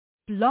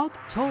Blog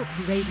Talk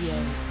Radio.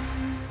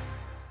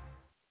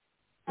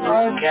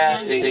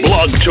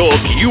 Blog Talk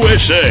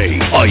USA.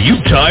 Are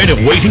you tired of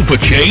waiting for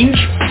change?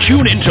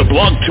 Tune into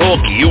Blog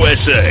Talk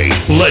USA.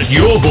 Let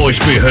your voice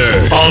be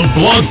heard on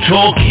Blog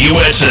Talk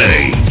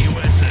USA.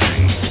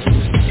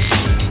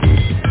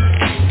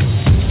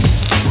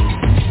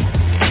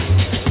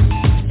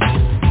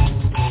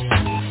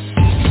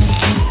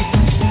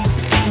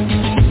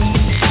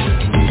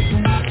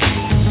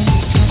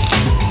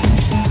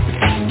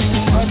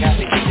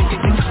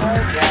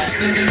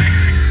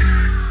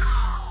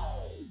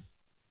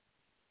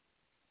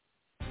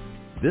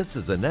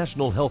 This is a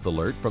national health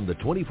alert from the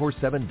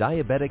 24/7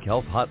 Diabetic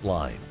Health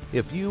Hotline.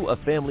 If you, a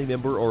family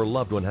member, or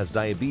loved one has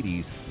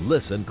diabetes,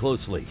 listen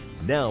closely.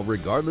 Now,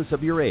 regardless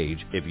of your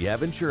age, if you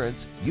have insurance,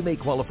 you may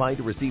qualify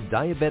to receive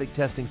diabetic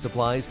testing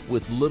supplies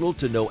with little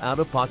to no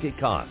out-of-pocket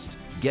cost.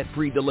 Get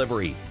free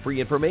delivery, free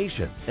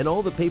information, and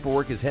all the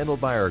paperwork is handled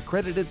by our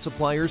accredited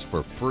suppliers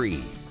for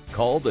free.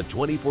 Call the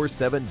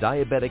 24/7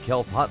 Diabetic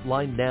Health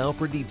Hotline now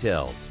for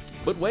details.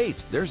 But wait,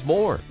 there's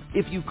more.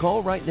 If you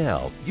call right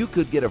now, you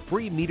could get a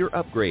free meter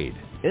upgrade.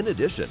 In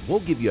addition,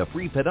 we'll give you a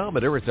free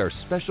pedometer as our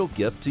special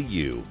gift to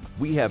you.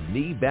 We have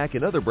knee, back,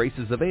 and other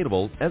braces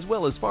available, as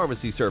well as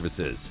pharmacy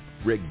services.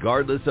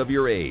 Regardless of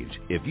your age,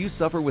 if you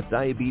suffer with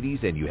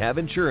diabetes and you have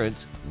insurance,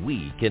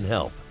 we can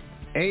help.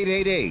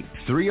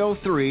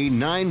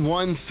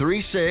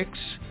 888-303-9136,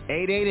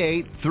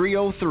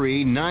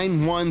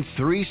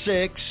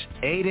 888-303-9136,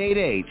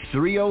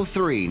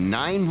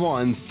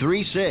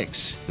 888-303-9136.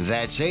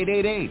 That's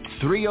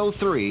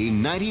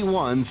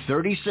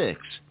 888-303-9136.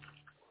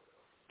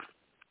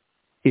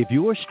 If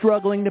you're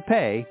struggling to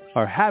pay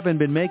or haven't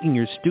been making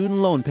your student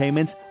loan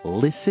payments,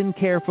 listen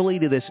carefully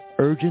to this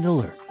urgent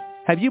alert.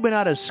 Have you been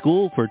out of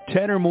school for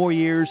 10 or more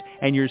years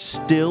and you're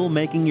still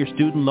making your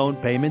student loan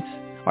payments?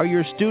 Are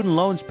your student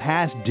loans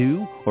past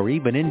due or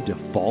even in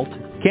default?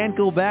 Can't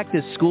go back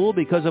to school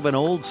because of an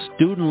old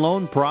student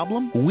loan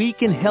problem? We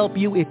can help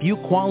you if you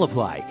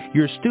qualify.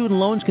 Your student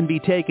loans can be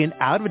taken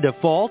out of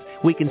default.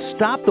 We can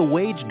stop the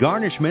wage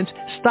garnishments,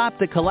 stop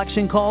the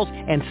collection calls,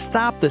 and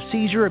stop the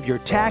seizure of your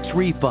tax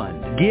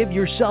refund. Give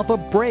yourself a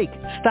break.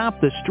 Stop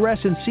the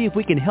stress and see if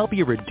we can help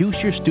you reduce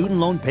your student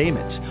loan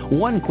payments.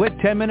 One quick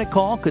 10-minute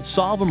call could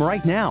solve them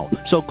right now.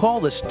 So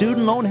call the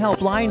Student Loan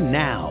Helpline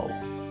now.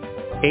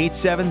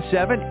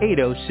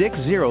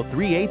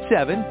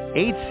 877-806-0387,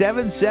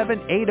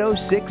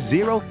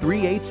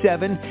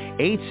 877-806-0387,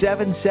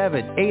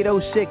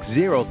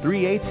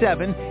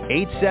 877-806-0387,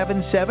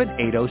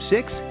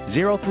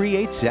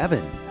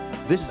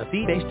 877-806-0387. This is a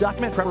fee-based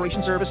document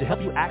preparation service to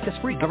help you access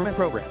free government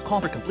programs. Call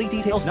for complete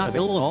details, not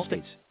available in all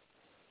states.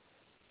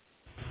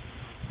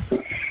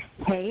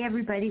 Hey,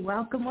 everybody.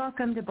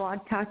 Welcome to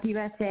Blog Talk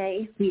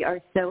USA. We are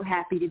so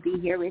happy to be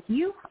here with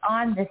you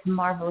on this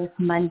marvelous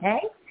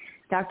Monday.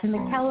 Dr.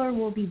 McKellar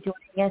will be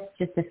joining us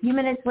just a few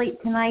minutes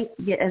late tonight.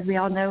 As we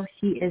all know,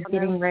 she is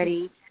getting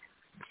ready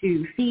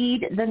to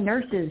feed the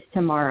nurses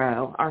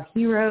tomorrow, our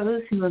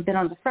heroes who have been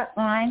on the front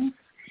lines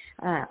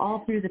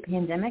all through the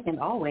pandemic and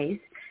always.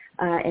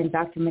 And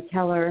Dr.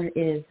 McKellar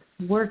is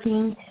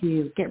working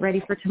to get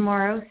ready for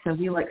tomorrow, so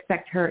we will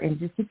expect her in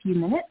just a few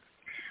minutes.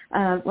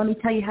 Let me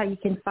tell you how you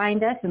can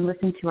find us and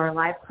listen to our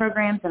live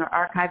programs and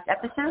our archived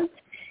episodes.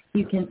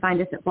 You can find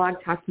us at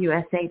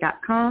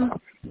blogtalkusa.com.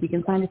 You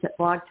can find us at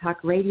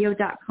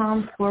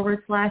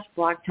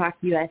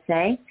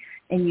blogtalkradio.com/blogtalkusa.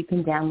 And you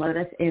can download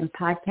us in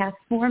podcast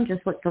form.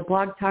 Just look for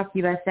Blog Talk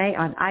USA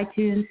on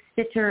iTunes,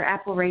 Stitcher,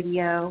 Apple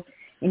Radio,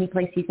 any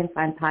place you can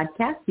find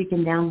podcasts. You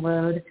can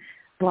download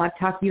Blog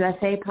Talk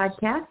USA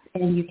podcast,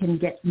 and you can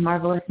get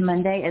Marvelous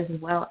Monday as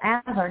well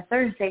as our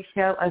Thursday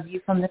show, A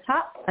View from the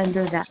Top,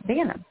 under that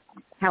banner.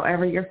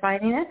 However you're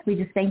finding us, we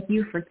just thank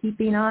you for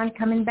keeping on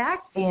coming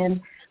back,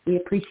 and we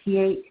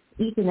appreciate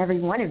each and every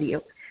one of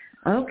you.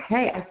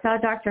 Okay, I saw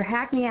Dr.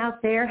 Hackney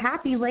out there.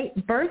 Happy late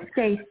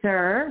birthday,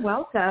 sir.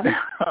 Welcome.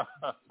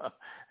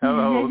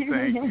 Hello,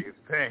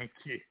 thank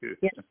you.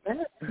 Yes,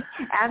 sir.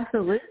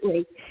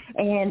 Absolutely.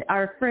 And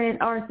our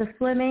friend Arthur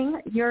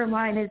Fleming, your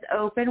line is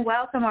open.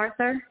 Welcome,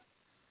 Arthur.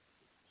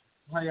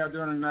 How y'all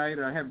doing tonight?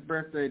 Happy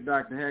birthday,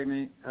 Dr.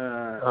 Hackney.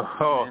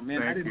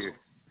 Thank you.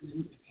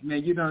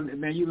 Man,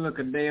 you look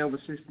a day over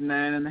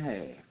 69 and a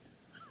half.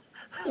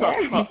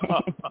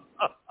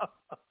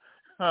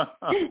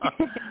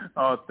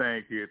 Oh,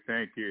 thank you.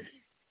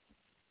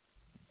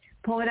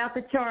 Pulling out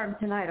the charm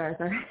tonight,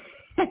 Arthur.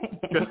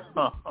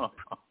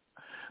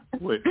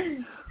 Wait,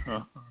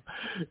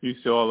 you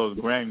see all those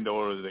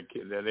granddaughters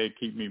that they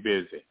keep me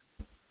busy.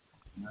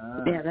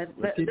 Yeah,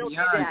 keep they'll me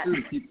do on that.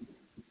 too.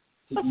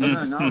 Keep me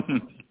on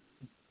also.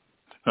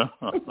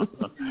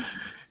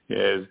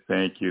 Yes,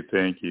 thank you.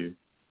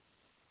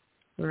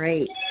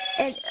 Great.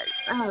 And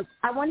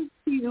I wanted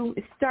to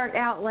start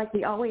out like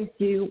we always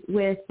do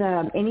with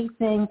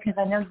anything, because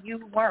I know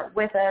you weren't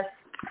with us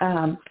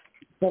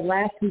the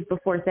last week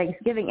before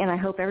Thanksgiving, and I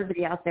hope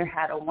everybody out there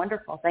had a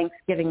wonderful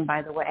Thanksgiving,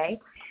 by the way.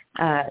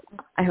 I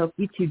hope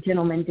you two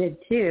gentlemen did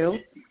too.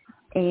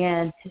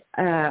 And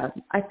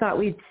I thought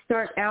we'd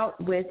start out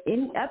with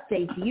any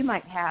updates you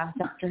might have,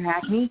 Dr.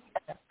 Hackney,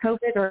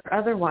 COVID or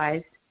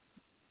otherwise.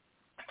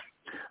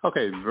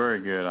 Okay,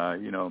 very good.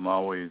 I'm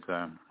always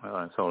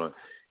sort of,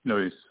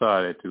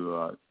 decided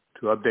to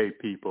update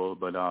people,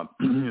 but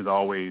as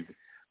always,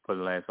 for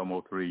the last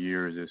almost 3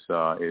 years, it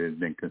has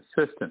been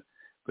consistent.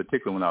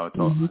 Particularly when I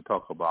would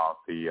talk about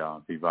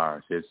the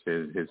virus, it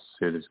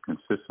is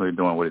consistently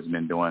doing what it's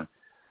been doing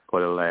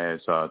for the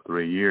last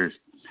 3 years.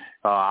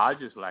 I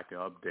just like to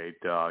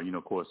update.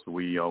 Of course,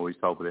 we always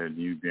talk about the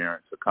new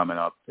variants are coming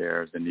up.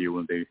 There's the new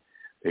one.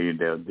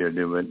 They're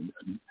doing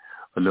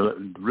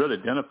really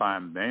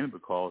identifying mainly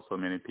because so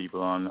many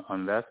people are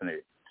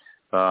unvaccinated.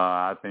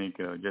 I think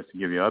just to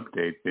give you an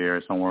update,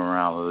 there somewhere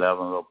around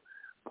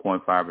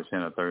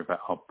 11.5%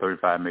 of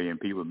 35 million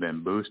people have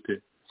been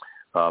boosted.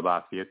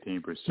 About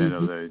 15%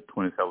 of the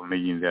 27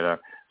 million that are.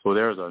 So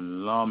there's a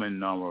alarming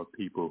number of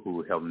people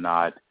who have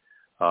not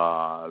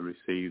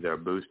received their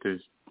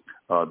boosters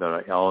that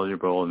are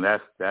eligible, and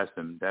that's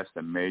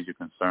the major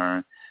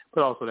concern.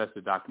 But also that's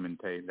the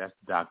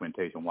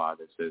documentation why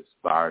this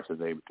virus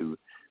is able to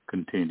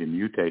continue to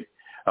mutate.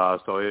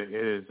 So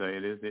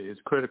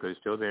it's critical. It's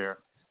still there.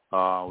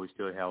 We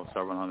still have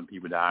several hundred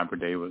people dying per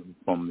day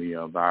from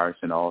the virus,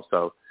 and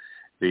also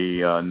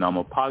the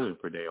number of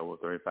positive per day over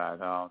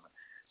 35,000.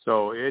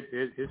 So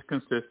it's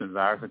consistent.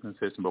 Virus is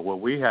consistent. But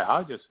what we have,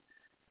 I just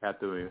have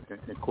to,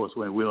 of course,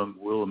 when we're in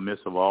the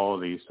midst of all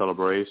these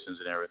celebrations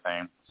and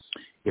everything,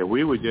 if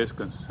we would just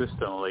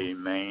consistently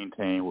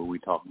maintain what we're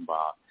talking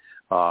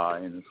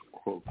about in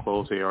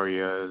close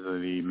areas,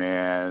 the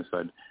masks,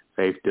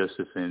 safe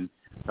distancing,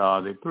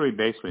 the three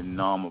basically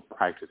normal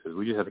practices.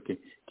 We just have to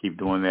keep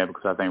doing that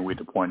because I think we're at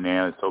the point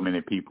now that so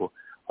many people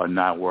are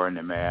not wearing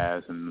the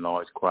masks and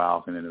large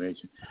crowds and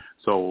innovation.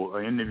 So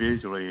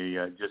individually,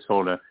 just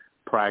sort of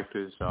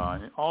practice.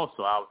 And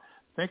also, I would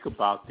think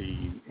about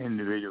the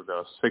individuals that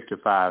are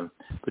 65,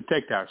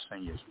 protect our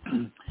seniors.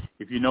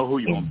 If you know who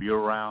you're going to be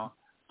around,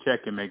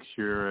 check and make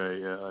sure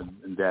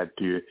that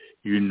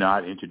you're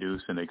not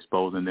introducing and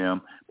exposing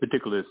them,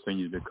 particularly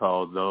seniors,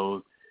 because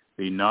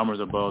the numbers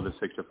above the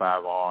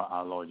 65 are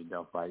our largest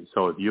death rate.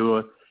 So if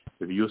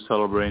you're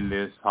celebrating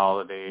this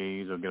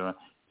holidays or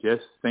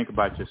just think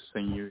about your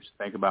seniors,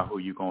 think about who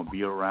you're going to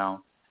be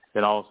around,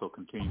 and also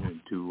continue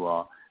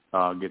to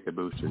get the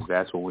boosters.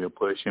 That's what we're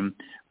pushing.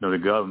 The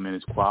government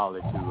is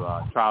quietly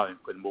to try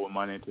and put more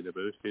money into the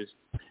boosters,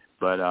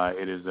 but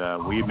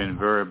we've been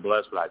very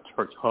blessed with our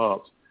church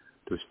hubs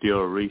to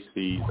still reach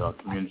these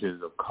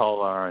communities of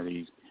color,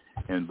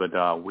 but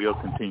we'll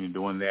continue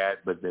doing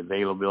that. But the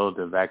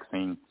availability of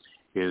vaccine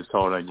is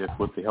sort of just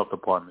with the health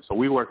department. So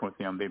we're working with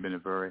them. They've been a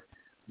very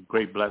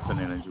great blessing.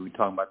 And as we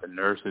talk about the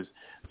nurses,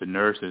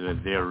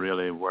 they're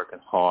really working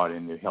hard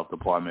in the health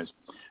departments,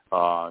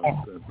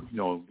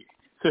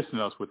 assisting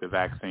us with the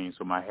vaccine.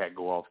 So my hat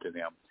go off to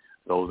them,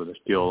 those that are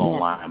still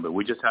online. But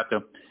we just have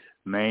to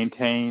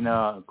maintain,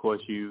 of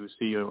course, you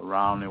see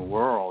around the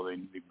world,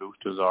 the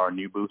boosters are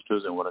new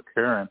boosters and what are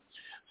occurring.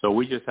 So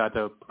we just have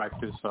to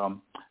practice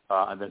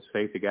the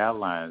safety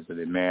guidelines,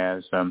 the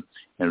masks, and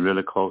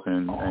really close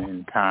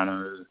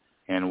encounters,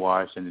 hand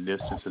wash, and the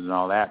distances and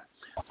all that.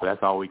 So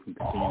that's all we can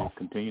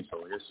continue.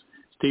 So just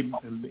be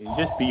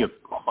a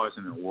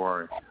person and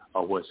aware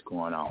of what's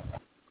going on.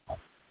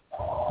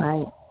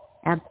 Right.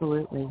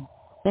 Absolutely.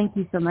 Thank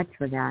you so much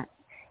for that.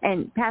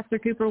 And Pastor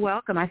Cooper,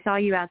 welcome. I saw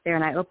you out there,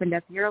 and I opened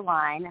up your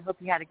line. I hope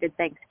you had a good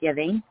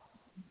Thanksgiving.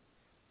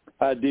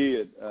 I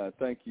did.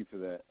 Thank you for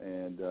that,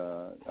 and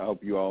I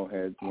hope you all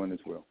had one as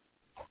well.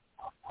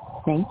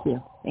 Thank you.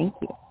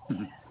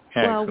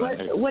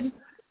 Well,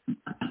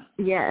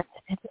 yes.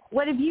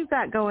 What have you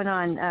got going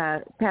on,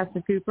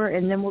 Pastor Cooper?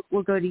 And then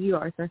we'll go to you,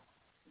 Arthur.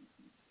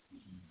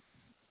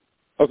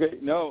 Okay.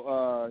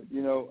 No,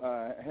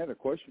 I had a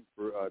question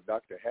for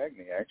Dr.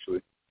 Hackney,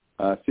 actually.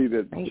 I see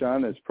that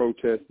China is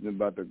protesting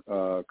about the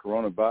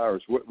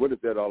coronavirus. What is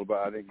that all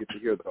about? I didn't get to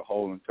hear the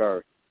whole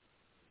entire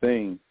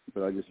thing,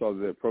 but I just saw that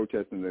they're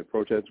protesting. They're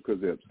protesting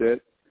because they're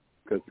upset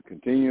because they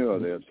continue, or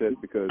they're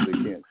upset because they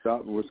can't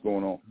stop. What's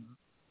going on?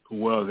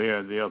 Well,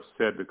 they're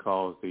upset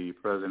because the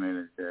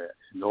president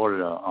has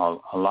ordered a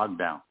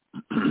lockdown.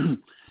 In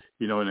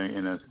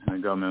a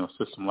governmental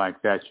system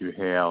like that, you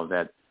have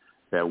that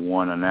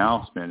one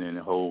announcement and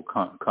the whole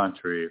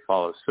country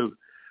follows suit.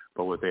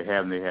 But what they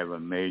have a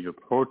major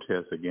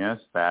protest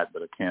against that,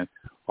 but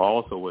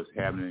also what's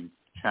happening in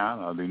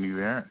China, the new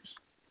variants.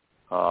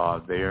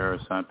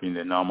 There's something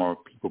that no more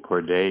people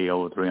per day,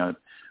 over 300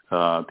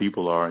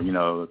 people are,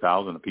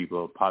 1,000 people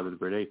are positive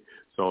per day.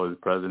 So the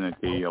president,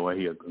 he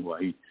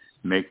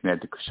making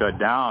that to shut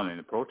down, and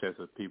the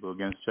protesters, people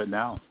against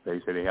shutdown. They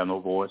say they have no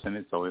voice in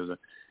it. So there's a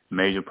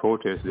major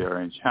protest there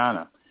in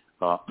China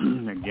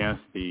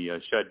against the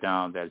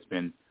shutdown that's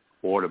been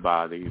ordered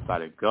by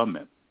the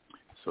government.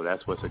 So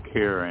that's what's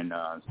occurring.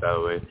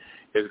 So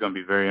it's going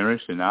to be very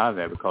interesting out of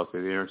that because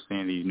they're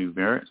seeing these new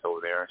variants over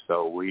there.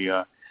 So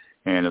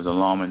and there's a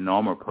alarming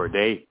number per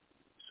day.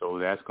 So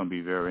that's going to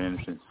be very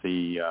interesting to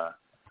see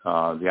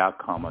the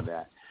outcome of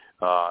that.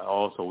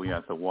 Also, we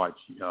have to watch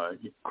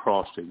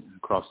across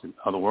the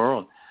other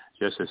world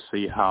just to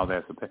see how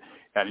that's.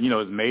 And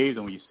it's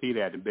amazing when you see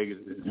that the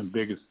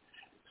biggest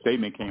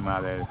statement came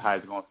out that how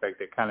it's going to affect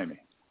the economy.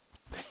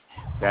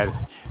 That's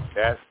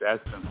a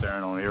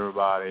concern on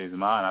everybody's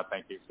mind. I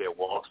think he said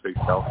Wall Street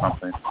fell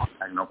something.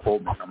 I can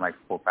quote me something like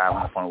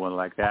 400-500 point, whatever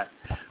like that.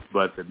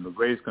 But the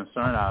greatest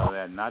concern out of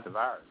that, not the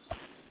virus,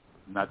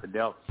 not the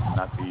Delta,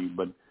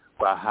 but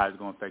how it's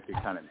going to affect the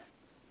economy.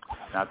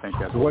 And I think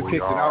that's what we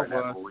are.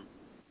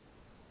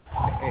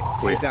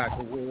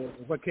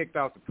 What kicked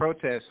off the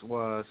protest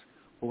was,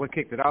 it was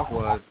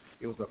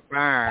a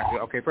fire.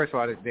 Okay, first of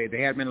all,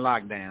 they had been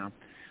locked down.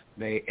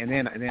 And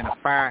then a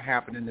fire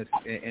happened in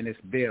this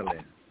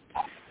building,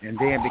 and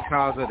then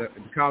because of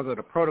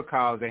the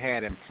protocols they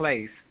had in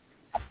place,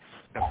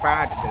 the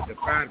fire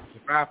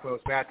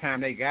folks, by the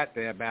time they got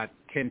there, about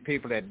 10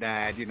 people that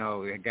died,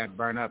 it got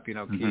burned up,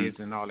 kids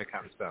and all that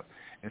kind of stuff.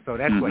 And so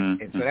that's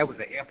that was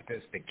the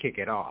impetus to kick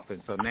it off.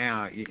 And so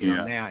now,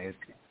 now it's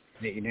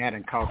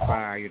done caught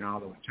fire,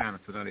 all over China.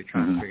 So now they're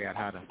trying to figure out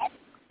how to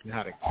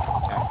manage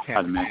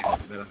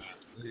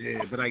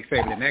it. But like I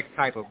say, the next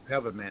type of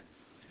government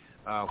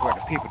where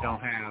the people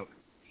don't have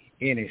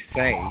any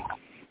say,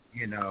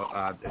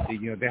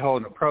 they're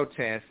holding a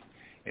protest.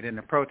 And in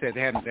the protest,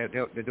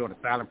 they're doing a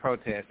silent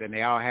protest, and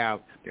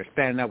they're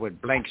standing up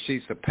with blank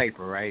sheets of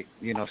paper, right?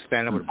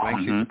 Standing up with blank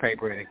sheets of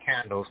paper and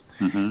candles,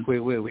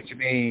 which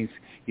means,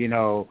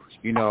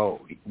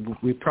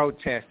 we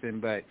protesting,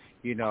 but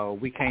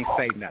we can't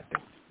say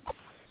nothing.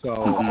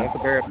 So that's a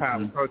very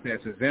powerful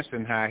protest. It's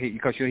interesting how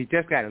because he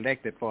just got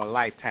elected for a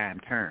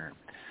lifetime term,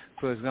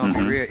 so it's going to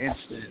be real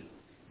interesting,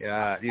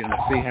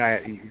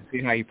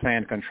 see how you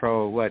plan to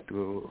control what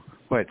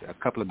a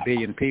couple of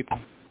billion people.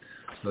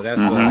 So that's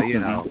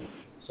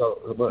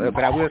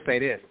but I will say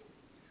this: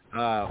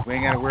 we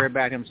ain't got to worry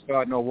about him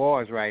starting no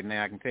wars right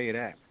now. I can tell you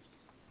that.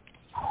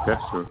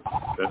 That's true.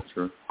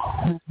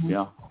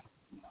 Yeah.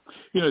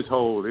 The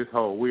whole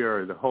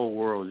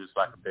world is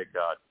like a big,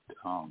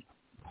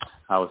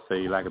 I would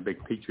say like a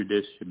big petri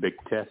dish, a big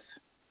test.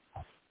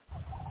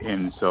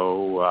 And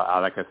so,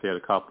 like I said a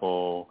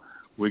couple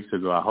weeks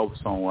ago, I hope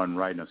someone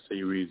writing a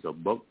series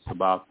of books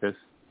about this,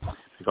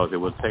 because it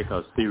will take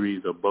a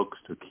series of books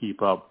to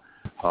keep up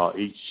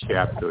each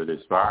chapter of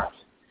this virus.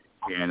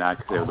 And like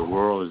I said, the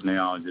world is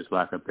now just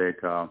like a big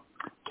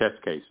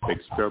test case, big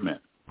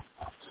experiment.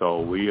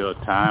 So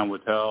time will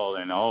tell.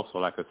 And also,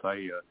 like I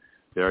say,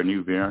 there are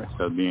new variants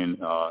that are being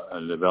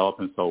developed.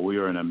 And so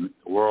the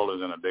world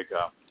is in a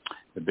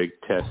big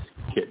test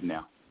kit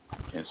now.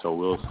 And so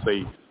we'll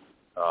see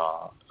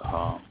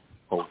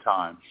over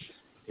time.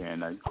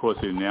 And of course,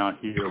 now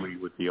here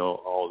with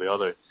all the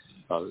other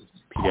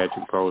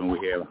pediatric program, we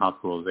have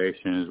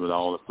hospitalizations with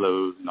all the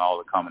flus and all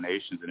the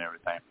combinations and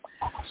everything.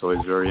 So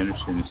it's very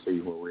interesting to see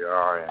where we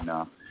are and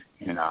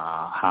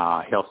how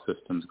our health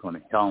system is going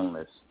to handle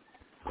this.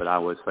 But I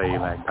would say,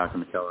 like Dr.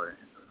 McKellar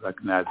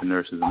recognized the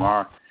nurses and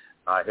our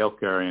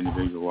healthcare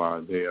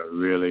individuals they are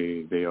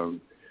really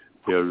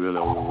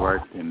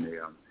overworked, and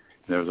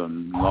there's a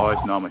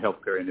large number of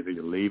healthcare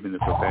individuals leaving the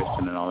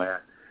profession and all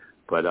that.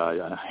 But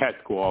I had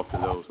to go off to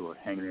those who are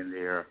hanging in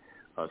there,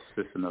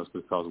 assisting us,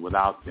 because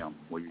without them,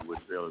 we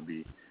would really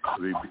be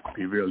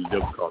really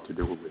difficult to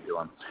do what we're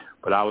doing.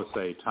 But I would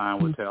say time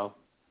will tell.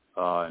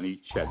 And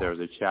there's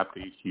a chapter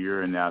each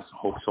year, and I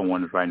hope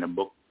someone is writing a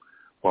book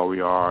where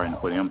we are and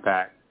what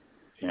impact.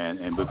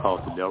 And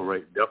because the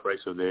death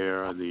rates are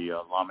there, the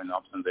alarming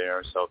numbers are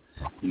there, so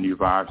the new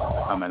viruses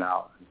are coming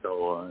out,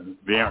 so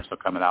variants are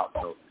coming out.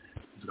 So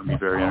it's going to be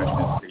very interesting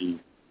to see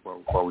where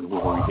we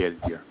head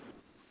here.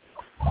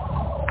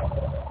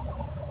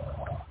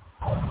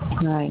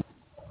 Right.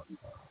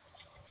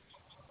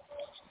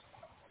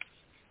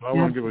 Well, I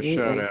want to give a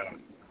shout out.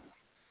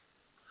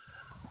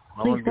 I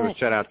want to give a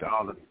shout out to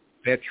all the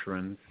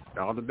veterans.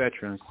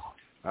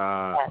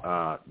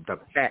 The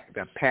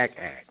PAC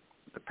Act.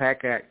 The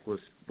PAC Act was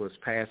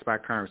passed by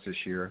Congress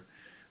this year,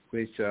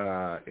 which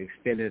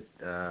extended.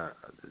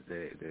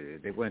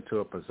 They went to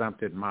a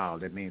presumptive model.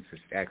 That means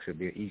it's actually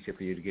be easier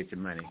for you to get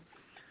your money.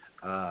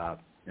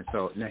 And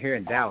so now here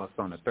in Dallas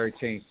on the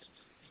 13th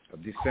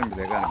of December,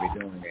 they're going to be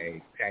doing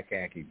a PAC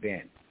Act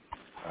event.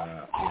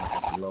 At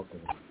the local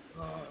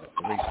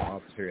regional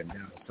office here in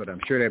Dallas. So I'm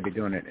sure they'll be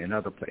doing it in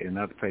other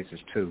places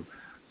too.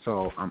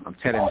 So I'm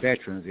telling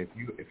veterans,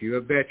 if you're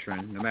a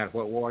veteran, no matter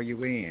what war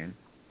you're in,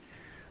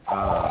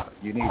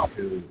 you need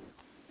to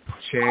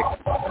check,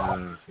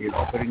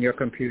 put in your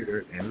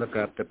computer and look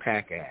up the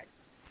PAC Act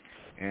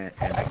and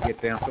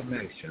get the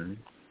information.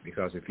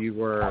 Because if you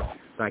were,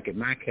 like in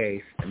my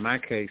case,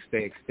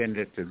 they extended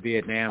it to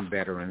Vietnam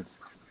veterans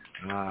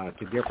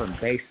to different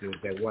bases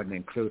that wasn't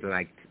included.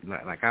 Like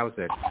I was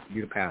at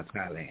Utah,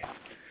 Thailand.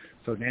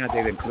 So now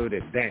they've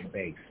included that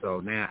base. So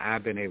now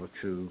I've been able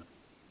to.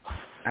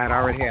 I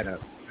already had a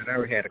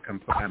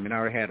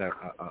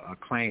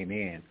claim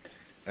in,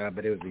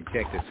 but it was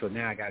rejected. So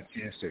now I got a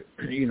chance to,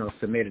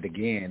 submit it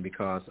again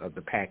because of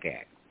the PAC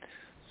Act.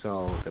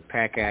 So the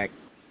PAC Act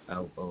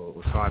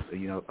was hard,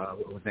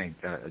 what was his name?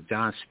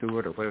 John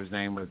Stewart, or whatever his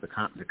name was, the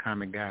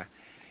comic guy.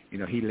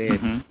 He led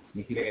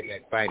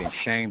that fight and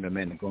shamed them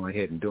into going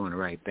ahead and doing the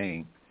right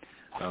thing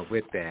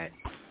with that.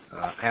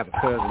 I have a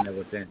cousin that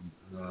was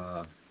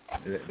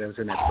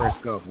in that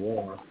first Gulf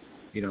War.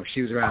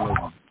 She was around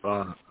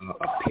a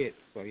pit,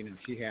 so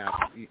she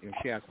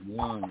had some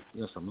lung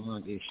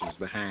issues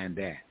behind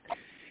that,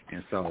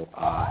 and so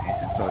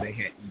they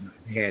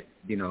had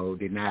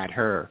denied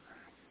her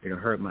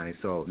her money.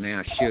 So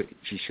now she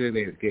should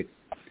be able to get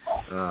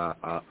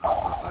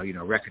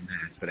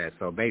recognized for that.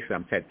 So basically,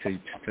 I'm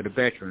saying to the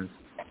veterans,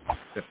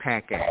 the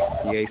PAC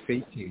Act,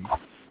 PACT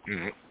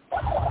Act,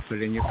 put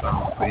it in your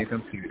phone, put it in your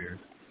computer,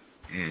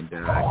 and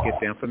get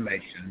the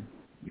information,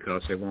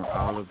 because they want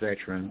all the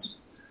veterans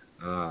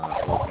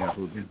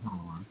who've been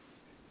harmed,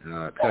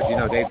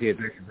 because they did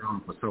veterans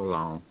wrong for so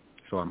long.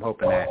 So I'm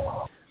hoping that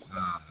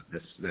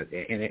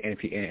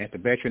if the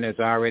veteran has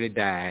already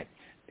died,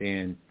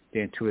 then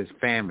to his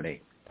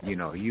family,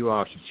 you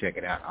all should check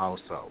it out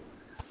also.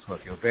 So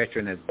if your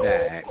veteran has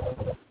died,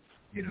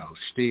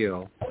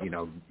 still,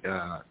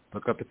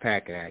 look up the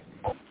PAC Act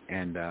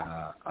and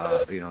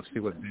see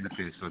what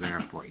benefits are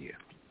there for you.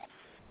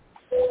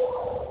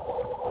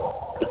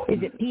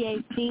 Is it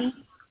PAC?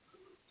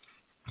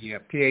 Yeah,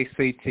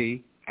 PACT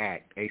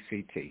Act,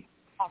 A-C-T.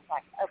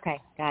 Okay,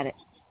 got it.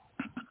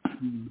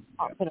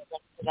 I'll put a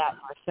link to that in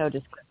our show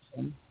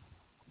description.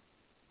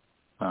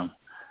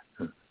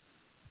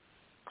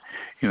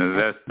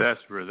 That's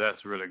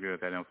really good,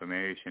 that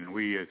information.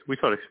 We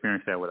sort of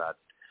experienced that with our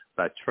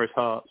church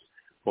hubs.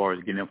 As far as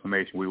getting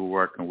information, we were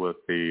working with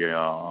the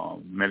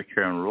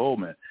Medicare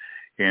enrollment,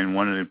 and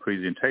one of the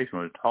presentations we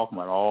were talking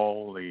about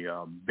all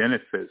the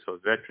benefits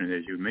of veterans,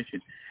 as you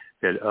mentioned,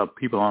 that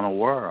people aren't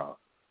aware of,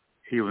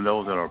 even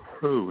those that are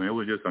approved. And it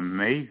was just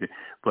amazing.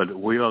 But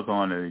we are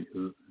going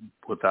to,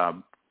 with our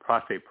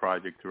prostate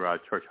project through our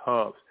church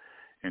hubs,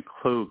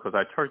 include, because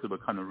our church has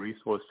become a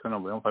resource center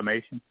of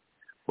information.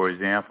 For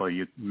example,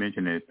 you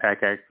mentioned the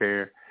PAC Act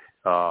there.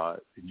 The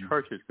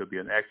churches could be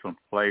an excellent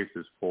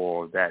places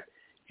for that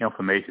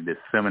information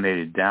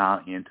disseminated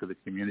down into the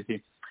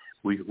community.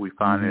 We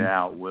find it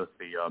out with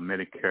the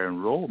Medicare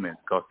enrollment,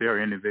 because there are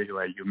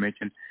individuals, as you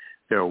mentioned,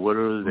 there are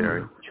widows, there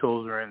are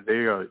children.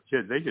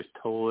 They just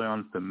totally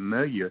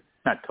unfamiliar,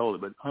 not totally,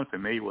 but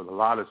unfamiliar with a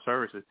lot of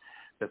services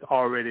that's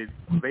already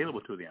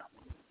available to them.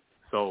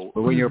 So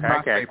when your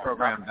prostate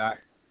program, Doc,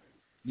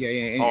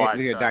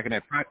 Doc,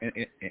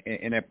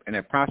 in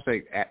that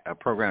prostate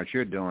program that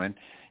you're doing,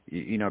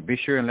 be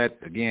sure and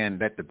let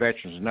the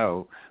veterans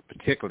know,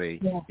 particularly,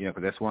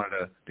 because that's one of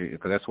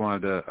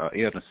the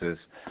illnesses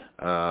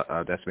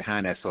that's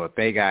behind that. So if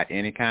they got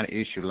any kind of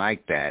issue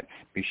like that,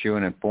 be sure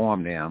and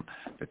inform them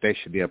that they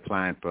should be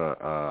applying for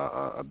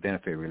a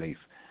benefit relief,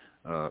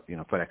 for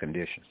that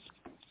condition.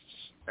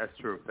 That's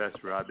true.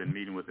 I've been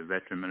meeting with the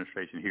Veteran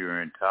Administration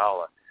here in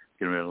Tyler,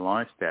 getting ready to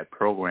launch that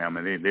program,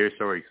 and they're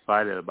so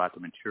excited about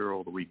the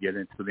material that we get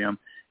into them.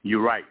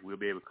 You're right. We'll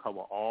be able to cover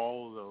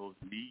all those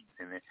needs,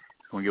 and it's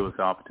going to give us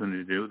the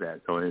opportunity to do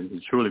that. So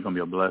it's truly going to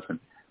be a blessing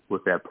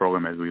with that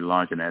program as we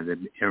launch and as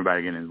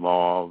everybody getting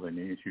involved in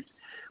the issues.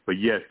 But,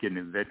 yes, getting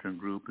the veteran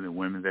group and the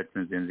women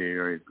veterans in the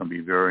area is going to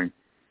be very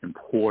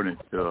important,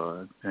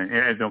 and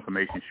as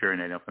information, sharing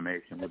that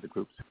information with the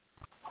groups.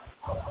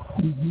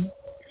 Mm-hmm.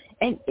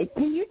 And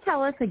can you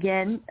tell us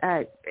again,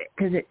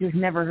 because it just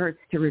never hurts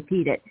to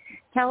repeat it,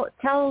 tell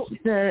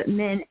the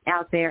men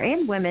out there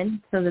and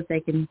women, so that they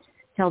can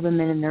tell the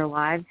men in their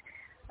lives,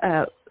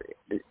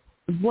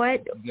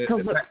 what to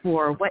look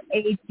for, what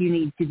age you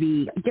need to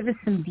be. Give us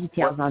some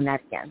details on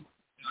that again.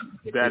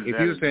 If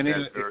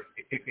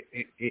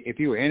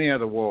you were any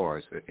other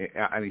wars,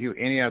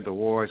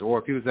 or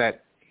if you was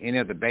at any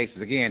of the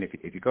bases, again,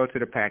 if you go to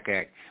the PAC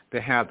Act,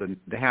 they have the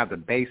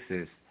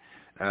bases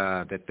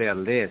that they'll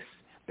list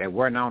that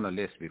weren't on the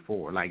list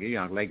before, like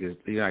June. What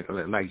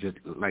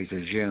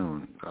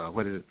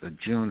is it? The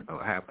June?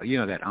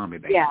 That Army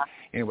base. Yeah.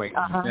 Anyway,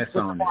 that's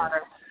on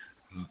there.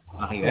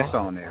 That's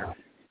on there.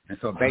 And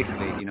so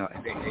basically,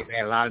 they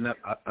had a lot of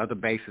other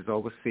bases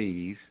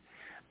overseas,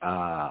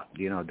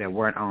 that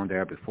weren't on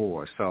there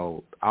before.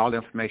 So all the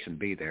information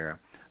be there.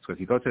 So if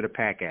you go to the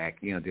PAC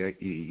Act, you'll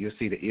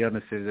see the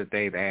illnesses that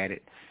they've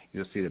added.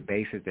 You'll see the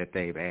bases that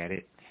they've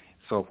added,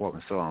 so forth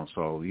and so on.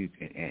 So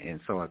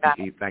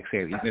like I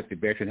said, even if the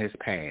veteran has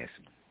passed,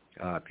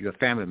 if you're a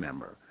family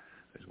member,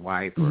 his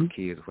wife or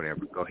kids or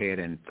whatever, go ahead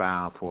and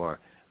file for,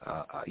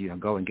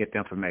 go and get the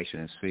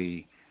information and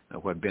see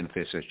what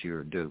benefits that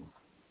you're due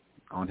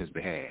on his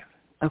behalf.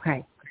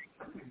 Okay,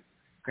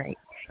 great.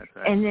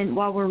 And then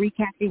while we're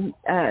recapping,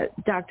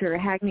 Dr.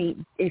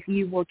 Hagney, if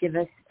you will give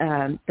us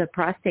the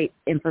prostate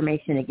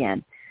information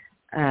again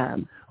as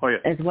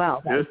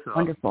well. That's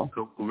wonderful.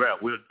 Good. Well,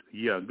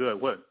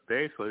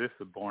 basically, this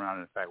is born out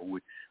of the fact when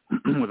we,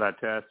 with our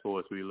task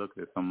force, we looked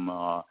at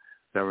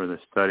there was a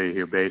study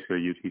here,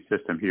 basically a UT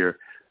system here,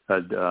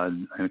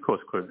 and of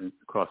course,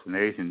 across the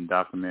nation,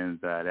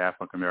 documents that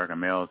African-American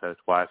males have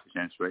twice the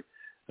chance rate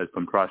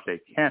from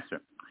prostate cancer.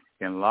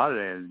 And a lot of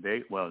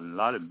that, a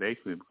lot of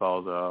basically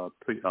because of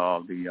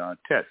the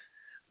test,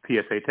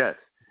 PSA test.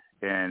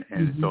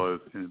 And so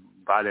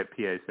by that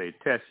PSA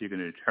test, you can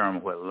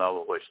determine what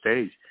level, what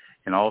stage,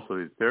 and also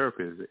the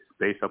therapy is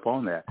based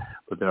upon that.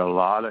 But there are a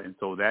lot of, and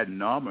so that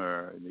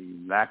number, the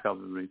lack of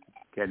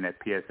getting that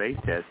PSA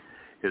test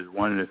is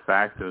one of the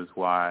factors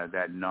why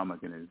that number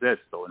can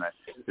exist. So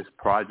this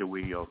project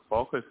we are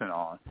focusing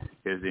on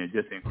is to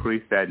just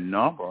increase that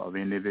number of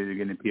individuals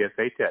getting the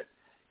PSA test.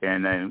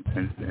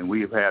 And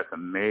we've had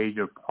some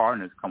major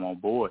partners come on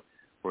board.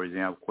 For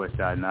example, Quest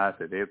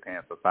Diagnostics, they're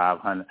paying for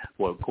 $500.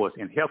 Well, of course,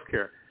 in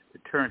healthcare, the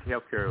term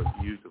healthcare is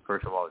used,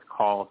 first of all, is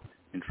cost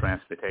and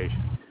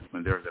transportation.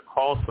 When there's a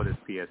cost for this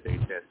PSA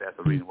test, that's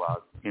the reason why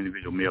an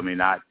individual may or may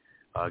not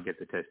get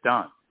the test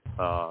done.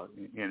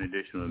 In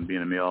addition to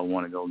being a male, I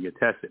want to go get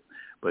tested.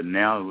 But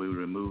now we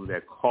remove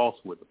that cost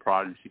with the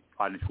partnership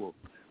with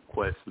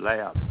Quest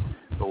Labs.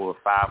 So over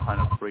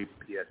 500 free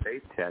PSA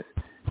tests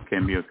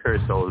can be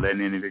occurred. So let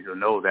an individual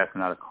know that's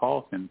not a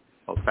cost and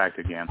a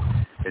factor again.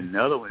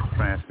 Another one is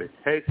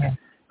transportation.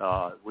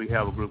 We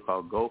have a group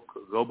called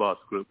GoBus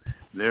Group.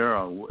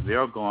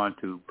 They're going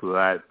to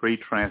provide free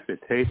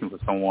transportation for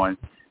someone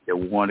that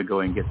want to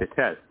go and get the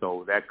test.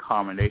 So that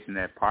combination,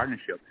 that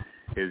partnership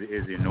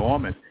is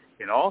enormous.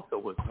 And also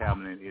what's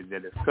happening is the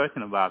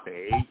discussion about the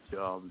age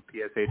of the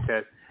PSA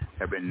test. There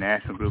have been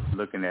national groups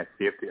looking at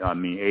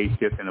age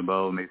 50 and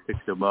above, maybe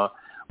 60 above.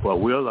 Well,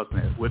 we're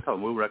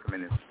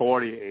recommending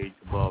 40 age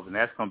above, and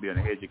that's going to be an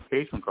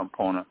educational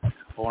component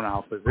on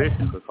our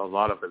physicians because a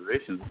lot of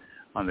physicians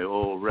on the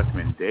old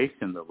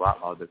recommendations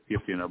of the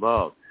 50 and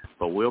above.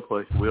 But we're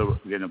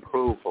getting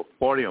approved for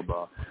 40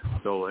 above.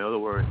 So in other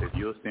words, if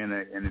you're seeing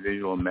an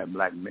individual,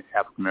 black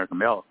African-American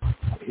male,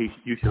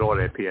 you should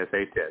order that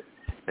PSA test.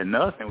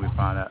 Another thing we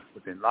found out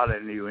within a lot of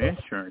the new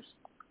insurance,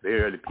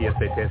 the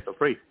PSA tests are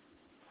free.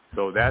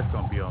 So that's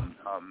going to be a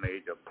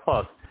major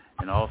plus.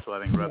 And also,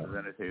 I think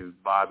Representative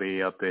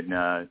Bobby up in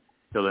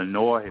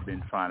Illinois had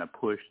been trying to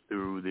push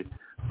through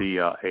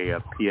a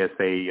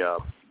PSA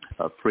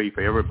free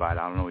for everybody.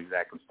 I don't know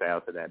exactly the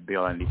status of that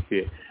bill, and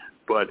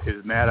but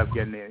it's a matter of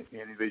getting the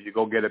individual to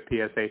go get a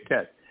PSA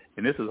test.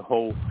 And this is a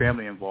whole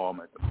family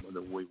involvement.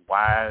 The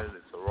wives,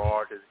 the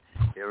sororities,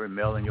 every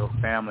male in your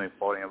family,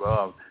 40 and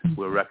above,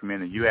 we're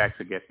recommending you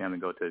actually get them to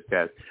go to the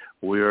test.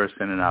 We're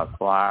sending out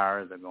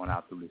flyers. They're going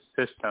out through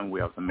the system. We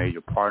have some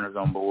major partners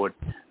on board.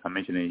 I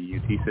mentioned the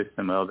UT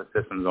system, other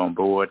systems on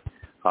board,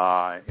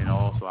 and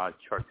also our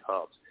church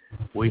hubs.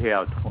 We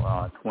have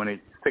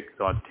 26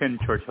 or 10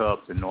 church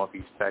hubs in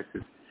Northeast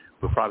Texas.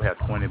 We'll probably have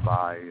 20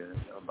 by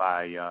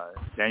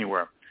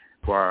January,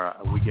 where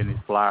we get these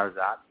flyers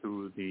out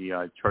through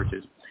the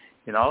churches.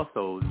 And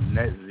also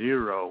Net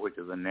Zero, which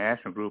is a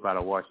national group out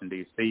of Washington,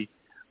 D.C.,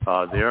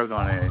 they're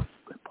going to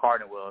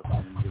partner with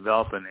us in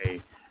developing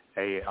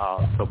a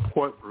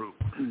support group.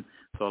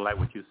 So like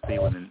what you see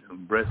with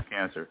breast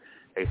cancer,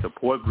 a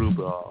support group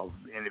of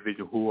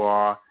individuals who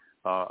are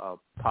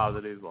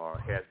positive or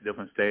have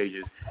different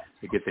stages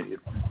to get to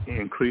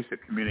increase the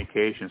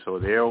communication. So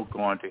they're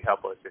going to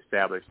help us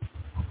establish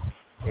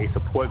a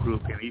support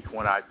group in each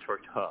one of our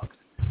church hubs.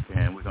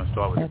 And we're going to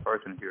start with the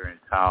first one here in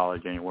Tyler,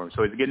 January.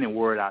 So it's getting the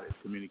word out. It's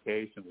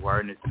communication,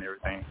 awareness, and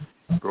everything.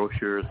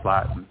 Brochures,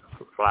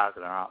 flyers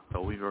that are out.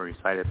 So we're very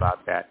excited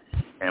about that.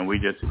 And we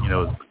just,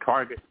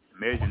 target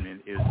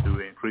measurement is to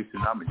increase the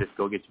number. Just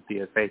go get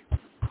your PSA.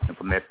 And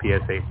from that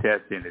PSA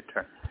test, then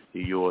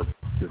your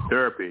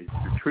therapy,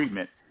 your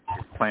treatment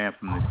is planned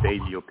from the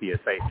stage of your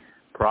PSA.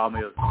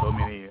 Problem is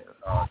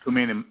too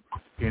many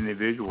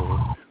individuals,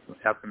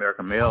 African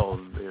American males,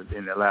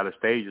 in the latter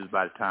stages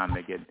by the time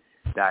they get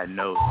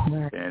diagnosed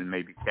and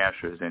maybe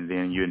cancers, and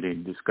then you're in the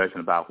discussion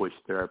about which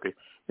therapy.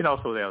 And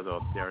also there's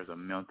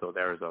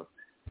a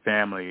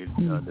family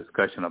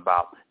discussion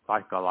about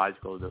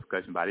psychological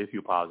discussion about if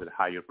you're positive,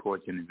 how you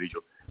approach the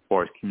individual as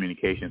far as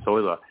communication.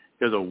 So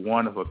there's a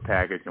wonderful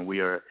package, and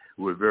we're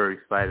very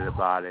excited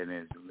about it,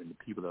 and the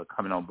people that are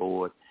coming on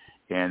board.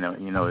 And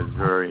it's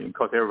very,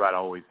 because everybody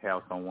always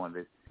has someone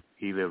that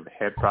either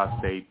had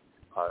prostate,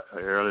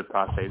 early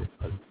prostate,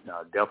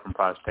 death from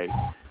prostate.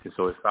 And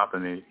so it's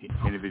something that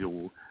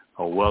individuals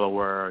are well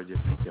aware of,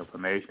 just need the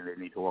information. They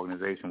need the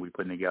organization we're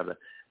putting together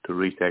to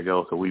reach that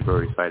goal. So we're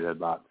very excited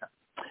about that.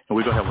 And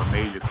we're going to have a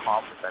major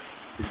conference.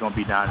 It's going to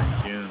be down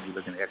in June. We're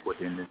looking at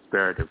Equity and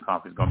Disparative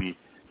Conference. It's going to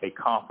be a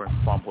conference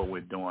from what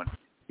we're doing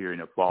here in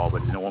the fall,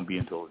 but it won't be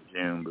until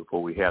June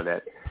before we have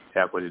that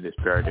Equity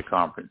Disparative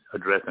Conference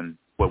addressing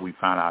what we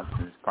found out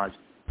in this project.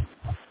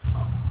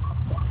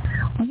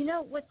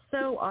 What's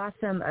so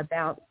awesome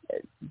about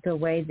the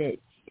way that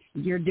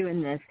you're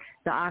doing this,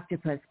 the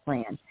Octopus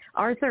Plan.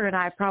 Arthur and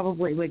I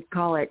probably would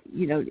call it,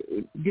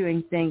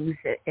 doing things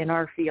in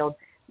our field,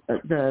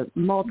 the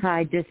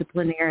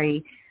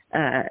multidisciplinary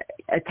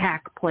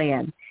attack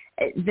plan.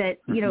 That,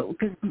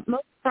 because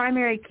most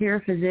primary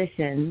care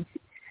physicians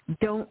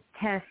don't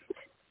test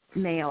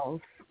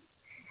males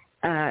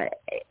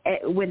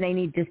when they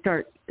need to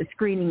start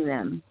screening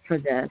them for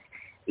this.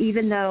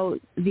 even though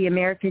the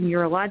American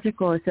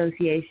Urological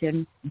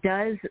Association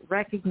does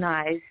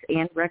recognize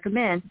and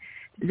recommend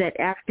that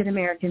African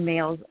American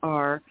males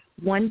are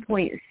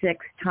 1.6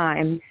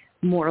 times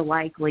more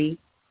likely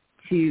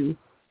to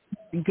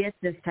get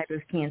this type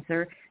of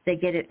cancer. They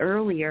get it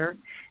earlier.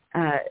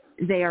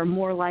 They are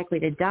more likely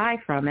to die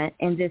from it.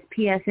 And this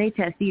PSA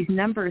test, these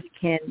numbers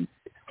can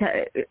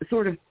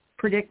sort of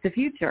predict the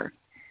future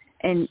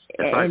and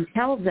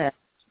tell them,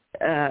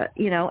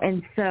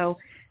 and so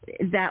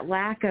that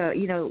lack of,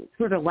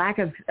 lack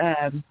of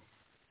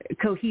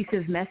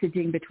cohesive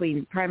messaging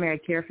between primary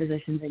care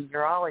physicians and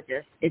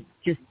urologists, it's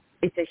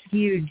a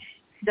huge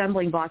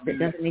stumbling block that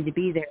doesn't need to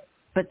be there.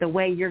 But the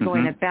way you're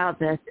going about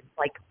this, it's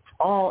like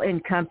all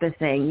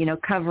encompassing,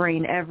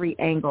 covering every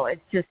angle.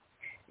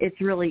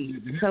 It's really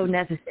so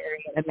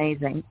necessary and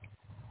amazing.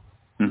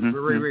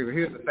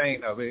 Here's the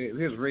thing, though.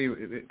 Here's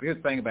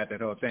the thing about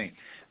that whole thing.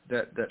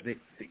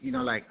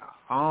 Like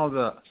all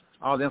the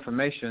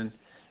information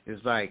is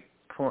like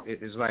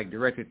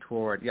directed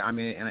toward. Yeah, I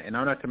mean, and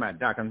I'm not talking about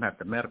doctor. I'm talking about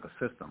the medical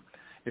system.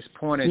 It's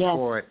pointed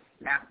toward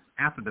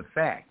after the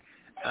fact.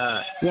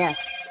 Yes.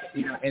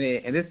 And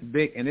it's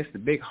the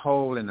big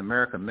hole in the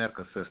American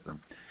medical system.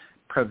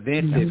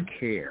 Preventive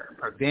care,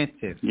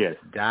 preventive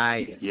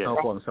diet, so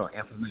forth and so on,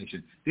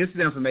 information. This is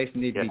information that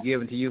needs to be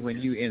given to you when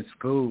you're in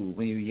school,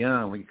 when you're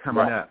young, when you're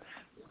coming up.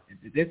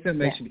 This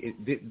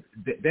information,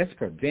 that's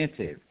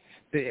preventive.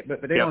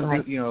 But they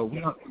don't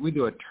do, we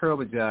do a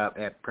terrible job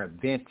at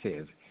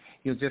preventive.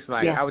 Just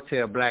like I would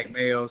tell black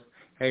males,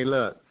 hey,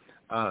 look,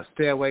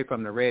 stay away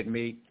from the red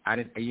meat.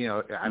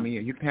 You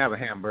can have a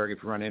hamburger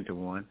if you run into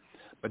one,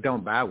 but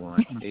don't buy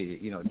one.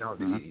 And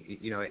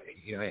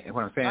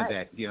what I'm saying is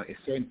that, it's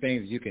certain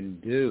things you can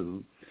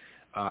do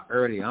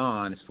early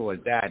on as far as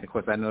diet. Of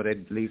course, I know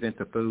that leads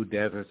into food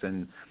deserts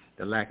and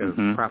the lack of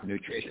proper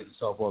nutrition and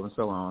so forth and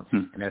so on.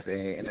 And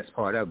that's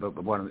part of it.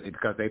 But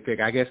because they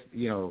figure, I guess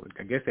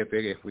they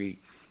figure if we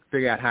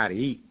figure out how to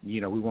eat, we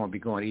won't be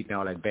going eating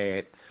all that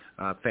bad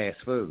fast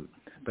food.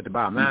 But the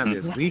bottom line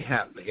is we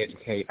have to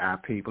educate our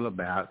people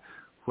about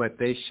what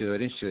they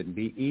should and shouldn't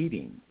be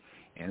eating.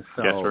 And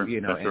so,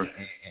 and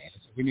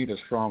we need a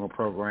stronger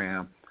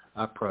program,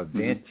 a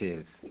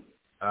preventive. We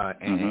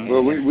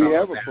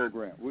have a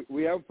program.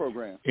 We have a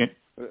program.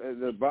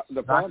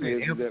 The problem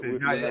is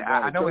that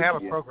I know we have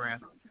a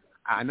program.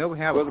 I know we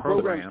have a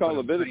program. The program's called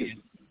Leviticus.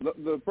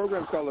 The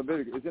program's called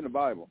Leviticus. It's in the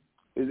Bible.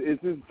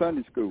 It's in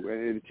Sunday school,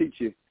 and it teach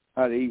you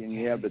how to eat, and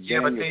you have the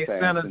Daniel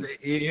fast.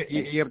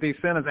 But these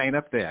centers ain't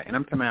up there, and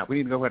I'm talking about we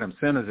need to go where them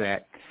centers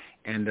at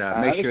and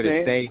make sure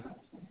that they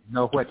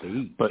know what to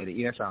eat. But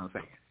that's all I'm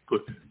saying.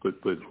 But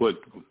what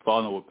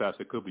following on what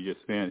Pastor Cooper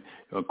just saying,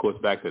 of course,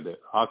 back to the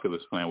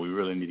Oculus plan, we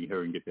really need to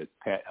hear and get that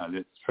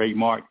this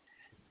trademark.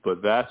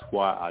 But that's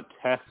why our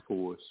task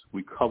force,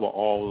 we cover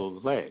all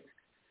those legs.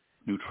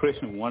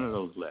 Nutrition, one of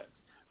those legs.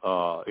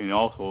 And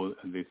also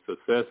the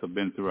success have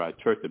been through our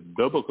church, the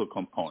biblical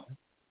component.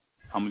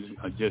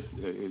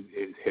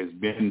 It has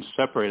been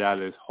separated out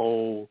of this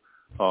whole,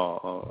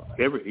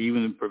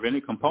 even the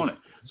preventive component.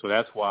 So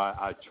that's why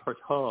our church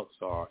hubs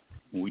are.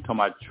 When we talk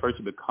about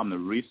church become the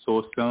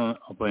resource center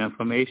of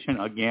information,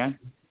 again,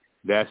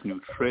 that's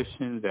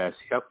nutrition, that's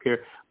healthcare.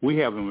 We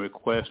have a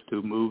request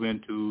to move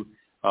into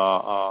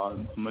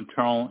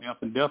maternal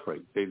infant death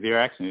rate. They're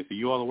asking, if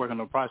you all are working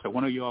on the project,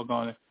 when are you all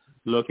going to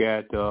look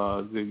at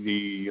the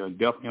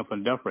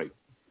infant death rate,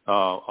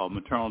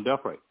 maternal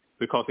death rate?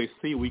 Because they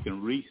see we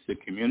can reach the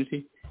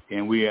community,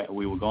 and we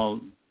were going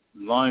to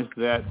launch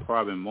that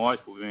probably in March,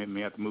 but we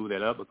may have to move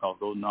that up because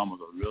those numbers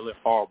are really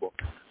horrible.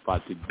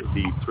 About the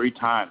 3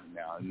 times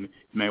now. And you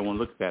may want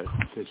to look at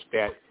the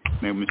stat.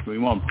 Maybe we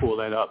want to pull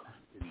that up.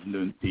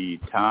 The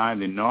time,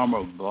 the number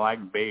of black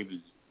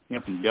babies,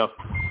 infant death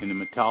in the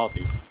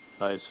mortality,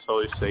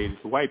 so they say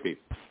it's white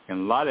people. And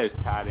a lot of it's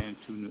tied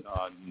into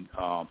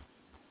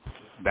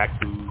back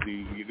to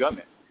the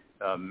government.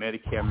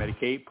 Medicare,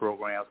 Medicaid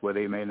programs where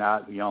they may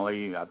not,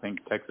 I think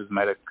Texas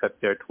might have cut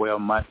their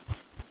 12-month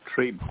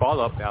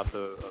follow-up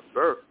after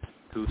birth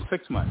to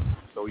 6 months.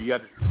 So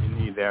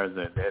there's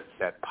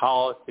that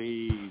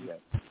policy, that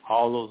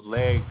all those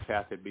legs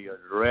have to be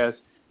addressed.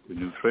 The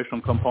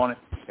nutritional component,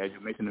 as you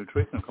mentioned,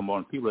 nutritional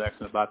component, people are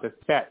asking about the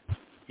stat.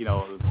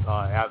 40%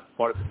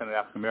 of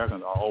African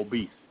Americans are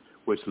obese,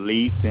 which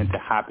leads into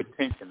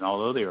hypertension and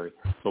all other areas.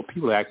 So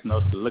people are asking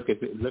us to look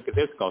at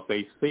this because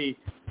they see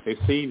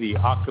the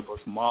octopus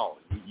model.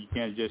 You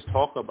can't just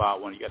talk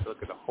about one. You got to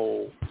look at the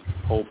whole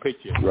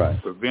picture. Right.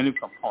 The preventive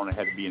component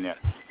has to be in there.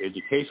 The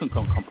education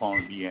component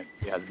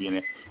has to be in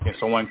there. And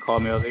someone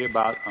called me the other day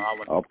about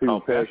all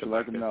people pass your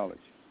lack of knowledge.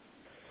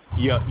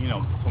 Yeah,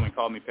 someone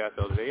called me past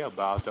the other day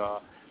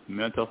about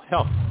mental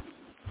health.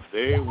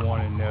 They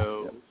want to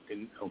know,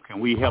 can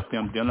we help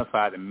them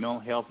identify the mental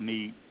health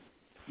needs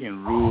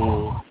in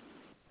rural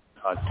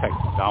Texas?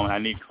 I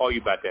need to call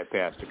you about that,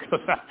 Pastor, because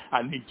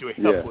I need your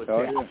help with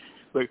that. Yeah.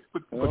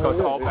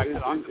 Because all back to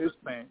the Oculus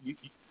plan, you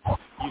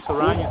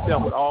surround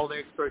yourself with all the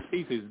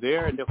expertise is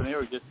there in different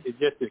areas. It's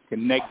just the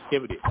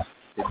connectivity.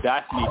 The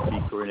dots need to be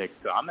connected.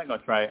 So I'm not going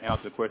to try to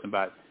answer the question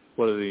about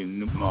what are the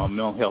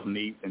mental health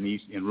needs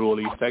in rural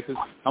East Texas.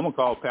 I'm gonna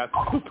call Pastor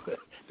Cooper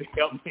to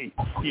help me.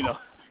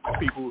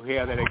 People who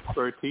have that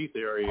expertise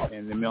area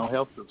in the mental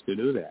health groups to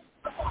do that.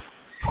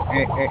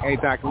 Hey,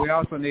 doctor. We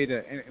also need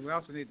to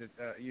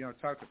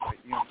talk to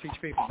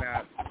teach people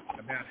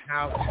about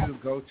how to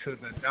go to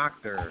the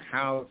doctor,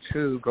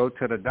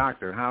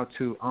 how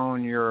to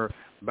own your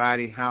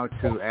body, how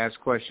to ask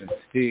questions.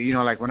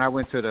 Like when I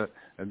went to the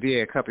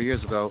VA a couple of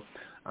years ago,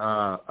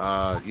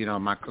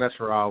 my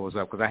cholesterol was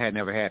up because I had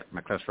never had my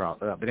cholesterol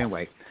up. But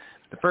anyway,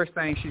 the first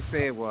thing she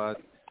said was,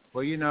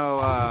 well,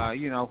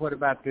 what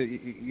about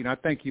I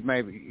think you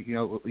maybe,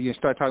 you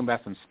start talking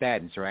about some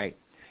statins, right?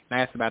 And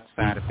I asked about the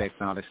side effects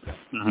and all this stuff.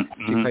 Mm-hmm.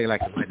 She played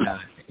like it wasn't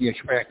none. Yeah,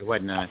 she played like it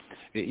wasn't none.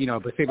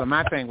 But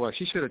my thing was,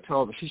 she should have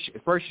told me,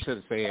 first she should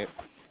have said,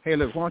 hey,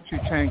 look, why don't you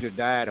change your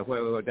diet or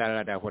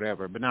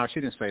whatever. But no,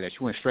 she didn't say that.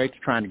 She went straight to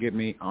trying to get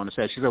me on the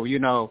set. She said, well,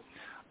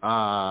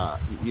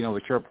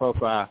 with your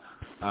profile,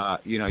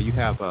 you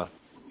have a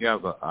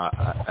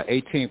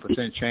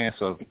 18% chance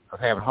of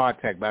having a heart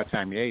attack by the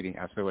time you're 80.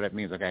 I said, well, that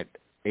means I got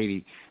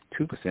 82%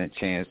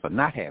 chance of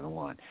not having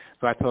one.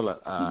 So I told her,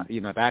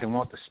 that I didn't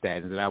want the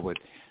statins, that I would,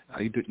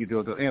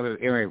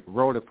 anyway,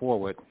 roll it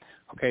forward.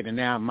 Okay, then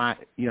now my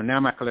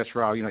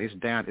cholesterol, it's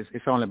down.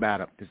 It's only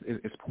about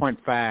it's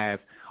 0.5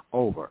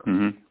 over.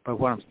 Mm-hmm. But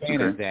what I'm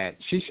saying is that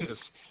she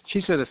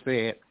should have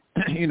said,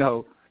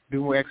 do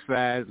more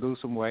exercise, lose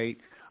some weight,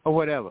 or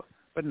whatever.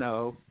 But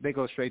no, they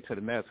go straight to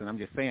the medicine. I'm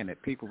just saying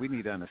that people, we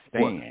need to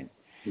understand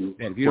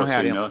that if you don't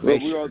have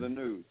information. We are the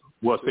news.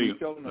 Well, see,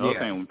 another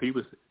thing, when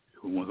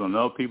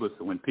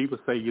people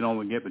say you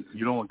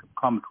don't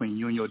come between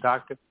you and your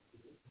doctor,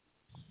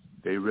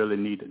 they really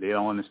they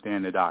don't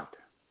understand the doctor.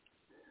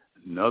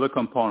 Another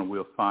component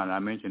we'll find, I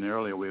mentioned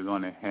earlier, we're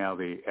going to have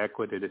the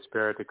Equity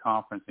Disparity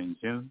Conference in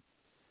June.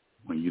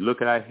 When you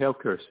look at our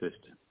healthcare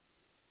system,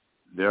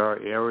 there are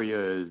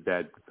areas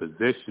that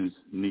physicians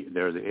need.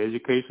 There's an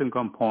education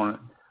component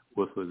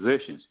with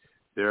physicians.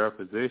 There are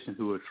physicians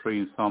who are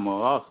treating some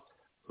of us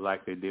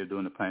like they did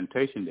during the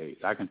plantation days.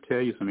 I can tell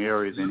you some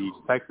areas in East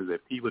Texas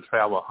that people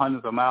travel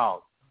hundreds of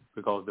miles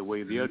because the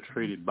way they're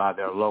treated by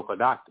their local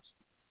doctors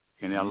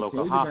in their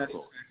local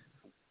hospitals.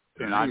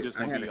 And I'm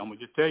gonna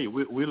just tell you,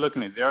 we're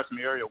looking at, there are some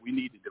areas we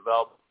need to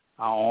develop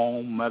our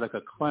own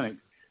medical clinic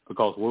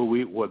because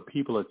what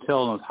people are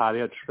telling us how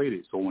they're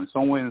treated. So when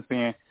someone is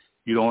saying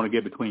you don't want to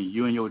get between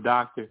you and your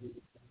doctor,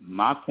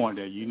 my point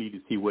is you need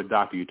to see what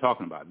doctor you're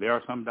talking about. There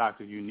are some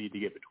doctors you need to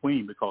get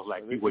between because,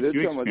 like what you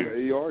experience.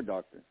 The ER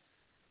doctor.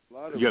 A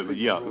lot of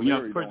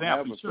for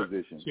example,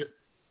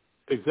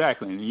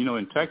 exactly. And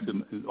in Texas,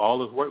 all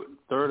this work,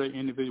 third of the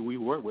individuals we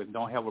work with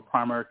don't have a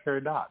primary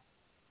care doc.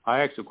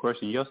 I asked a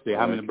question yesterday: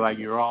 how many black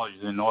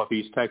urologists in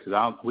Northeast Texas?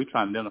 We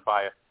try to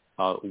identify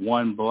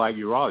one black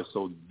urologist.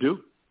 So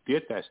Duke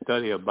did that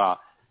study about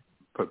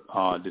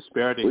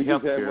disparity in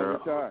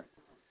healthcare.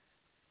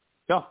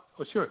 Yeah,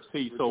 for sure.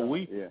 See, so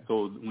when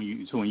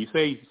you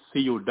say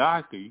see your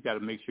doctor, you got to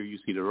make sure you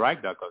see the right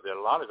doctor. Because there are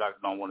a lot of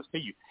doctors don't want to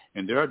see you,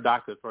 and there are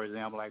doctors, for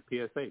example, like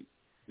PSA.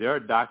 There are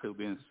doctors who've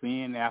been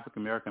seeing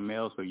African American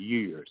males for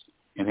years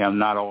and have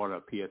not ordered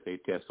a PSA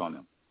test on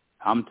them.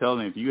 I'm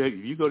telling you, if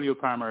you go to your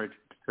primary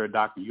care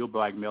doctor, you're a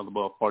black male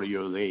above 40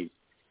 years of age.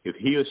 If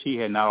he or she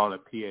had not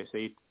ordered a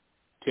PSA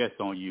test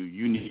on you,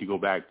 you need to go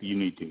back. You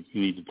need to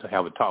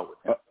have a talk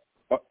with them.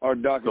 Our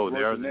doctors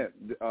working that.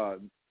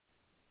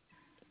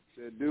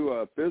 To do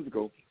a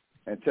physical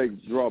and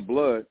draw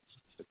blood,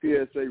 the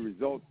PSA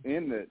results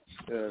in that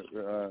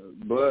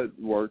blood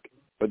work,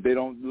 but they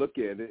don't look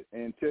at it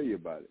and tell you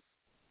about it.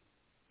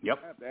 Yep.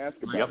 I have to ask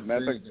about it.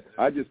 Matter of fact,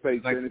 I just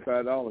paid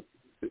 $75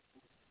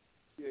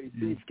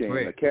 CAT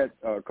scan,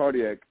 a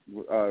cardiac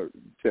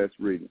test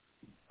reading,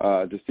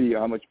 to see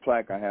how much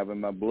plaque I have in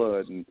my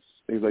blood and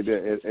things like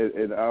that.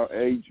 At our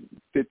age,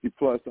 50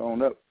 plus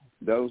on up,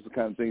 those are the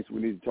kind of things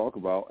we need to talk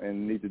about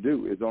and need to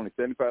do. It's only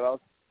 $75.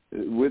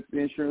 With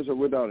insurance or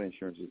without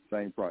insurance, it's the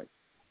same price.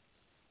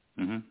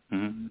 Mm-hmm.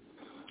 Mm-hmm.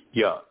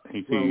 Yeah.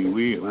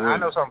 I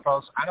know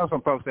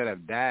some folks that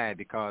have died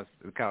because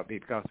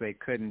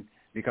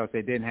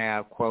they didn't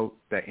have, quote,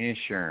 the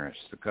insurance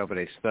to cover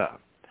their stuff,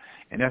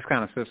 and that's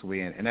kind of system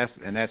we in, and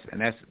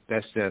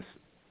that's just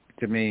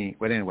to me.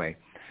 But anyway,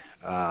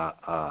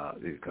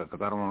 because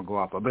I don't want to go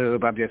off, but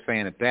I'm just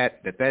saying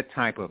that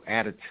type of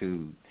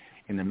attitude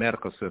in the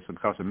medical system,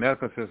 because the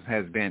medical system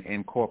has been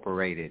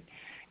incorporated.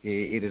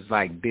 It is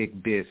like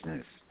big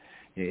business.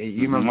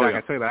 You remember, like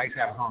I told you, I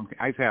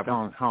used to have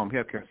home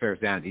health care service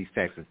down in East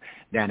Texas,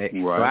 down there.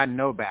 Right. So I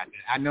know about it.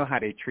 I know how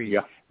they treat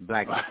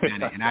black people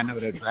down there, and I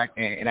know that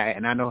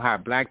and I know how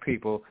black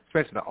people,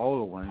 especially the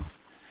older ones,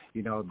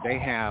 they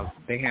have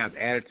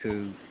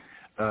attitude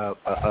of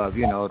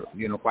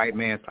white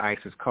man's ice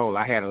is cold.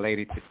 I had a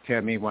lady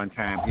tell me one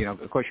time,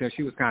 of course,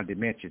 she was kind of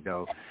dementia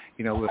though.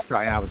 I was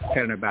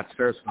telling her about the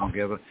service I'm gonna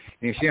give her,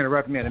 and she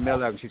interrupted me in the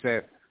middle of it. She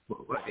said,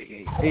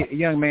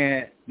 young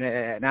man,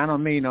 and I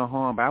don't mean no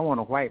harm, but I want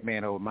a white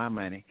man over my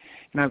money.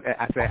 And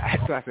I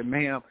said,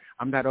 ma'am,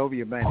 I'm not over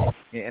your money.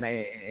 And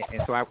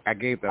so I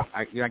gave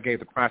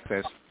the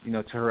process,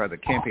 to her other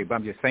kin people.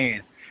 I'm just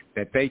saying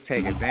that they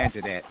take advantage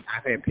of that.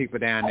 I've had people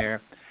down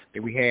there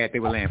that they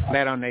were laying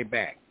flat on their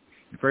back.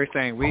 The first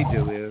thing we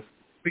do is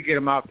we get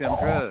them off them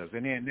drugs,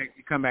 and then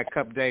you come back a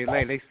couple days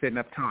later, they sitting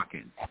up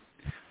talking.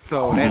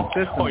 So that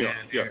system down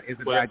there is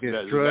about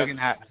just drugging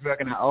out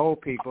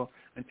old people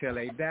until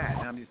they die.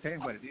 And I'm just telling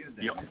you what it is.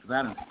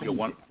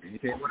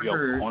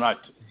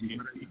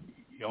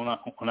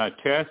 On our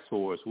task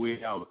force, we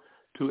have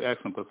 2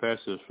 excellent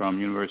professors from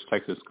University of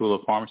Texas School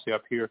of Pharmacy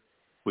up here.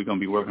 We're going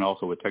to be working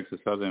also with Texas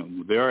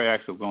Southern. They're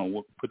actually going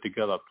to put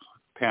together a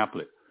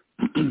pamphlet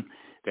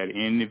that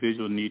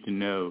individuals need to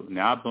know.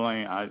 Now,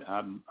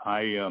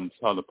 I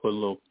saw to put a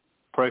little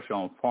pressure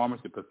on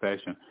pharmacy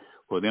profession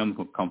for them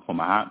to come from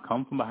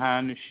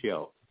behind the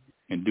shelf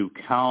and do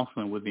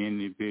counseling with the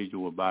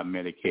individual about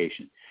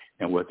medication.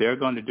 And what they're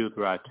going to do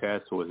through our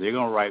task force, they're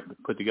going to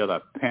put together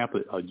a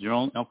pamphlet, a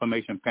general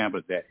information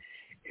pamphlet that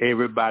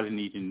everybody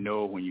needs to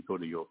know when you go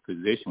to your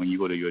physician, when you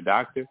go to your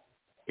doctor,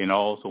 and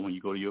also when you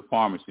go to your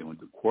pharmacy. When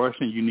the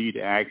question you need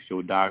to ask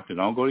your doctor,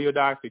 don't go to your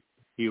doctor.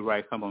 He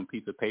writes something on a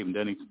piece of paper and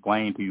doesn't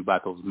explain to you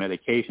about those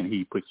medications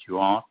he puts you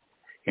on.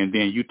 And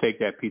then you take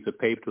that piece of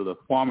paper to the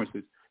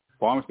pharmacist.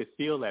 Pharmacists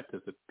steal that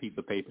piece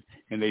of paper,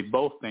 and they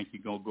both think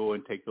you're going to go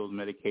and take those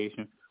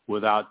medications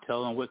without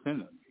telling what's in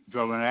them,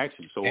 drug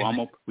interaction. So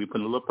we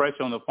put a little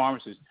pressure on the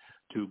pharmacists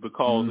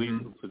because these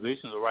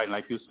physicians are writing,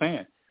 like you're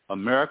saying,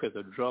 America is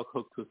a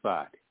drug-hooked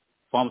society.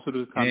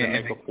 Pharmaceutical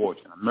companies make a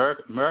fortune.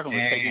 America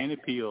will take any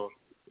pill,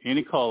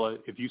 any color,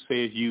 if you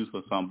say it's used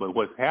for something. But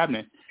what's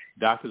happening,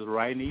 doctors are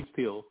writing these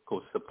pills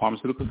because the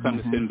pharmaceutical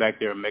companies sitting back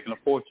there and making a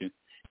fortune.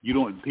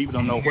 People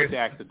don't know what to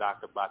ask the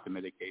doctor about the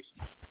medication.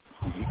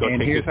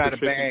 And here's how to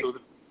bag.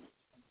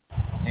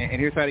 And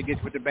here's how to get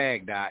you with the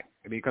bag, Doc.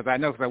 Because I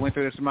know, because I went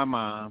through this with my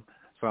mom.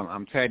 So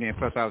I'm telling you. And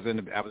plus, I was in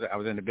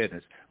the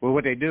business. Well,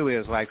 what they do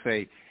is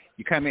say,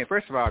 you come in.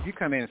 First of all, if you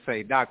come in and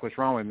say, Doc, what's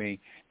wrong with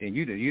me? Then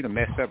you done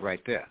messed up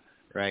right there,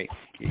 right?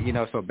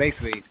 So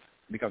basically,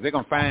 because they're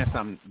gonna find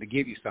something to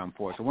give you something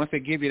for. So once they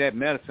give you that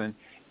medicine,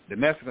 the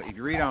medicine, if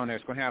you read on there,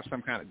 it's going to have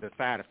some kind of the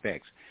side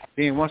effects.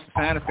 Then once the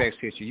side effects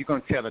hit you, you're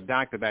going to tell the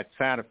doctor about the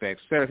side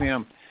effects.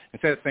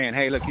 Instead of saying,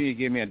 hey, look, you need to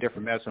give me a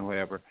different medicine or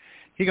whatever,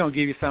 he's going to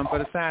give you something for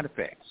the side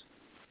effects.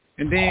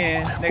 And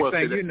then next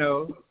thing you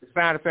know,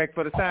 side effect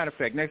for the side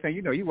effect. Next thing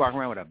you know, you walk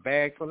around with a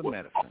bag full of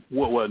medicine.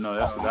 Well,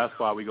 no, that's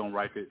why we're going to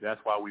write this.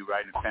 That's why we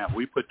write in the pamphlet.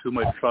 We put too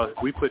much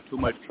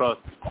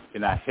trust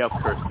in our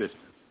healthcare system.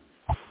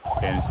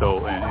 And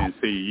so, and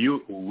see,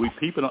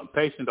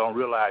 patients don't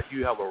realize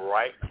you have a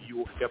right.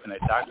 You step in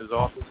that doctor's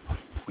office.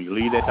 When you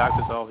leave that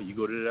doctor's office, you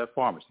go to that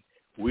pharmacy.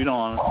 We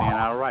don't understand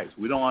our rights.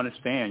 We don't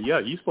understand. Yeah,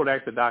 you're supposed to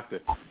ask the doctor.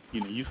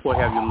 You're supposed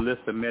to have your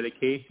list of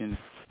medications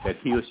that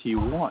he or she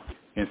wants.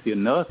 And see,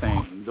 another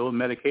thing, those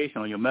medications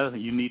on your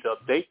medicine, you need to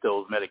update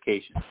those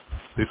medications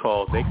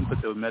because they can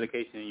put those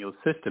medications in your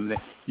system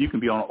that you can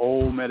be on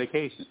old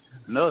medication.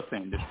 Another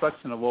thing,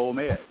 destruction of old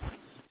meds.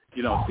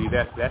 See,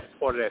 that's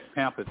part of that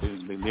pamphlet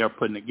they're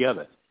putting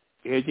together.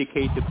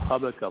 Educate the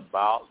public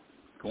about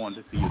going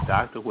to see your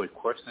doctor, what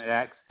question they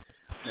ask,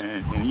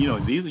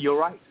 and these are your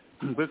rights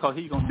because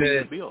he's going to pay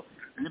the bill.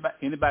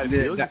 Anybody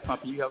bills you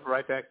something, you have a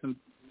right to ask them.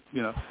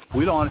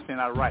 We don't understand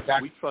our rights.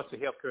 We trust the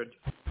healthcare.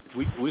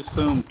 We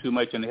assume too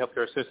much in the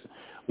healthcare system.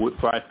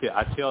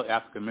 I tell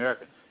African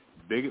Americans,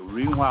 the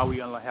reason why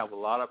we only have a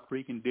lot of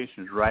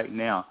preconditions right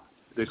now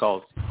is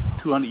because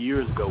 200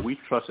 years ago we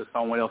trusted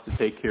someone else to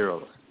take care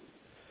of us.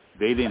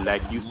 They didn't,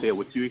 like you said,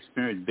 what you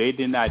experienced, they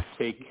did not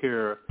take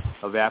care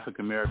of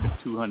African Americans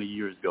 200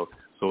 years ago.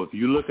 So if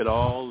you look at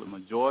the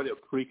majority of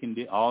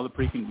preconditions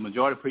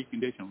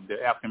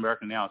that African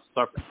American now is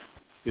suffering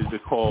is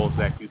because,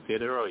 like you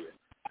said earlier,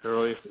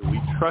 we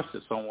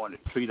trusted someone to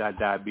treat our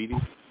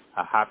diabetes,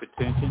 our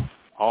hypertension,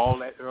 all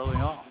that early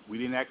on. We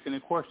didn't ask any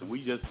questions.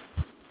 We just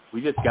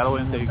got on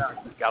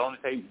and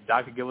say,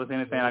 doctor, give us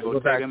anything. I go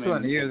take him.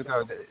 200 years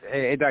ago,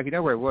 hey, Doc, you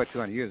know where it was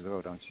 200 years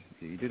ago, don't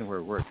you? You didn't know where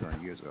it was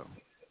 200 years ago.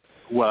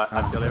 Well,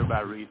 I tell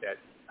everybody to read that.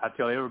 I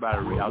don't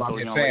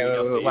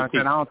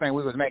think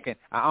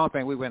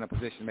we were in a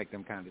position to make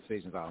them kind of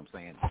decisions. All I'm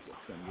saying.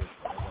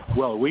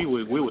 Well, we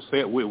did. What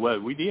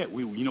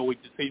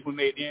decision we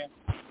made then?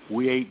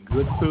 We ate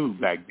good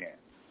food back then.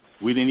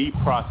 We didn't eat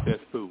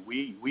processed food.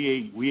 We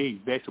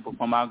ate vegetables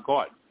from our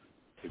garden.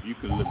 If you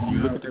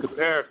look at the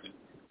comparison,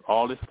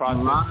 all this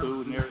processed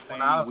food and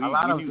everything.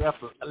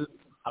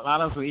 A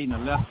lot of us were eating the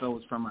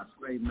leftovers from our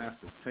slave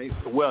masters' table.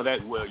 Well,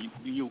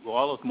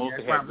 all of us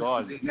mostly had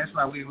gardens. That's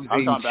why we was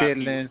eating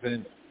chitlins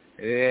and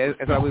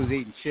that's why we was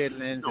eating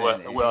chitlins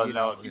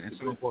and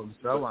so forth and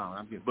so on.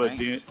 I'm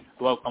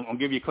gonna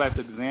give you a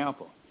classic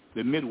example.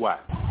 The midwife.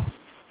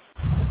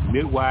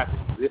 Midwife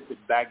existed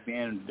back then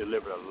and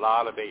delivered a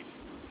lot of babies.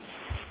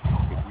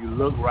 If you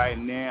look right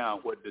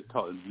now, what is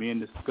being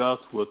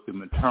discussed with the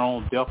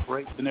maternal death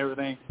rates and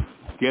everything,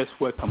 guess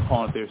what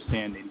component they're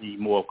saying they need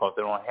more because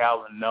they don't have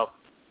enough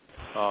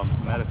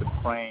medically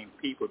trained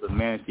people to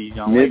manage these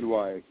young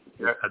midwives.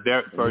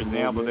 For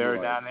example,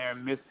 they're down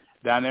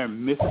there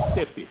in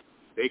Mississippi.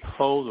 They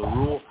closed a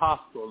rural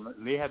hospital,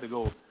 and they had to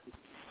go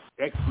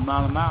X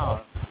amount of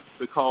miles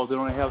because they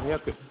don't have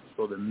health care.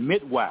 So the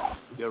midwives,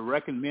 they're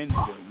recommending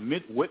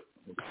that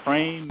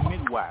trained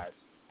midwives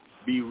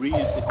be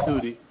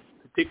reinstituted,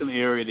 particularly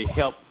area to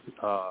help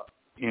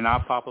in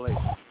our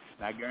population.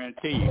 And I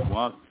guarantee you,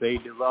 once they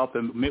develop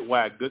a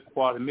midwife, good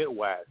quality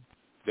midwives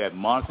that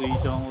monitor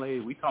these young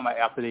ladies, we talking about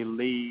after they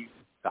leave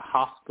the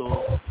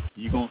hospital,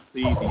 you're going to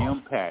see the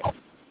impact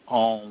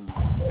on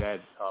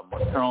that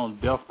maternal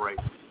death rate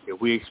if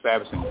we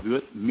establish a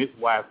good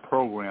midwife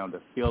program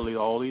to fill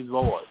all these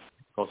voids.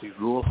 Because these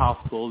rural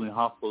hospitals and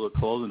hospitals are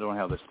closing, they don't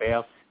have the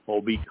staff,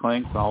 OB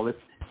clinics and all this.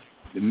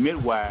 The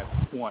midwife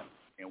point,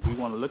 and we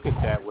want to look at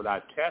that with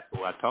our test.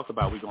 What I talked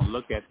about, we're going to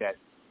look at that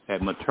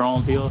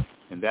maternal deal,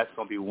 and that's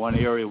going to be one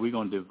area we're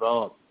going to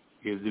develop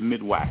is the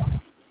midwife.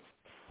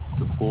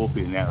 The full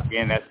feed. Now,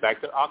 again, that's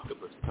back to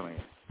octopus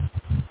plan.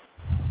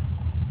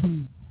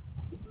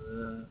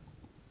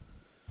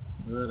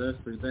 Well, that's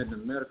letting the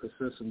medical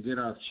system get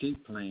off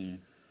cheap plan.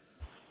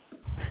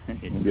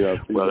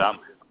 Well, I'm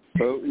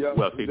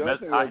gonna say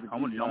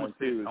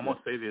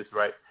this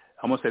right.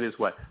 I'm gonna say this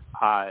way.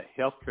 Our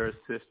healthcare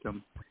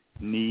system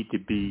need to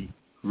be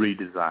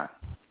redesigned.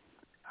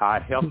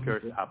 Our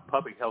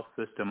public health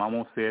system. I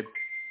won't say it.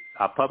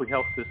 Our public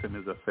health system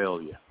is a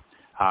failure.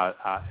 Our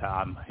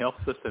health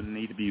system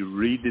need to be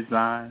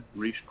redesigned,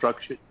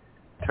 restructured,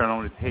 turn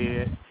on its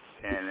head,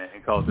 and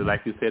because,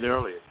 like you said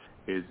earlier,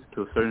 is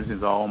to a certain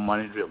extent all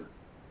money driven.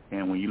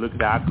 And when you look at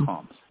the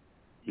outcomes,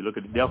 you look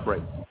at the death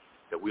rate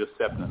that we're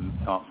accepting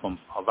from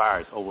a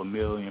virus, over 1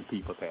 million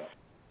people passed.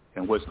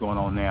 And what's going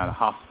on now, the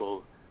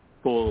hospital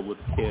full with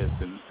kids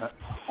and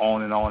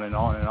on and on and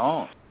on and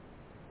on.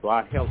 So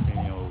our health,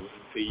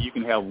 you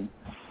can have,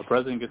 the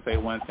president can say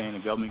one thing, the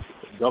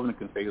governor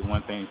can say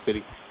one thing, the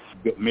city,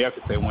 the mayor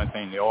can say one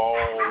thing. They all,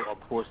 of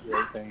course, do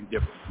everything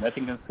different.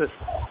 Nothing consistent.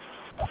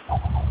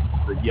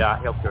 But yeah, our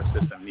healthcare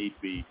system needs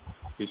to be,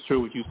 it's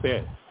true what you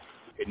said.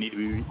 It needs to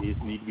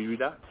be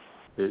redone.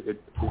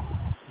 It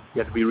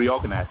has to be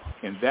reorganized.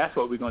 And that's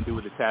what we're going to do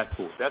with the task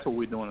force. That's what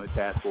we're doing with the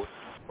task force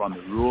from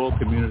the rural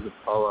communities of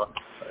color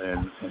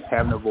and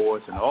having a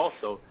voice. And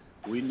also,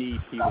 we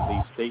need people at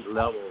the state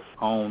level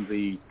on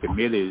the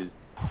committees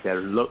that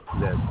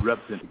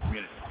represent the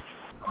community.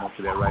 I'm going to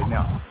say that right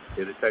now.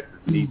 The Texas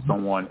needs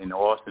someone in the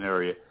Austin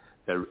area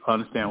that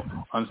understand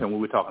what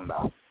we're talking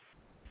about.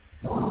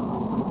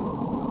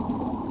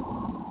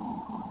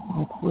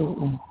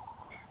 Absolutely.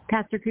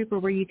 Pastor Cooper,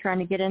 were you trying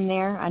to get in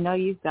there? I know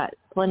you've got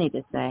plenty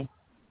to say.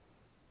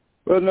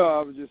 Well, no,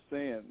 I was just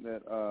saying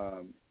that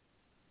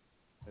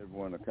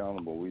everyone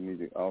accountable. We need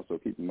to also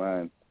keep in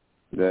mind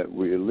that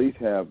we at least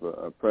have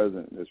a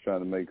president that's trying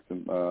to make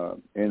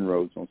some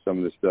inroads on some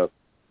of this stuff.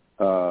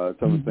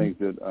 Some of the things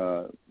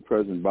that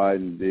President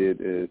Biden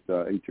did is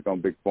he took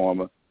on Big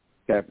Pharma,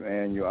 capped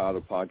annual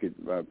out-of-pocket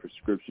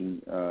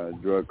prescription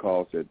drug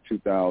costs at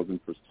 $2,000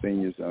 for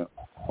seniors on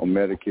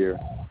Medicare.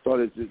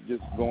 Started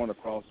just going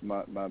across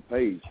my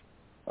page,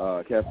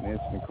 capping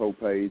incident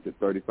co-pays at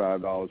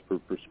 $35 per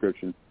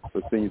prescription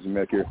for seniors in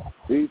Medicare.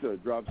 These are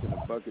drops in the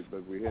bucket,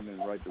 but we're heading in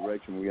the right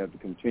direction. We have to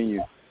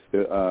continue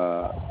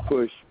to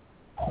push.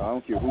 I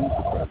don't care who's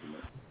the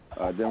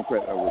president,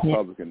 Democrat or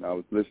Republican. I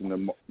was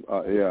listening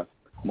to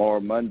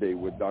Tomorrow Monday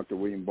with Dr.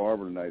 William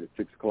Barber tonight at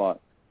 6 o'clock.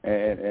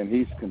 And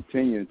he's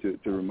continuing to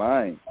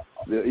remind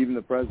even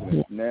the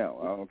president now,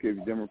 I don't care if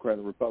you're Democrat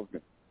or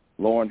Republican,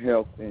 lowering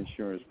health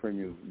insurance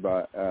premiums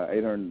by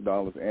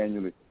 $800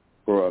 annually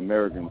for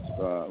Americans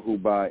who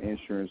buy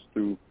insurance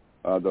through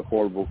the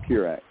Affordable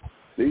Care Act.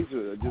 These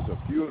are just a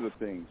few of the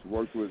things.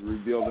 Worked with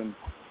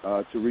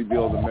to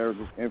rebuild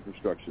America's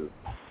infrastructure.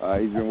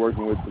 He's been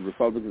working with the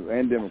Republicans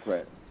and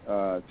Democrats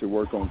to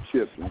work on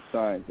CHIPS and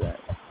Science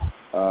Act.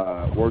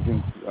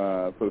 Working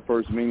for the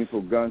first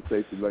meaningful gun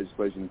safety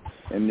legislation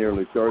in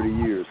nearly 30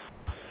 years.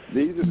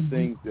 These are the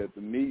things that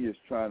the media is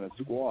trying to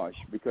squash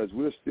because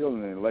we're still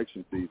in an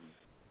election season.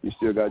 You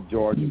still got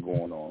Georgia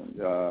going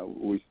on.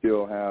 We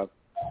still have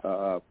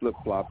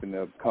flip-flopping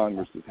of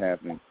Congress is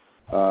happening.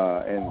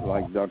 And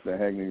like Dr.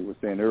 Hagney was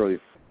saying earlier,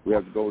 we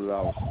have to go to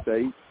our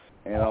state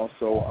and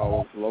also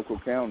our local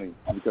county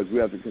because we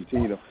have to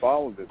continue to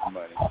follow this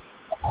money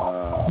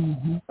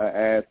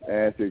as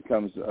it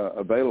comes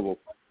available,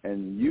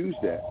 and use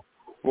that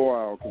for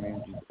our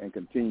communities and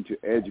continue to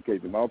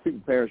educate them. Our people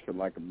perish for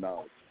lack of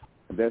knowledge,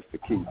 and that's the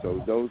key.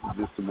 So those are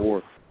just some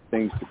more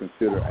things to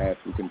consider as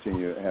we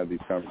continue to have these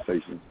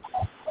conversations.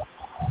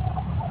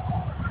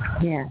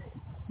 Yeah,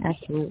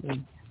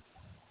 absolutely.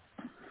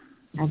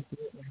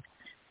 Absolutely.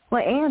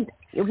 Well, and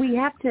we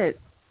have to,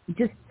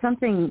 just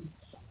something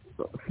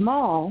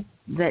small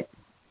that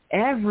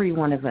every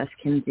one of us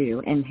can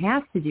do and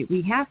has to do,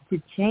 we have to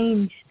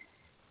change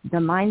the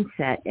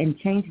mindset and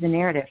change the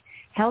narrative.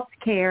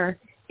 Healthcare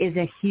is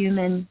a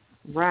human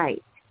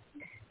right.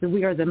 So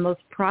we are the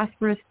most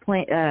prosperous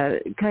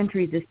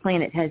country this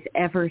planet has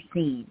ever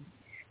seen.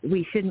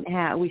 we shouldn't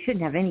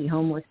have any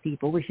homeless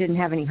people. We shouldn't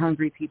have any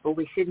hungry people.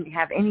 We shouldn't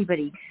have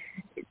anybody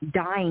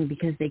dying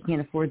because they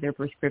can't afford their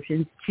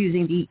prescriptions,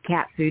 choosing to eat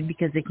cat food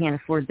because they can't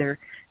afford their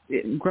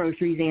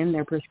groceries and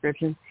their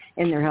prescriptions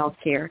and their health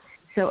care.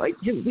 So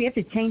we have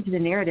to change the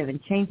narrative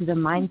and change the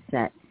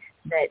mindset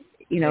that,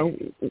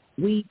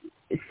 we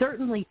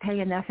certainly pay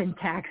enough in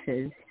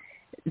taxes.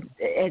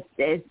 At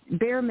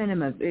bare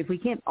minimum, if we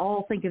can't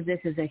all think of this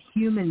as a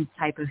human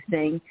type of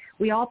thing,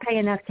 we all pay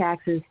enough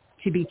taxes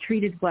to be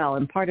treated well,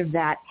 and part of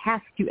that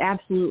has to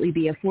absolutely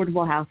be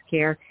affordable health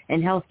care,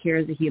 and health care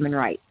is a human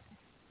right.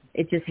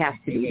 It just has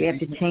to be. We have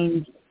to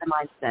change the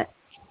mindset.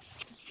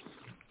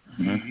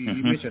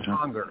 You mentioned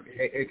hunger.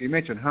 If you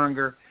mentioned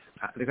hunger,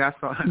 I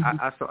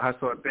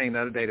saw a thing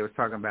the other day that was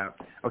talking about,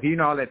 okay,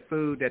 all that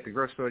food that the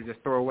grocery store just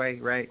throw away,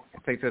 right?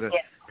 Take to the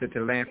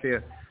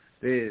landfill.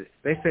 They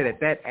say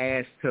that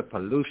adds to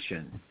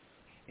pollution,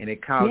 and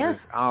it causes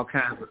all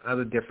kinds of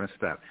other different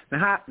stuff.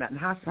 Now,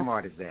 how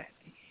smart is that?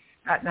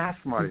 How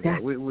smart is that?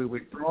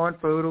 We're throwing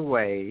food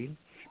away,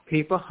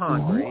 people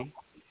hungry, and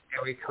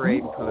we're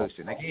creating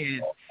pollution.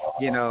 Again,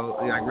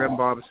 like Reverend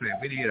Barber said,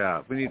 we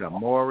need a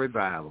moral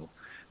revival,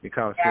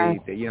 because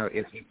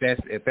if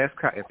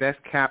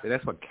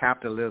that's what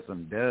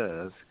capitalism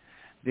does,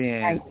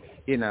 then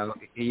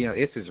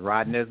it's as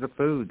rotten as the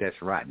food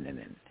that's rotten in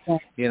it.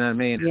 You know what I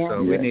mean? Yeah.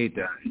 So we need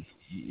to.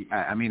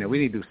 We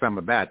need to do something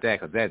about that,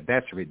 because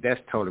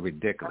that's totally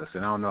ridiculous,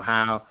 and I don't know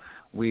how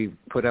we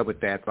put up with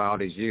that for all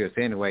these years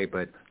anyway.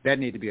 But that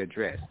need to be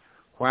addressed.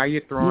 Why are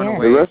you throwing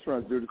away? The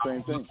restaurants do the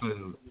same thing.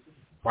 Food?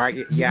 Why?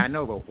 Yeah, I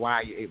know, but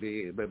why?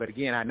 But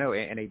again, I know,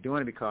 and they're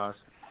doing it because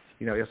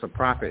it's a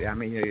profit.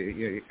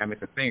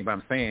 It's a thing. But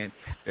I'm saying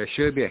there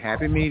should be a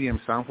happy medium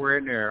somewhere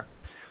in there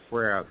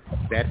where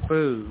that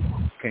food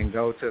can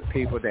go to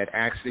people that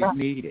actually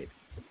need it,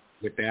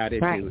 without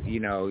it,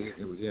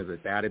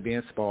 without it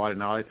being spoiled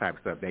and all that type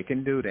of stuff. They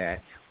can do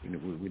that. We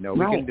know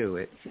we can do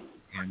it.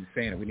 And I'm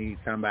saying that we need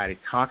somebody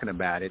talking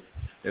about it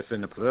that's in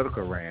the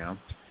political realm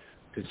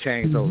to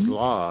change those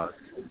laws,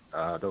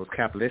 those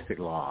capitalistic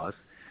laws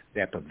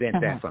that prevent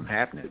that from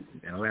happening,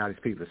 and allow these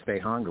people to stay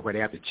hungry where they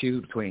have to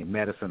choose between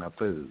medicine or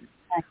food.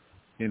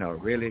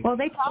 Really. Well,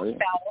 they talk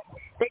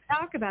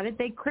about it.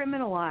 They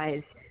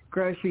criminalize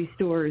grocery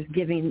stores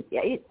giving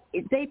it.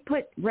 They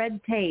put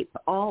red tape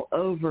all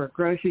over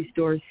grocery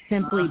stores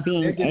simply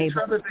being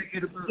able.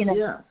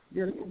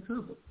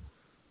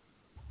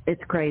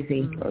 It's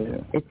crazy.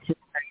 It's just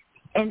crazy.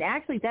 And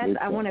actually,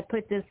 I want to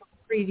put this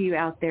preview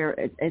out there.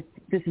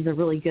 This is a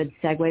really good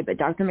segue, but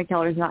Dr.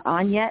 McKellar is not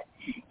on yet,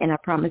 and I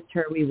promised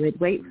her we would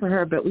wait for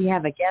her, but we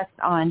have a guest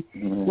on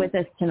with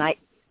us tonight,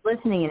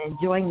 listening and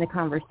enjoying the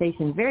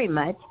conversation very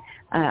much.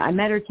 I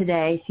met her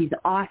today. She's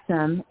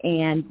awesome,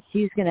 and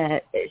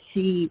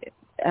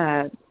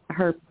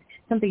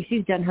something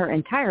she's done her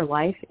entire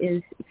life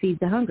is feed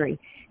the hungry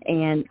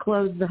and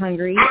clothe the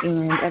hungry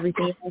and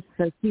everything else.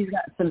 So she's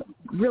got some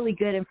really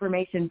good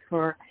information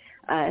for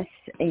us,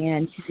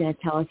 and she's going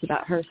to tell us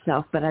about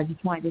herself. But I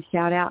just wanted to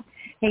shout out,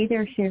 hey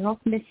there, Cheryl,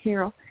 Miss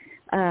Cheryl.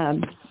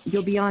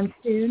 You'll be on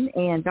soon,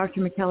 and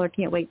Dr. McKellar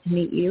can't wait to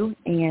meet you,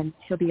 and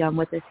she'll be on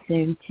with us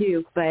soon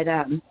too. But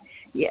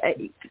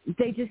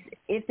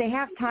if they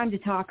have time to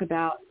talk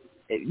about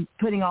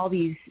putting all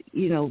these,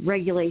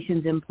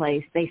 regulations in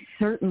place, they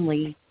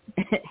certainly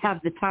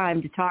have the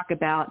time to talk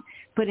about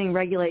putting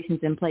regulations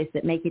in place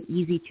that make it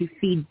easy to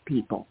feed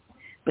people.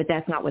 But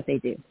that's not what they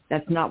do.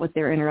 That's not what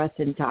they're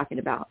interested in talking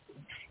about.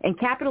 And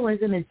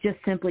capitalism is just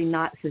simply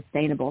not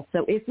sustainable.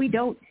 So if we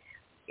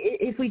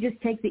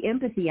just take the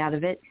empathy out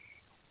of it,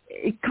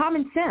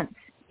 common sense,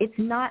 it's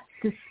not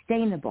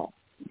sustainable.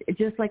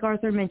 Just like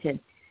Arthur mentioned,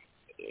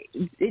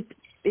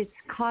 it's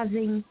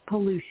causing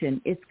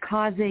pollution. It's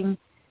causing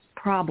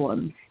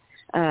problems.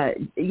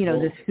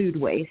 This food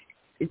waste.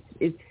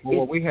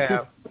 We have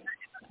a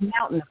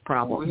mountain of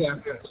problems.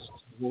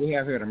 What we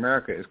have here in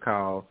America is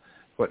called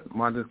what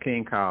Martin Luther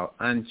King called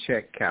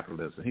unchecked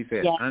capitalism. He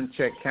said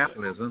unchecked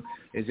capitalism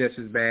is just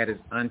as bad as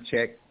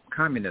unchecked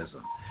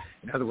communism.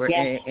 In other words,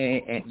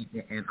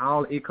 and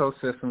all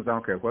ecosystems, I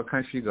don't care what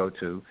country you go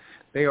to,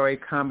 they are a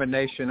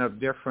combination of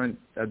different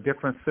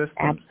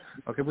systems.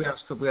 Okay, we have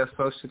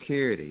Social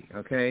Security.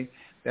 Okay,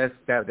 that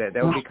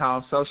would be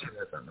called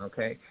socialism.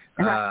 Okay,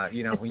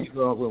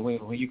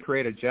 when you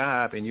create a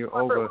job and you're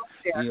over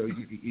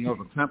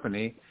over a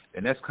company,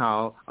 then that's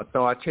called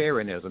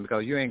authoritarianism,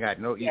 because you ain't got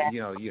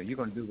you're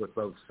going to do what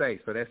folks say.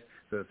 So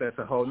that's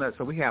a whole nother.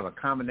 So we have a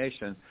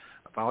combination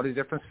of all these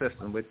different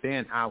systems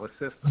within our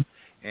system.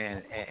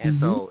 And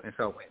so when it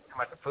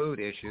comes to the food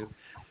issue,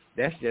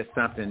 that's just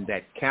something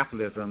that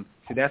capitalism,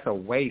 that's a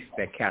waste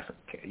that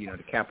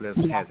the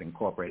capitalism has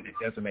incorporated. It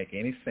doesn't make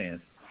any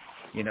sense,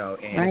 And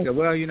they say,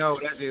 well, we know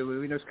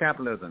it's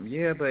capitalism.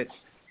 Yeah, but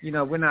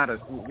we're not a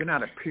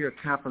pure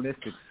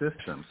capitalistic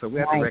system, so we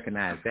have to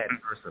recognize that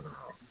first of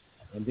all,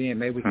 and then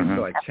maybe we can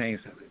start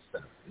changing some of this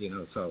stuff.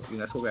 So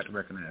that's what we have to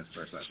recognize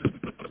first, I think.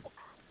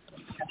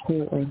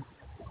 Absolutely.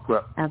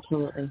 Well,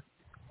 absolutely.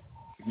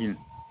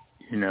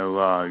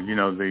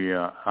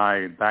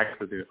 Back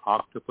to the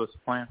octopus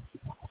plant.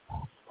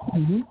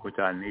 which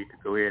I need to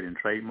go ahead and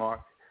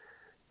trademark.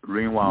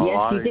 Meanwhile, a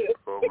lot of these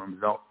programs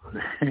don't.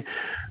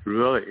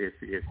 Really,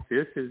 if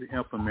this is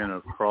implemented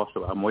across,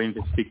 I'm waiting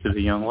to speak to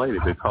the young lady,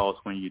 because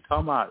when you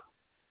talk about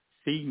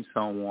feeding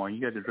someone,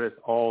 you got to address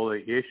all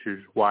the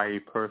issues why a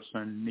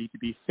person needs to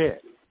be fed.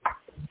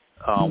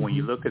 When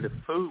you look at the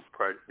food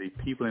part, the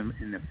people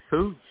in the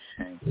food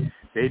chain,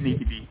 they need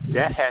to be,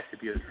 that has to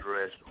be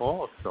addressed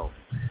also.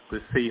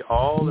 But see,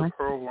 all the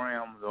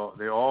programs,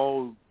 they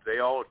all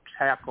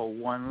tackle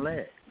one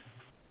leg.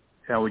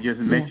 And we just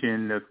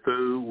mentioned the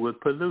food with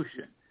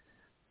pollution.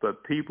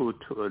 But people,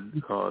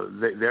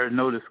 there's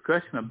no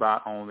discussion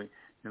about on the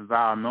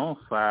environmental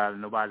side,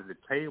 nobody at the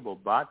table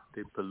about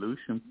the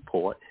pollution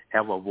part,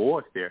 have a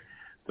voice there.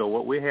 So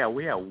what we have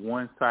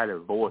one-sided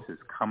voices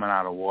coming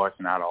out of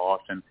Washington, out of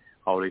Austin.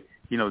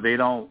 They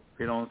don't,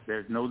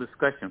 there's no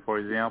discussion, for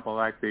example,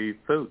 like the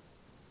food,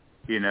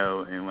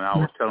 and when I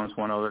was telling this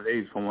one other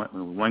day,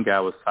 one guy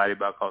was excited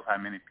about how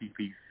many people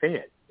he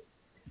fed.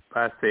 But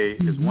I say,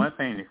 it's one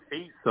thing to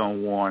feed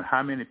someone,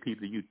 how many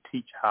people do you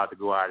teach how to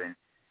go out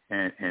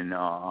and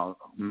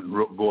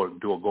go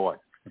do a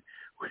garden?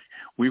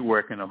 We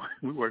working on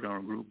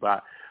a group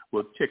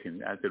with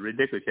chickens. I said,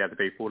 ridiculous, you have to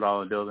pay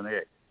 $4 a dozen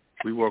eggs.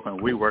 We working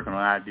on an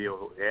idea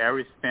of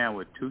every family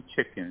with 2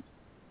 chickens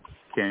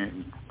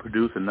can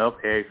produce enough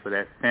eggs for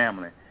that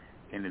family.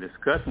 In the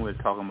discussion we're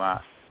talking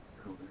about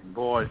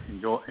involving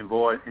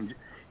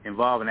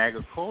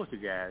agriculture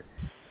guys,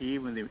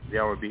 even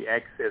there will be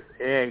excess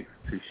eggs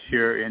to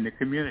share in the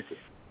community.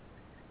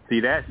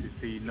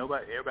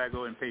 Everybody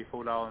go and pay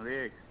 $4 an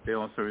egg. They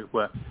don't serve.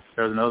 Well,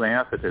 there's another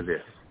answer to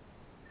this.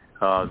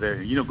 Go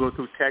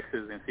through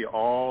Texas and see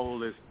all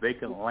this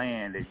vacant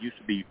land that used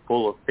to be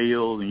full of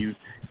fields, and you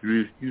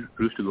used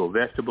to grow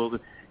vegetables.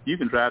 You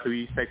can drive through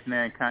East Texas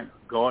and count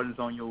gardens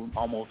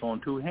almost on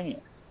 2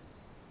 hands.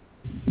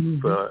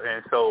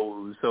 And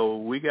so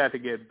we got to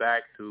get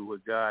back to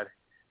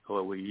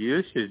what we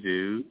used to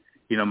do.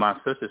 My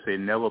sister said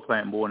never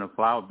plant more than a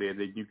flower bed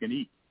that you can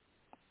eat.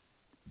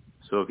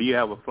 So if you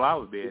have a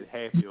flower bed,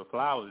 half your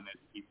flowers in it,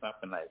 eat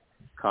something like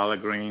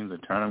collard greens or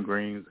turnip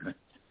greens, and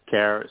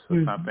carrots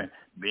or something,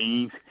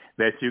 beans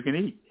that you can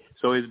eat.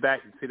 So it's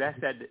back. See, that's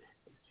that.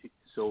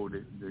 So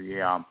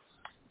the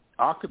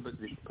octopus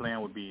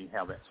plan would be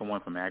have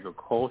someone from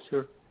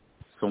agriculture,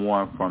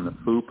 someone from the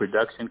food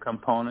production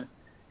component,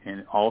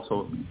 and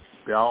also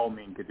by all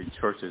means get the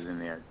churches in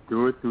there.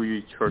 Do it through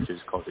your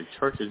churches, because the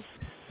churches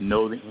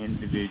know the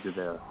individuals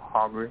that are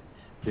hungry.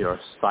 There are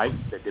sites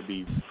that could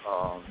be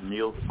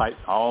meal sites.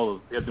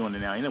 They're doing it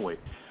now anyway,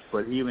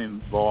 but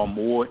even involve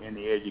more in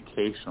the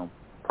educational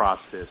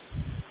process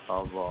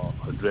of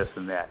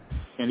addressing that,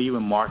 and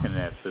even marketing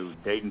that food,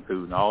 dating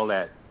food, and all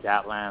that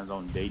guidelines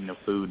on dating of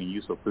food and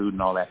use of food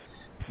and all that.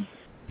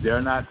 There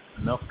are not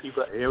enough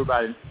people. There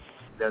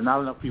are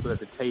not enough people at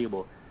the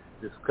table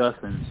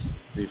discussing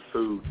the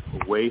food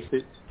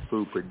wastage,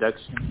 food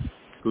production,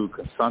 food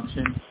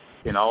consumption,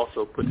 and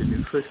also put the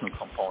nutritional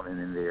component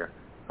in there.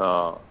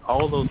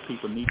 All those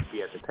people need to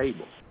be at the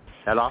table.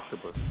 That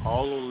octopus,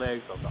 all the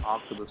legs of the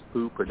octopus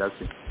food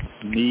production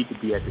need to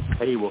be at the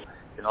table.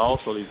 And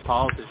also these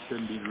policies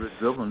shouldn't be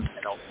driven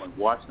on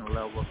Washington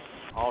level,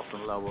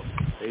 Austin level.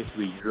 They should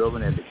be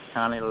driven at the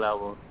county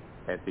level,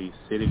 at the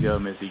city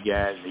governments, these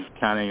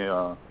county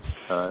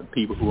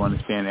people who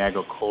understand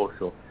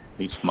agriculture,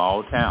 these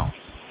small towns.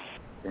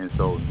 And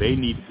so they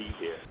need to be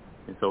there.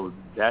 And so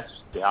that's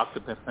the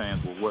octopus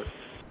plans will work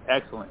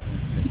excellent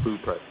in food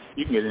production.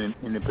 You can get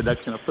in the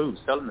production of food,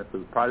 selling the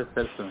food,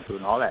 processing the food,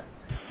 and all that.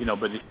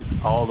 But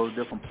all those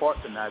different parts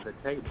are not at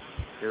the table.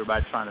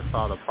 Everybody's trying to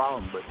solve the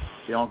problem, but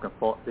they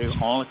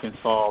only can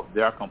solve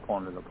their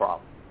component of the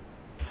problem.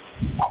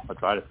 I'll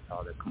try to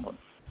solve their component.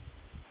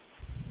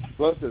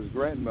 Plus, there's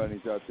grant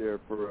monies out there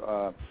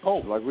for,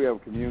 like we have a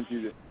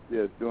community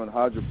that's doing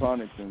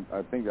hydroponics, and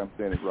I think I'm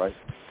saying it right.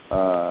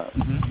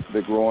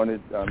 They're growing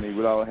it,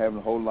 without having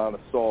a whole lot of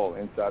soil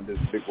inside this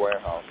big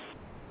warehouse.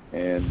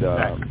 And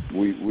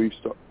we've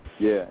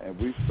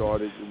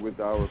started with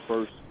our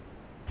first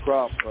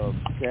crop of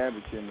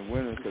cabbage in the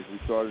winter, because we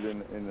started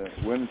in the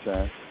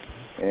wintertime,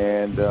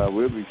 and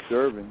we'll be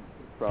serving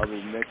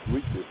probably next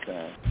week this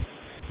time.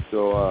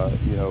 So,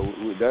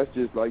 that's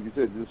just, like you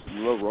said, just a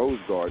little rose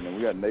garden, and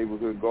we got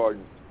neighborhood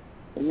gardens.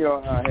 And,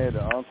 I had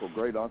an uncle,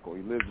 great uncle.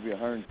 He lived to be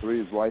 103.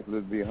 His wife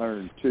lived to be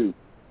 102.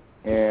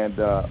 And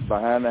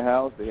behind the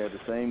house, they had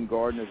the same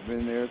garden that's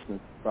been there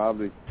since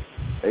probably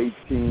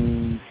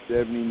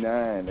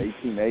 1879,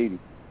 1880.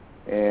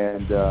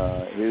 And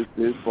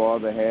his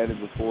father had it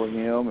before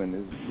him, and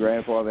his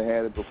grandfather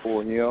had it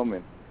before him,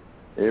 and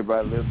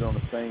everybody lived on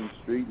the same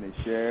street, and they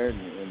shared,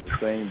 and the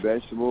same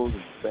vegetables,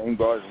 and the same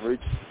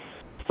garden-rich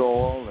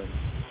soil, and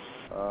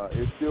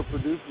it's still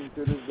producing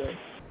to this day.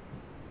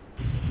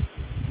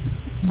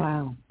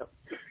 Wow.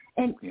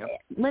 And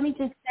let me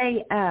just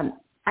say,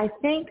 I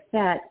think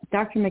that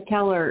Dr.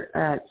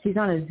 McKellar, she's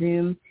on a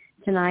Zoom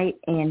tonight,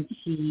 and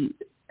she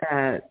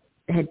had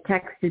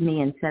texted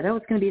me and said,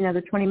 it's going to be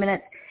another 20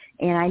 minutes.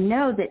 And I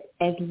know that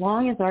as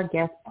long as our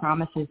guest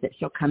promises that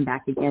she'll come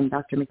back again,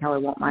 Dr.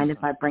 McKellar won't mind if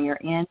I bring her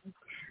in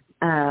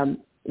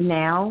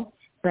now.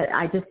 But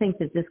I just think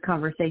that this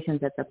conversation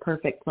is at the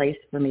perfect place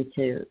for me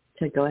to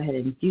go ahead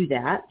and do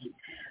that.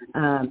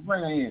 Bring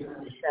her in.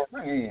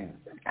 Bring her in.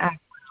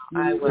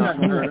 I will.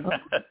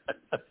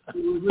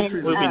 We'll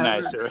be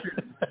nicer.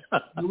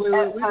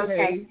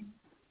 Okay.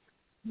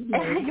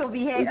 You'll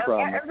behave.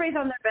 Okay, everybody's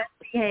on their best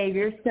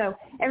behavior. So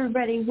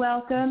everybody,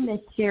 welcome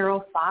Miss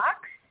Cheryl Fox.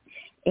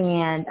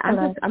 And I'm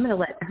going to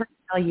let her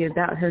tell you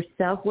about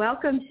herself.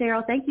 Welcome,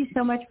 Cheryl. Thank you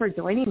so much for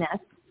joining us.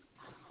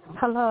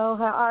 Hello.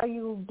 How are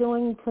you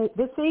doing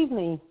this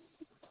evening?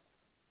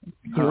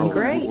 Doing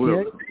great.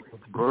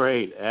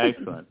 Great.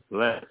 Excellent.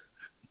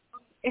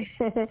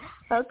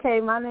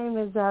 Okay. My name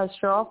is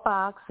Cheryl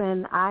Fox,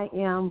 and I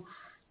am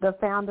the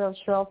founder of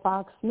Cheryl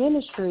Fox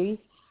Ministries.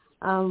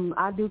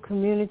 I do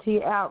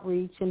community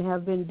outreach and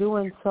have been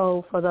doing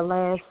so for the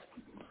last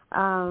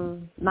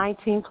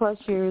 19 plus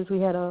years. We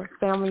had a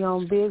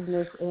family-owned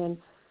business, and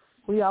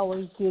we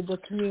always did the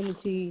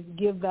community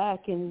give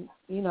back and,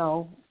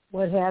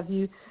 what have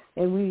you.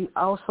 And we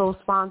also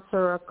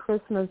sponsor a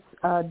Christmas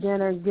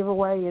dinner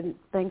giveaway and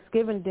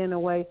Thanksgiving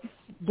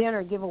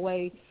dinner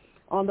giveaway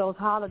on those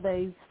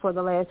holidays for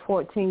the last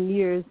 14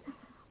 years.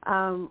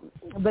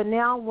 But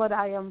now what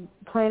I am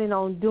planning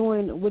on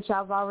doing, which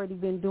I've already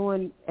been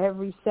doing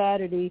every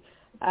Saturday,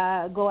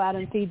 go out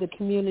and feed the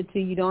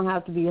community. You don't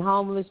have to be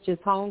homeless,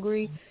 just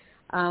hungry.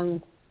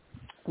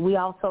 We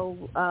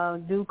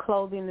also do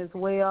clothing as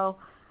well.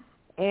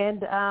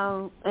 And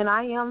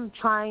I am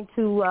trying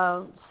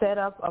to set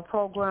up a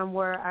program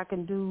where I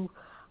can do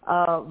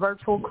a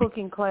virtual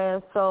cooking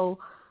class. So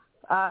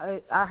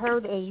I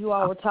heard as you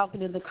all were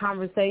talking in the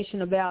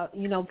conversation about,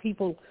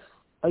 people,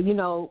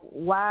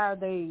 why are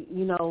they,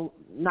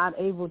 not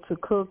able to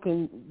cook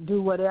and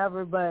do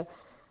whatever. But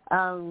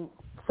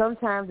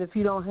sometimes if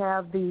you don't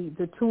have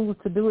the tools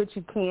to do it,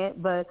 you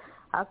can't. But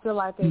I feel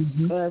like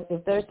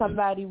if there's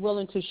somebody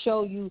willing to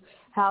show you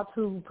how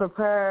to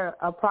prepare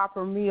a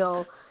proper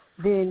meal,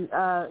 then,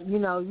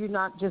 you're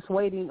not just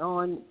waiting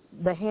on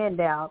the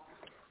handout.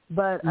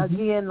 But,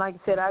 again, like I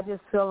said, I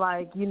just feel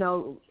like,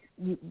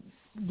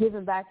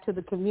 giving back to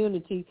the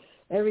community,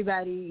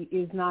 everybody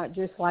is not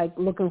just, like,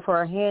 looking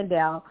for a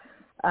handout.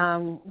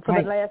 For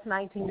the last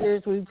 19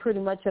 years, we pretty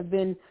much have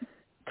been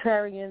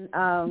carrying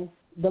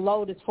the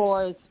load as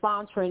far as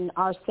sponsoring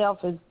ourselves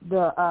as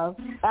the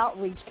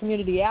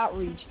community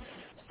outreach.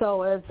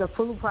 So as the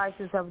food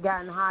prices have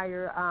gotten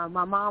higher,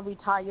 my mom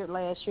retired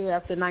last year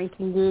after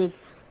 19 years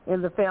in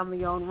the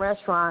family-owned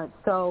restaurant.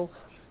 So,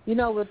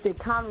 with the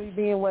economy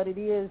being what it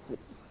is,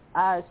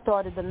 I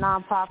started the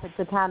nonprofit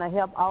to kind of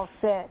help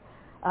offset.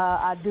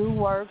 I do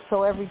work,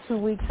 so every 2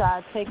 weeks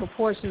I take a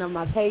portion of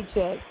my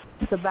paycheck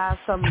to buy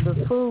some of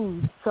the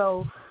food.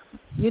 So,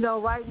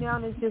 right now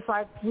it's just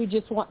like we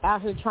just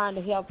out here trying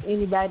to help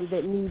anybody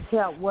that needs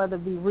help, whether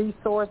it be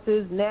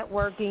resources,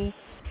 networking,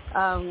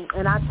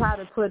 and I try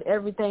to put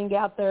everything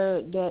out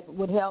there that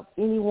would help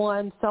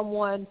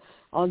someone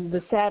on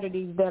the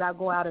Saturdays that I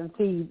go out and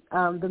feed.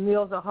 The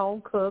meals are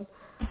home cooked.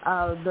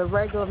 The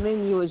regular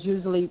menu is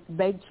usually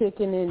baked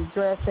chicken and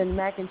dressing,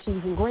 mac and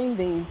cheese and green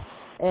beans.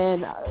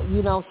 And,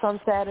 some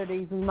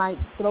Saturdays we might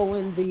throw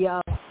in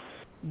the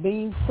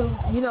bean soup,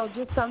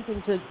 just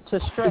something to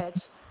stretch.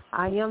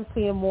 I am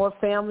seeing more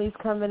families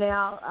coming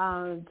out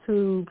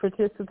to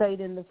participate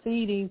in the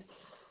feedings.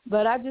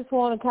 But I just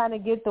want to kind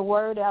of get the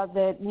word out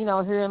that,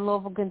 here in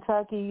Louisville,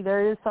 Kentucky,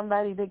 there is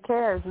somebody that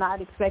cares,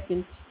 not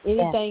expecting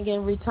anything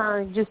in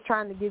return, just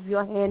trying to give you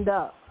a hand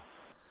up.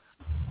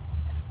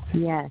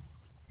 Yes,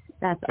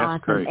 that's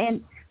awesome. Great.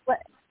 And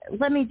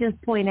let me just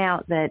point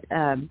out that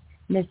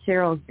Miss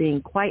Cheryl's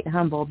being quite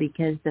humble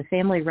because the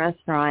family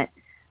restaurant,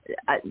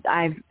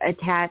 I've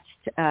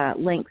attached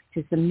links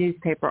to some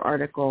newspaper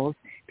articles.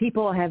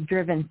 People have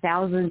driven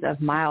thousands of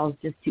miles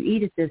just to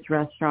eat at this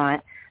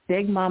restaurant,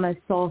 Big Mama's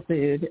Soul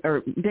Food,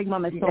 or Big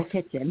Mama's Soul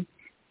Kitchen.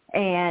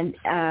 And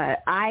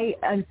I,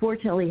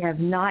 unfortunately, have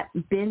not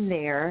been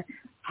there.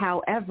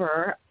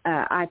 However,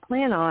 I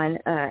plan on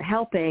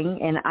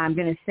helping, and I'm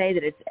going to say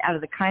that it's out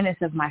of the kindness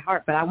of my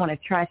heart, but I want to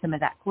try some of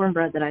that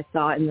cornbread that I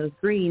saw in those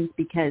greens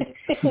because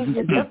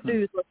the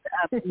food looks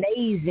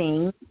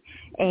amazing.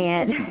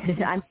 And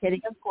I'm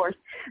kidding, of course.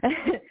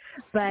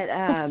 But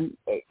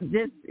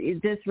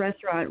this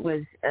restaurant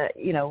was,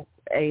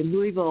 a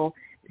Louisville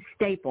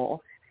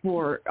staple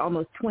for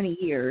almost 20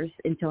 years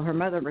until her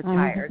mother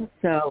retired.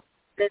 So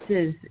this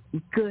is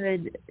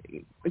good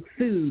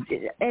food.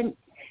 And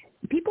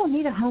people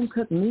need a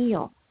home-cooked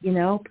meal,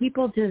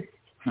 People just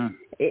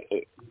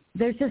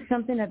there's just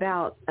something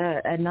about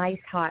a nice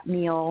hot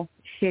meal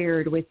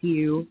shared with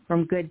you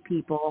from good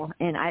people,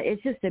 and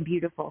it's just a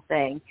beautiful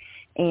thing.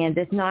 And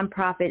this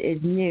nonprofit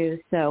is new,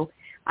 so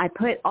I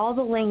put all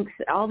the links,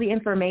 all the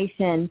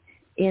information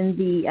in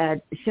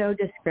the show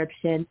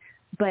description.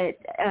 But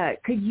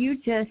could you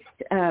just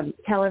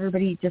tell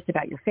everybody just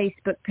about your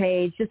Facebook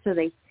page, just so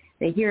they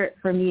hear it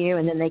from you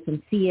and then they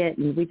can see it,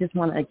 and we just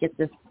want to get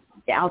this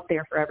out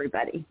there for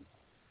everybody.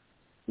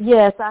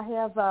 Yes, I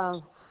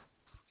have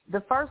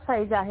the first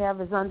page I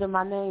have is under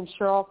my name,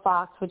 Cheryl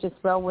Fox, which is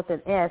spelled with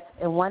an S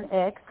and one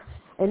X.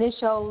 And it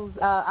shows,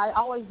 I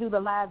always do the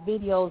live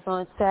videos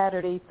on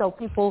Saturday so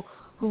people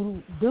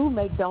who do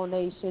make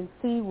donations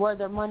see where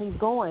their money's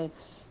going.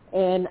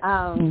 And,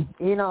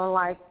 you know,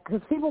 like,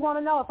 because people want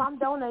to know if I'm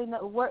donating,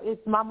 where is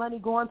my money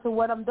going to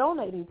what I'm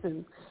donating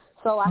to.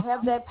 So I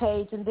have that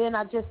page, and then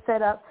I just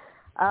set up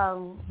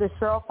the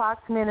Cheryl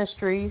Fox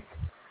Ministries,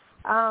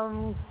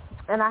 and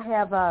I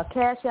have a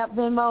Cash App,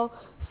 Venmo.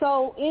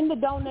 So in the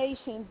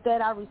donations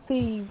that I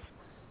receive,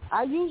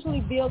 I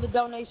usually build the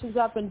donations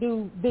up and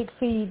do big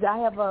feeds. I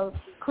have a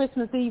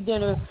Christmas Eve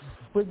dinner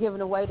we're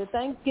giving away. The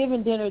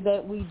Thanksgiving dinner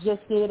that we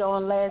just did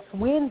on last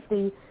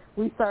Wednesday,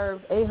 we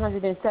served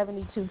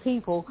 872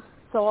 people.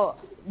 So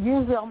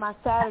usually on my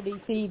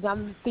Saturday feeds,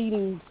 I'm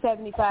feeding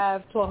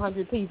 75 to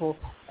 100 people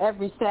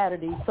every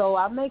Saturday. So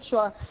I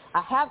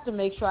have to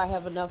make sure I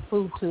have enough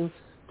food to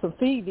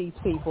feed these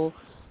people.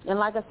 And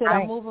like I said,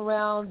 I move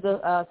around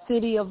the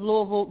city of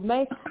Louisville,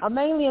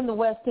 mainly in the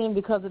West End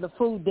because of the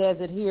food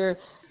desert here,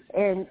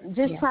 and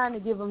just trying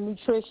to give them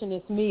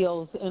nutritious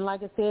meals. And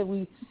like I said,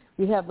 we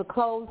have the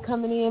clothes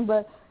coming in,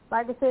 but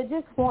like I said,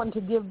 just wanting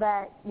to give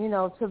back, you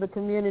know, to the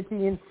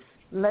community and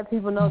let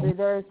people know that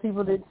there's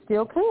people that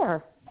still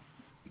care.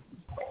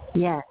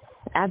 Yes,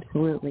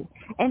 absolutely.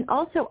 And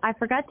also, I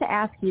forgot to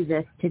ask you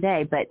this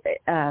today, but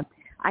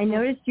I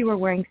noticed you were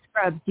wearing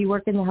scrubs. Do you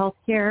work in the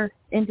healthcare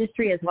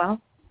industry as well?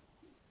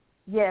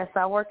 Yes,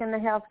 I work in the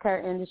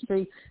healthcare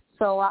industry.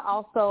 So I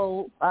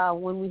also,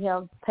 when we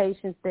have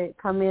patients that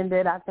come in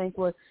that I think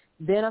would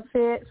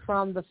benefit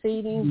from the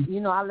feeding, you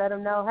know, I let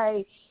them know,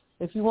 hey,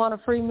 if you want a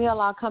free meal,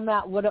 I'll come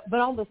out with it. But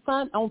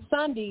on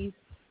Sundays,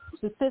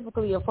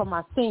 specifically are for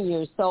my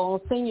seniors. So on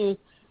seniors,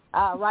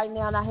 right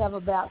now I have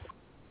about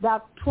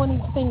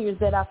 20 seniors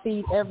that I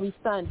feed every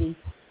Sunday.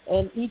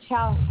 And each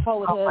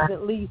household has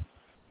at least,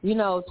 you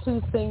know,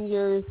 2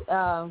 seniors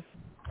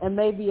and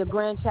maybe a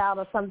grandchild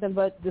or something.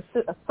 But the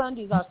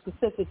Sundays are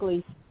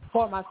specifically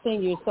for my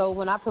seniors. So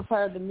when I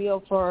prepare the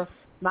meal for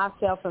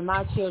myself and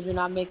my children,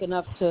 I make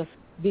enough to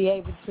be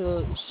able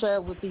to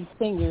share with these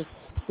seniors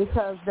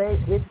because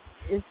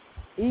it's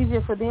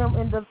easier for them.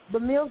 And the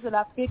meals that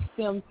I fix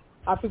them,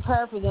 I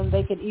prepare for them,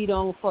 they could eat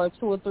on for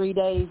 2 or 3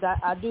 days.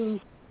 I do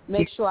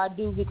make sure I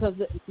do because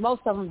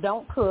most of them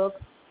don't cook,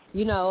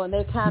 you know, and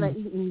they're kind of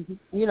eating,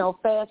 you know,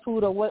 fast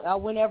food or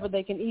whenever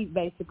they can eat,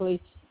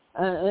 basically.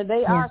 And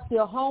they are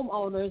still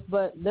homeowners,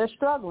 but they're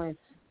struggling.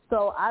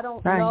 So I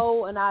don't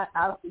know, and I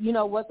you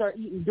know, what they're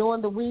eating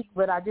during the week,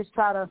 but I just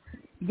try to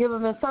give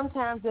them. And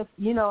sometimes if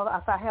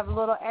I have a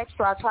little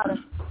extra, I try to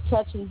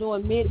catch them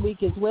doing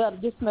midweek as well to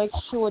just make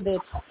sure that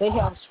they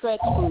have stretch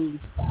food.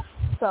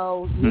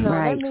 So, you know,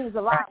 that means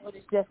a lot when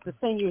it's just the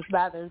seniors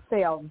by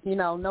themselves, you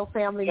know, no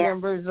family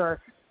members or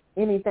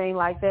anything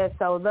like that.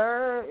 So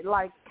they're,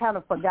 like, kind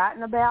of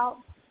forgotten about.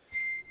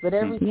 But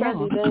every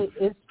Sunday,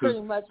 it's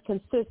pretty much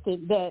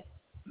consistent that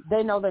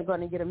they know they're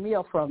going to get a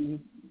meal from me.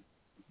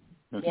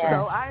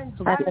 So I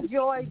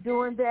enjoy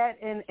doing that.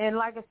 And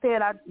like I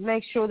said, I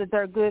make sure that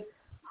they're good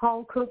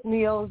home-cooked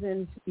meals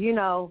and, you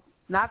know,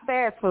 not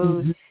fast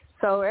food.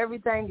 So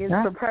everything is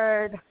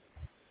prepared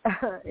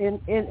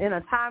in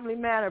a timely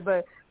manner.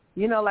 But,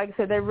 you know, like I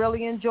said, they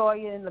really enjoy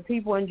it, and the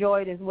people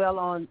enjoy it as well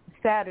on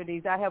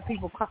Saturdays. I have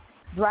people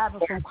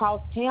driving from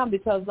across town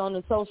because on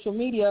the social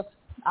media,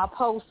 I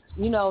post,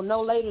 you know,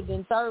 no later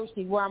than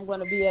Thursday where I'm going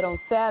to be at on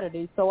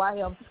Saturday. So I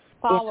have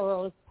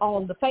followers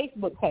on the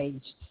Facebook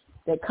page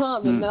that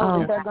come and know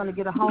that they're going to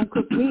get a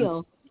home-cooked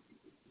meal.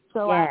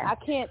 So I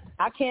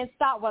can't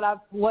stop what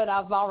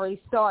I've already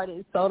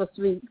started, so to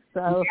speak.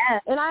 So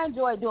and I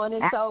enjoy doing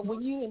it. So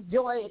when you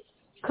enjoy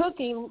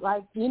cooking,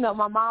 like, you know,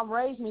 my mom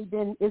raised me,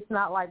 then it's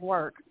not like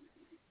work.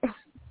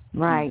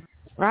 Right.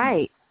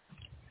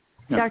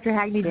 Dr.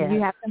 Hagney, did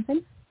you have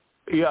something?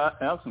 Yeah,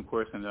 I have some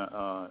questions.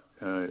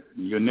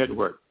 Your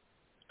network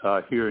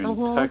here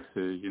in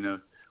Texas, you know,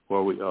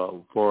 where we,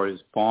 for as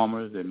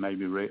farmers that may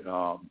be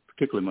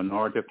particularly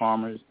minority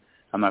farmers.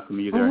 I'm not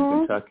familiar there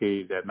in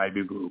Kentucky that may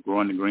be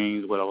growing the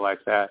greens, whatever like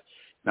that.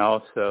 And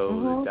also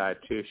the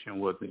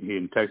dietitian here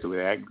in Texas with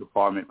the Ag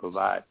Department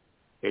provide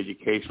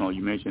educational.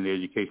 You mentioned the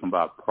education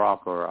about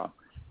proper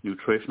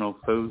nutritional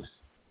foods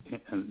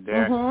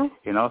there,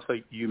 and also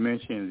you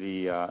mentioned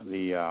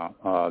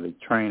the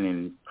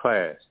training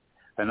class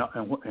and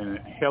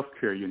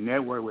healthcare. Your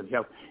network with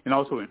health, and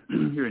also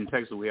here in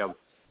Texas we have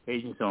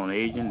Agents on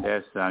Aging.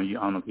 That's I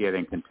don't know if you had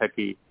in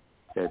Kentucky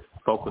that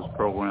focus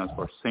programs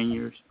for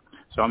seniors.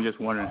 So I'm just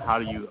wondering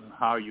how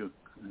are you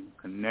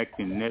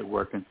connecting,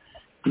 networking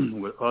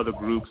with other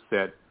groups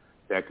that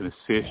can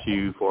assist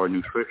you for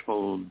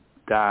nutritional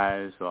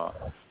diets or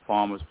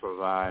farmers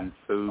providing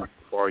food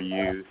for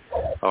you,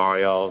 or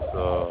else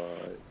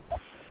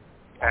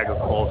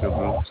agricultural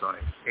groups or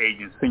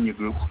aging senior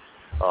groups.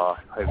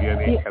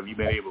 Have you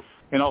been able,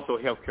 and also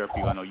healthcare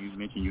people? I know you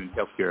mentioned you in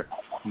healthcare,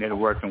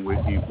 networking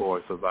with you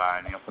for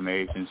providing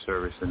information,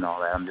 service, and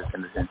all that. I'm just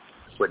interested in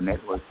what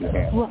network you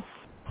have. Well,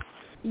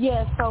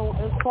 yeah, so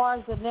as far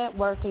as the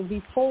networking,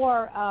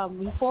 before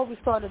we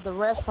started the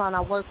restaurant,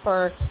 I worked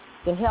for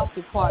the health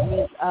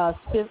department,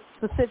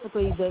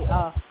 specifically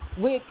the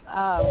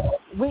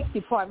WIC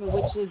department,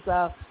 which is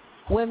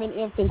women,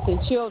 infants, and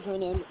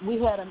children, and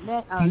we had a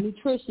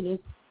nutritionist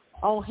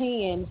on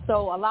hand.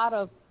 So a lot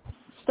of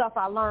stuff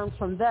I learned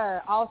from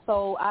there.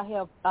 Also, I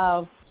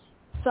have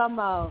some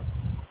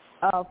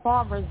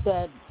farmers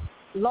that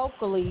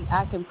locally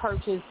I can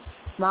purchase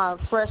my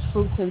fresh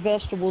fruits and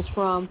vegetables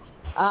from.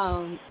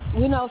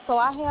 So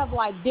I have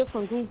like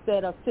different groups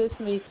that assist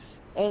me,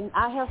 and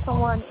I have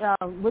someone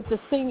with the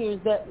seniors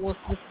that will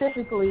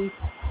specifically,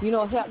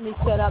 help me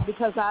set up,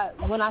 because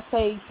when I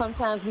say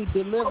sometimes we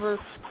deliver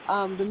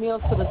the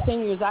meals to the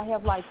seniors, I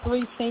have like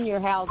 3 senior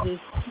houses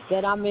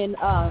that I'm in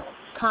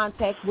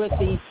contact with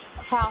the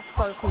house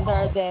person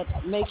there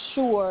that makes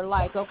sure,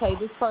 like, okay,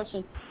 this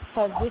person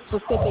has this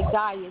specific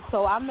diet.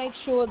 So I make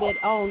sure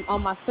that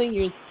on my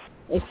seniors,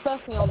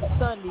 especially on the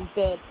Sundays,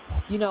 that,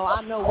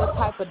 I know what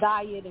type of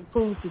diet and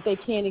foods that they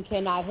can and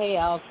cannot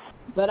have.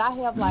 But I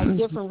have, like,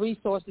 different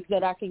resources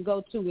that I can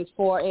go to as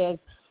far as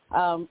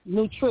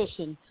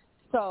nutrition.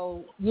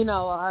 So,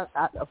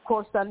 of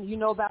course,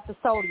 about the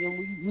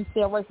sodium. We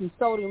stay away from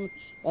sodium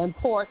and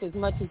pork as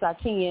much as I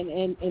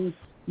can, and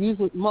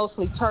usually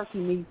mostly turkey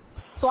meat.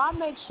 So I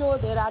make sure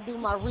that I do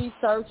my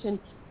research, and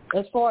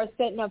as far as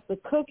setting up the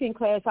cooking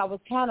class, I was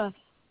kind of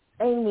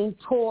aiming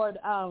toward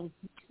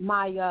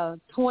my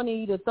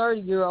 20 to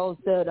 30-year-olds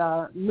that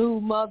are new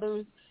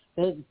mothers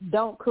that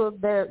don't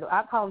cook.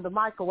 I call them the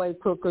microwave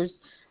cookers,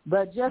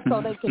 but just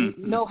so they can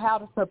know how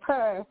to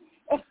prepare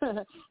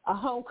a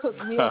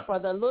home-cooked meal for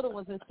their little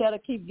ones instead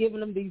of keep giving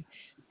them these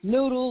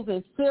noodles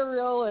and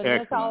cereal, and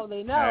that's all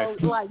they know.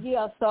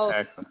 So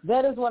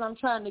that is what I'm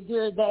trying to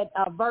gear that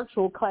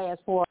virtual class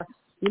for.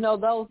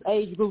 Those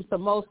age groups are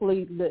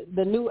mostly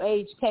the new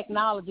age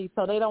technology,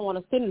 so they don't want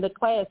to sit in the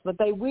class, but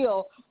they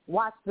will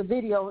watch the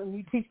video and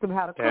you teach them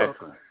how to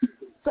cook.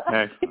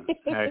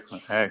 Excellent.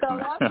 So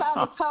I'm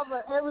trying to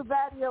cover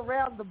everybody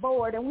around the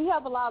board, and we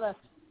have a lot of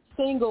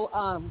single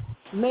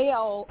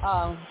male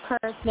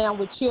parents now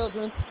with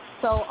children,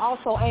 so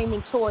also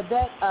aiming toward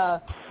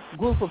that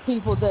group of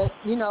people that,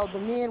 the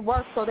men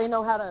work, so they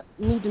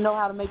need to know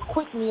how to make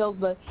quick meals,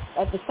 but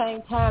at the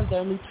same time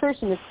their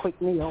nutrition is quick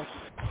meals.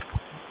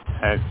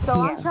 So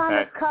I'm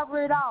trying to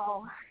cover it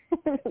all.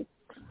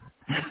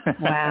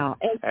 Wow.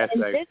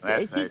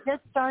 She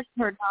just started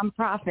her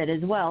nonprofit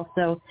as well.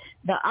 So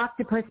the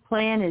Octopus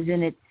Plan is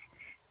in its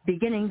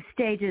beginning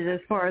stages as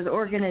far as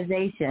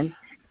organization.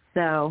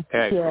 So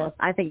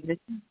I think this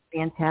is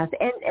fantastic.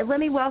 And let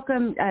me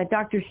welcome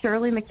Dr.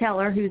 Shirley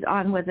McKellar, who's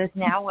on with us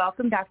now.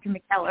 Welcome, Dr.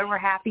 McKellar. We're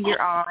happy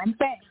you're on.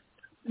 Thanks.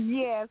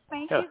 Yes,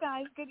 thank you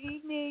guys. Good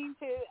evening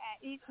to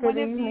each one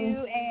of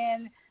you,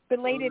 and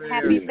belated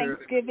happy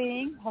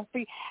Thanksgiving.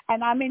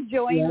 And I'm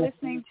enjoying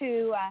listening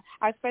to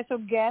our special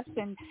guest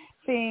and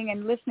seeing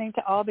and listening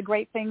to all the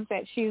great things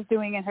that she's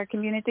doing in her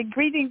community.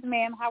 Greetings,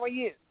 ma'am. How are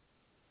you?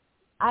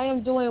 I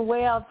am doing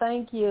well,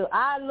 thank you.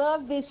 I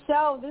love this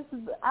show.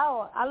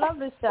 I love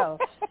this show.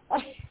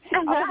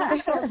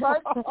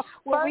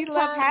 We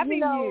love having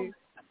you.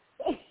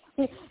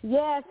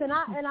 Yes, and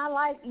I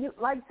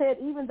like I said,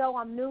 even though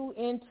I'm new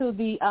into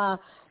the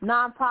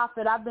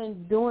nonprofit, I've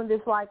been doing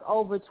this like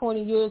over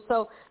 20 years.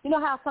 So you know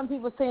how some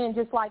people saying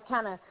just like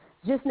kind of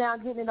just now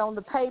getting it on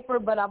the paper,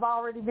 but I've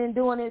already been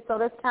doing it, so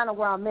that's kind of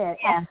where I'm at.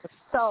 Yeah.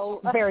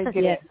 So very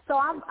good. So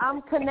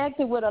I'm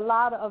connected with a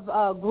lot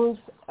of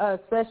groups,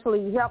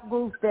 especially help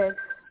groups that,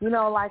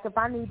 like if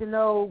I need to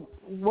know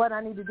what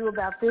I need to do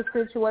about this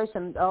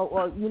situation,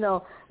 or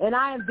and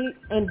I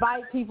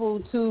invite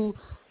people to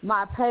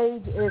my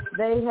page if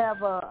they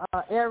have a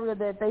area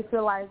that they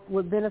feel like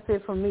would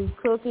benefit from me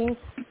cooking.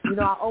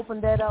 I open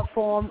that up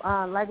for them.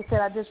 Like I said,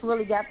 I just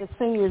really got the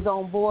seniors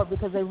on board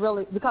because of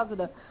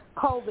the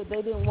COVID,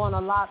 they didn't want a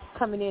lot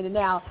coming in and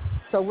out.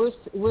 So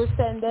we're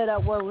setting that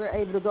up where we're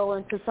able to go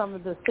into some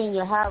of the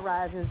senior high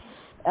rises,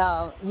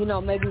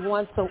 maybe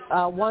once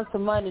a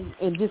month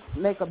and just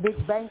make a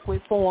big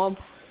banquet for them,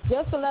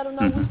 just to let them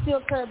know we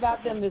still care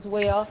about them as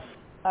well.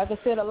 Like I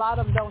said, a lot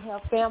of them don't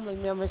have family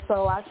members,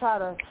 so I try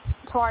to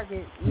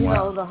target,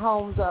 the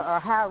homes or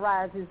high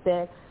rises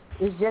that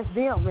is just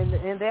them,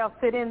 and they'll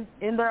sit in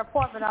their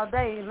apartment all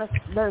day unless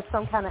there's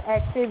some kind of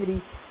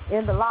activity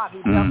in the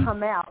lobby. They'll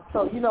come out.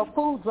 So,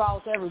 food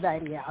draws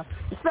everybody out,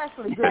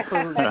 especially good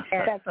food.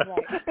 That's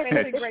right.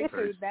 Especially great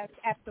food. That's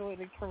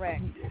absolutely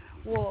correct.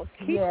 Well,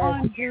 keep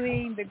on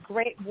doing the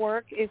great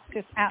work. It's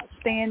just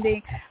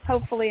outstanding.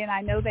 Hopefully, and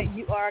I know that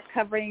you are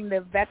covering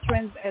the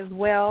veterans as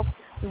well.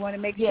 We want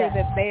to make sure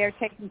that they are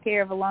taken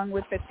care of along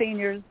with the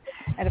seniors.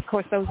 And, of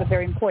course, those are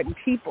very important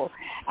people.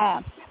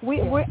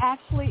 We're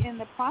actually in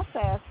the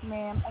process,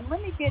 ma'am. And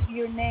let me get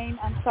your name.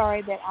 I'm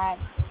sorry that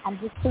I'm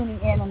just tuning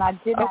in and I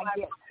did not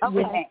get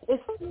your name.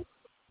 It's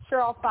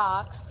Cheryl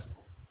Fox.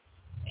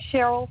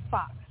 Cheryl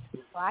Fox.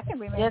 Well, I can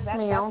remember yes, that.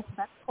 Ma'am.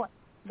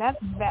 That's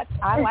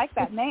I like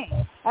that name.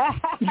 That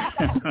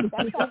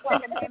sounds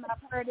like a name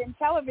I've heard in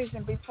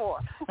television before.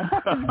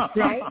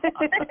 Right?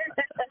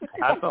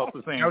 I thought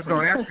the same. I was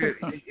going to ask you.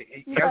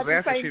 I was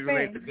asking if she's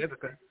related to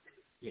Vivica.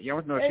 You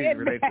always know if she's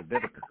related to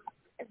Vivica.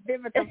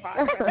 biblical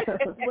vodka.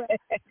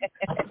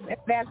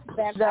 that's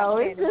no,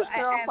 it's just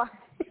girl.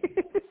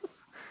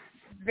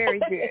 Very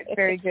good,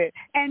 very good.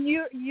 And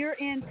you're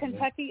in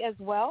Kentucky as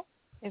well,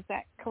 is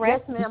that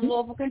correct? Yes, ma'am.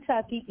 Louisville,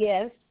 Kentucky.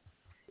 Yes.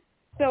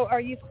 So,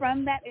 are you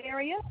from that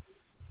area?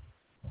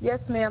 Yes,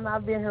 ma'am.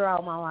 I've been here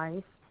all my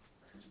life.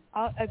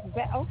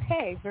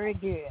 Okay, very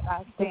good.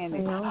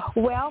 Outstanding.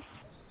 Well,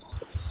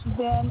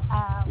 then.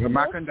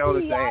 My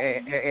condolences,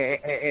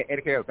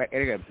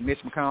 Miss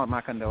McCall.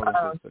 My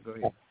condolences. So go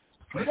ahead.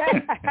 You got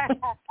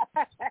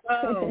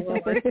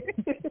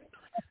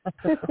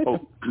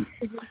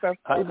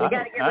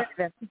to get rid of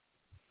them.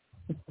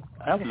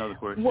 I have another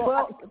question.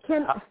 Well,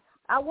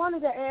 I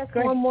wanted to ask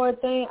one more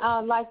thing.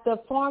 Like the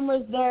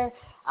farmers there,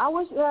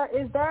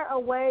 is there a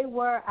way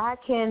where I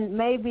can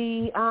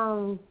maybe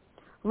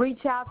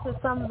reach out to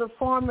some of the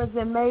farmers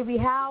and maybe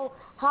how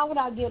would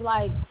I get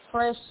like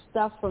fresh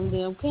stuff from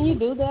them? Can you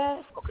do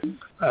that? Okay,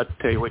 I'll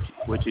tell you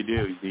what you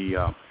do.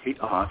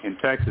 In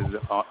Texas,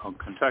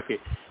 Kentucky,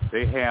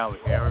 they have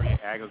area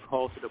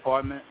agriculture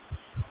department,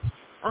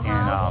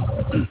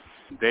 and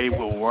they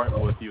will work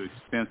with you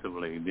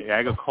extensively. The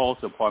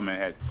agriculture department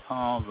has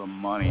tons of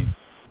money.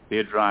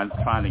 They're trying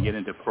to get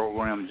into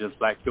programs just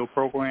like your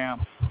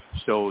program.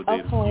 So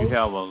you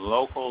have a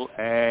local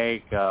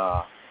ag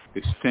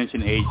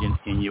extension agent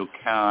in your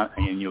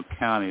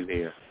county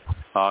there.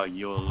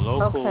 Your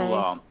local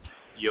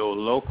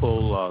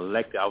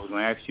elected. I was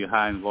going to ask you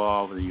how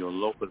involved your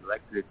local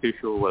elected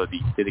official, whether it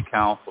be city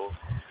council,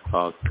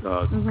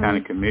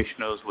 county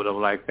commissioners, whatever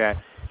like that.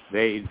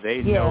 They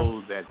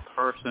know that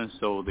person.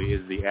 So there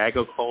is the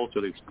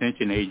agricultural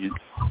extension agent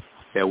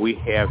that we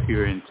have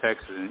here in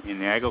Texas in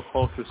the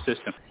agricultural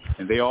system,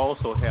 and they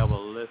also have a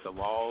list of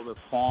all the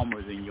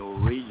farmers in your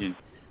region.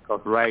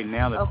 Because right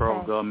now the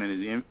federal government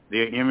is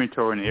they're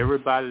inventorying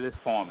everybody that's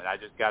farming. I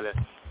just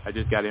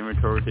got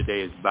inventory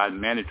today. It's by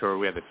mandatory.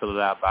 We have to fill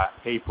it out by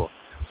April,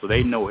 so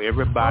they know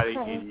everybody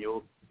in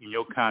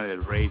your county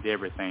that raised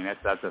everything.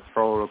 That's a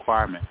federal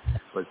requirement.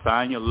 But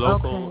find your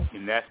local,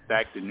 and that's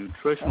back the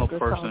nutritional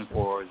person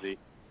for the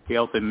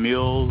healthy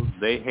meals.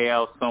 They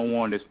have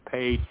someone that's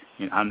paid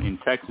in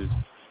Texas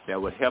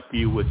that will help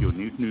you with your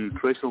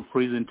nutritional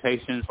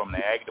presentations from the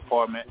ag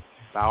department.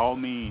 By all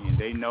means, and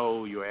they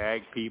know your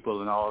ag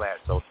people and all that.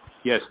 So,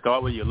 yes,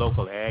 start with your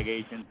local ag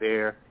agent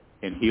there,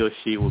 and he or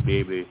she will be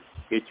able to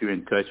get you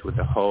in touch with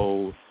the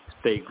whole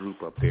state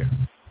group up there.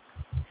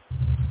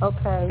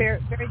 Okay. Very,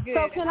 very good.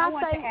 So can I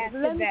say,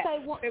 let me say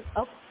one.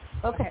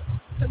 Okay.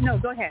 No,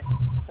 go ahead.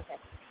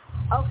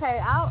 Okay,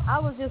 I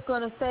was just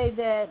going to say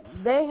that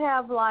they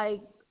have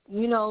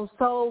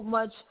so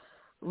much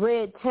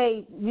red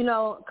tape,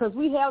 because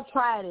we have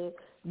tried it.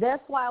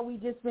 That's why we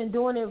just been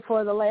doing it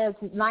for the last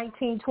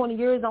 19, 20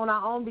 years on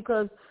our own,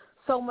 because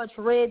so much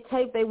red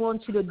tape they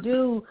want you to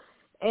do.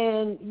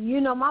 And,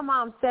 my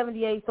mom's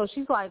 78, so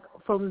she's like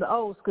from the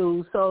old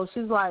school. So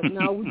she's like,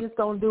 no, we just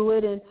don't do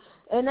it.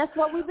 And that's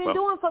what we've been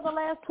doing for the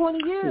last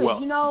 20 years,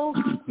 Can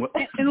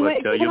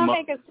I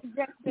make a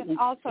suggestion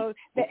also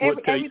that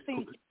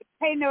everything,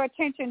 pay no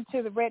attention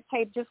to the red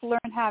tape, just learn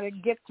how to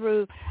get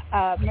through,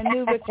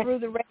 maneuver through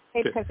the red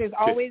tape, because there's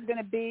always going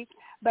to be.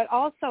 But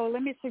also,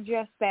 let me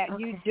suggest that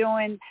you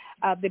join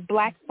the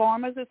Black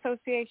Farmers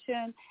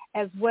Association,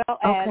 as well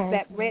as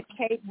that red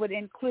tape would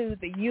include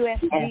the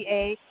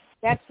USDA.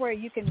 That's where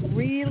you can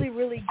really,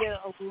 really get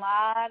a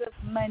lot of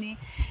money.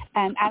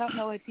 And I don't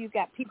know if you've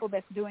got people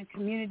that's doing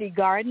community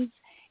gardens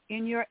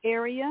in your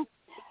area,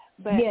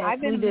 but I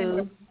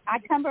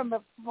come from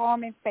a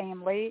farming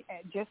family,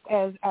 just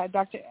as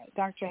Dr.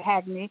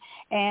 Hagney,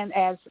 and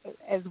as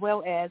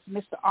well as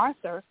Mr.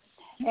 Arthur.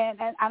 And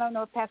I don't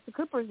know if Pastor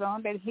Cooper's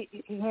on, but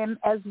him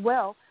as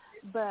well.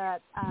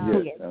 But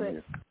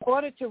in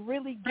order to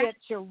really get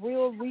your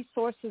real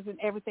resources and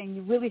everything,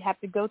 you really have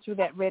to go through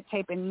that red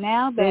tape. And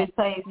now that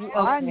you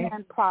are a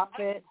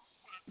nonprofit,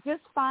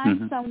 just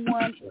find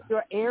someone in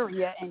your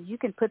area, and you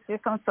can put this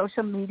on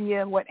social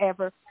media,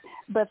 whatever,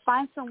 but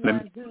find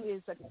someone who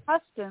is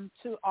accustomed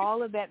to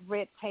all of that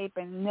red tape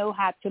and know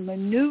how to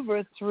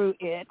maneuver through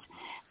it,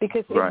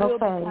 because it will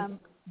become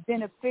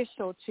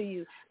beneficial to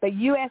you. But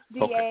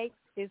USDA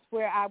is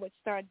where I would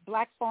start.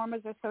 Black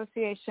Farmers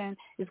Association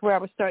is where I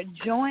would start.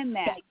 Join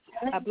that.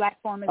 Black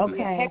Farmers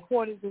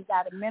headquarters is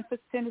out of Memphis,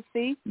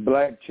 Tennessee.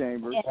 Black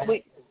Chambers.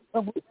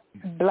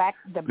 Black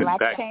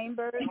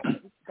Chambers.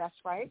 That's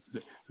right.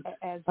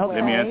 As well.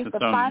 Let me answer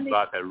something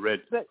about that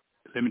red.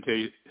 Let me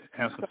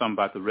answer something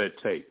about the red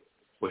tape.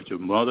 What your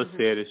mother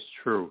said is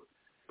true,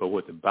 but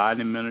what the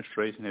Biden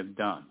administration has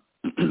done,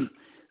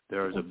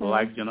 there is a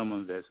black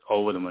gentleman that's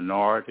over the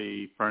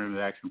Minority Affirmative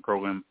Action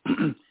Program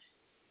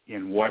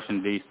in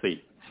Washington,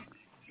 D.C.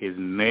 His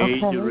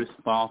major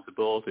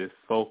responsibility, his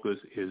focus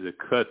is to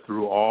cut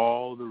through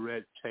all the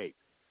red tape,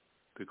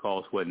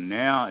 because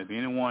if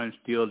anyone is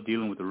still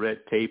dealing with the red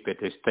tape at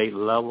the state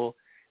level,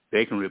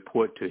 they can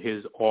report to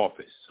his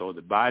office. So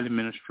the Biden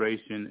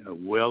administration are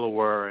well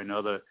aware, and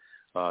other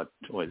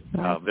Secretary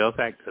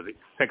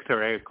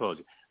of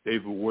Agriculture, they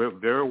were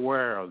very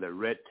aware of the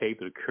red tape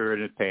that occurred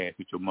in the past,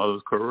 which your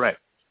mother's correct.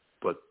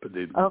 But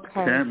the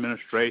current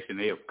administration,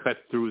 they have cut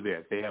through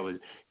that.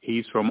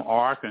 He's from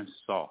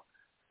Arkansas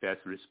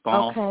that's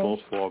responsible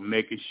for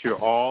making sure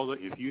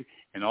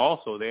and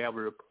also they have a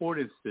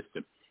reporting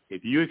system.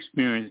 If you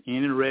experience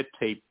any red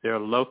tape there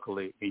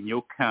locally in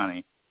your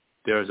county,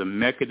 there's a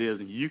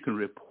mechanism you can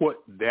report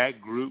that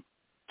group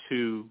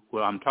to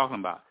what I'm talking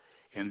about.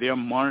 And they're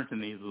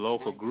monitoring these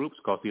local groups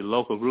because the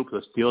local groups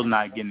are still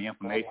not getting the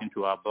information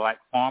to our black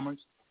farmers.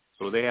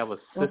 So they have a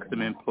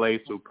system in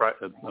place through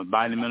the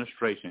Biden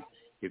administration.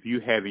 If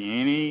you have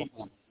any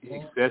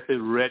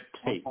excessive red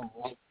tape,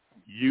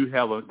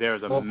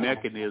 there's a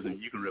mechanism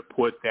you can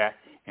report that,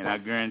 and I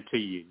guarantee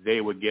you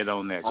they would get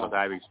on that because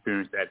I've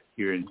experienced that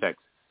here in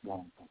Texas.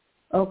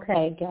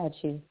 Okay, got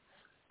you.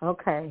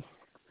 Okay.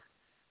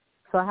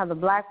 So I have the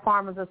Black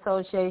Farmers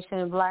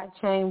Association, Black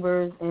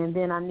Chambers, and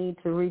then I need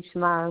to reach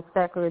my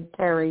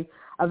Secretary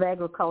of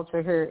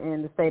Agriculture here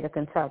in the state of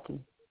Kentucky.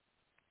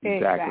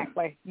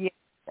 Exactly. Yeah.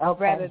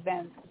 Okay.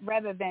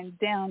 Rather than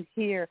down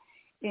here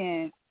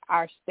in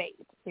our state,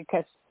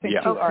 because since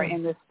you are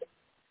in the state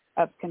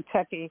of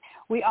Kentucky,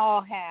 we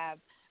all have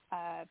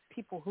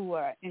people who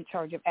are in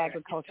charge of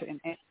agriculture in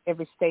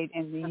every state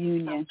in the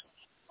union,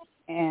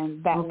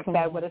 and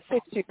that would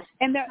assist you.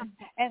 And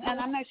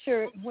I'm not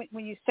sure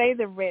when you say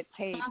the red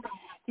tape,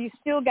 you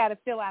still got to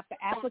fill out the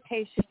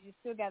application. You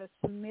still got to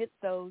submit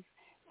those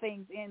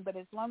things in, but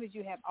as long as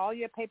you have all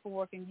your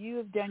paperwork and you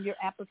have done your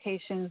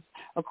applications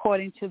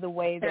according to the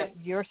way that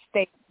your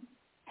state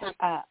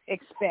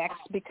expects,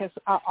 because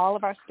all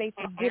of our states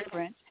are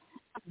different.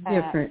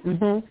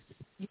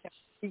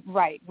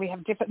 Right, we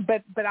have different,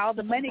 but all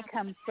the money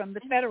comes from the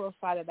federal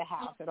side of the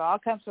house. It all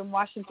comes from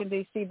Washington,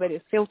 D.C., but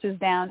it filters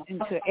down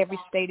into every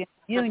state in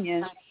the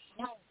union.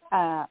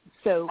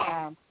 So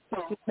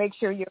just make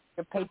sure your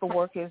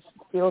paperwork is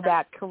filled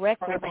out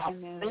correctly,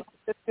 and then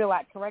just fill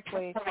out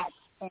correctly,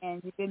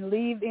 and you didn't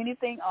leave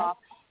anything off.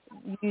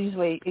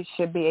 Usually, it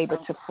should be able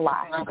to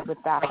fly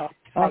without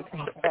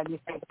any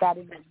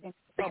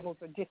troubles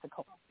or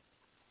difficulty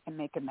in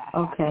making that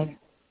happen.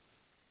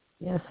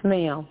 Yes,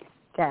 ma'am.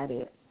 Got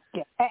it.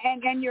 Yeah,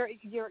 and your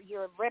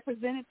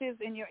representatives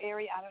in your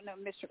area. I don't know,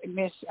 Miss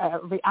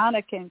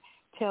Rihanna can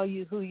tell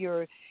you who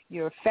your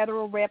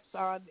federal reps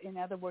are. In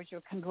other words,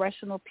 your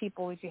congressional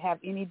people. If you have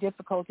any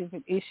difficulties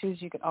and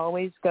issues, you can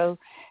always go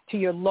to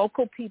your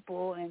local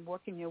people and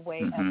working your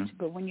way up.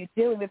 But when you're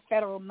dealing with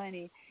federal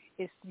money,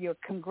 it's your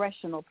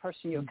congressional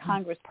person, your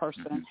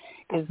congressperson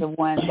is the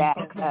one that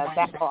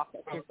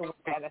office is the one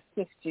that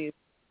assists you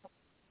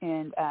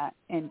in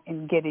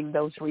getting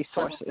those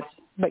resources.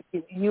 But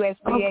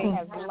USDA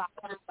has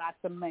lots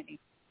of money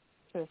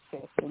to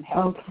assist and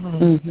help.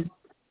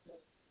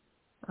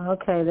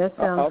 Okay, that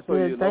sounds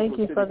good. Thank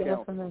you for the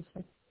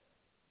information.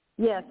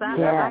 Yes, I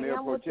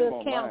am with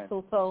the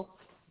council, so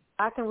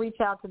I can reach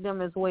out to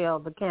them as well,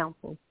 the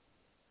council,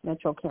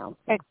 Metro Council.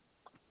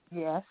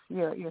 Yes,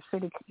 your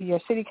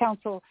city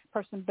council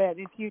person. But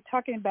if you're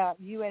talking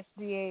about USDA,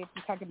 if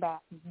you're talking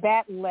about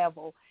that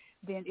level,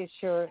 then it's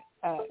your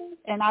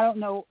and I don't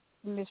know,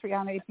 Ms.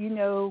 Rihanna, if you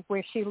know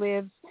where she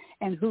lives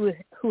and who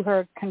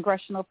her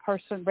congressional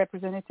person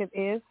representative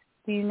is.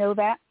 Do you know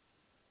that,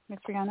 Ms.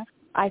 Rihanna?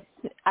 I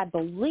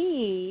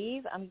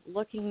believe, I'm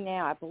looking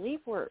now, I believe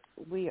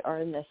we are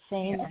in the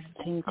same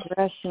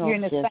congressional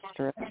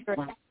district.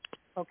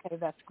 Okay,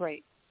 that's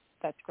great.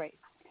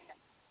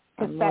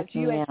 Because that's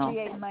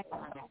USDA money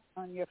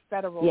on your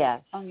federal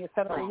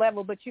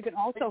level, but you can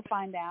also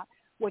find out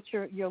what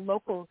your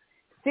local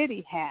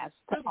city has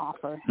to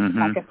offer.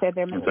 Like I said,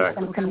 there may be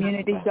some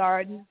community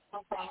gardens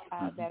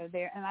that are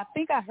there. And I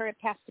think I heard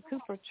Pastor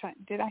Cooper.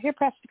 Did I hear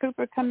Pastor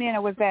Cooper come in,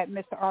 or was that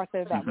Mr.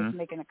 Arthur that was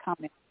making a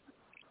comment?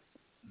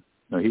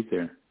 No, he's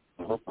there.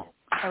 No,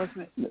 I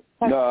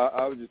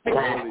was just saying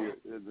earlier,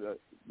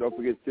 don't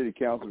forget city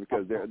council,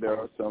 because there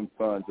are some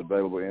funds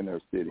available in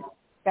their city.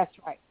 That's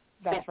right.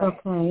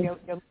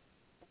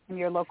 In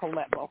your local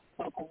level.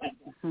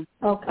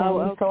 So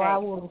I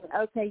will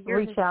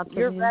reach out to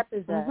your him. rep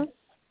is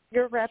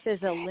your rep is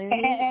a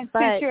loony,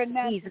 but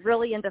he's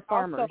really into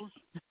farmers.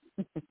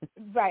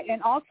 Right,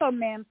 and also,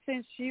 ma'am,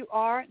 since you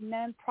are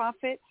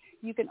nonprofit,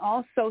 you can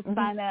also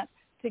sign up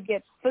to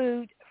get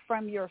food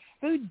from your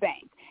food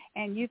bank,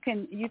 and you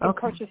can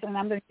purchase. And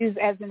I'm going to use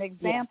as an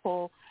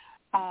example.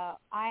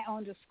 I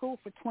owned a school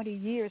for 20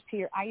 years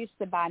here. I used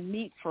to buy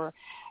meat for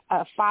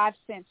 5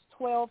 cents,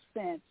 12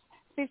 cents,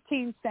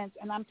 15 cents,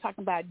 and I'm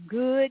talking about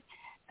good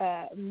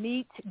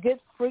meat, good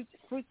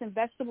fruits and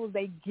vegetables.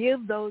 They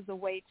give those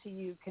away to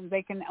you because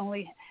they can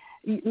only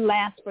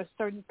last for a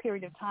certain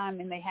period of time,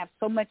 and they have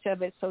so much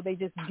of it, so they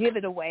just give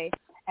it away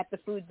at the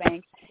food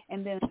bank.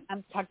 And then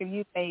I'm talking,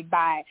 you may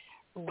buy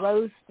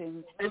roast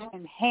and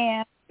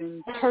ham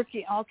and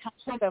turkey, all kinds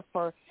of stuff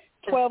for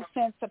 12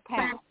 cents a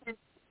pound.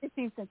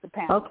 15 cents a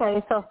pound.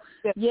 Okay, so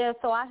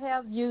so I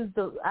have used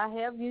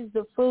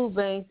the food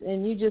banks,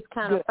 and you just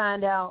kind of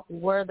find out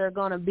where they're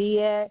going to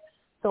be at.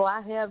 So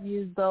I have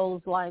used those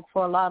like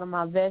for a lot of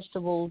my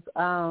vegetables.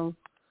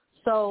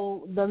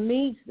 So the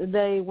meats,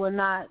 they were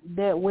not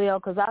that well,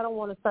 because I don't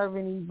want to serve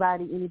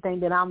anybody anything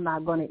that I'm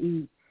not going to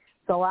eat.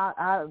 So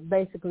I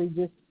basically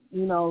just,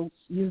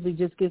 usually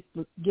just gets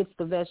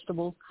the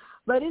vegetables.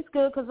 But it's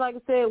good because, like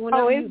I said,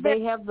 whenever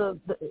they have the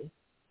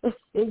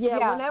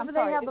whenever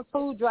they have the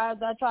food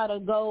drives, I try to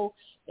go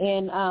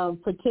and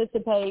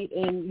participate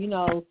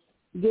and,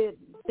 get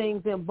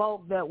things in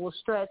bulk that will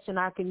stretch and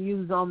I can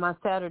use on my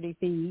Saturday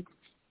feed.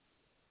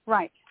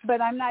 Right.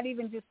 But I'm not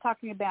even just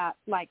talking about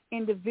like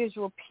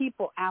individual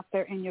people out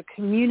there in your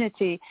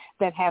community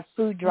that have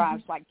food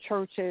drives, like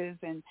churches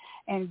and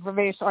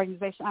various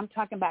organizations. I'm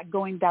talking about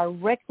going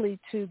directly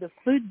to the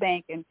food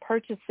bank and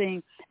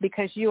purchasing,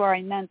 because you are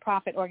a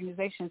nonprofit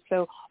organization.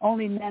 So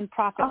only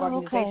nonprofit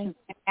organizations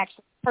can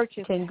actually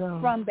purchase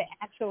from the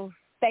actual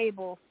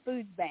stable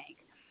food bank,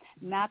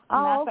 not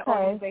the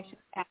organization.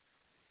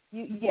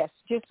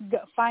 Just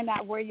find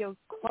out where your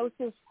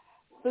closest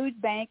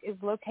food bank is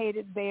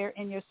located there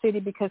in your city,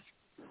 because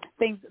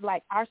things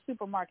like our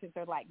supermarkets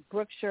are like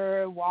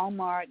Brookshire,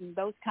 Walmart, and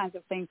those kinds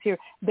of things here.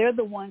 They're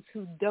the ones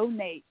who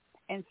donate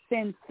and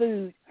send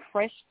food,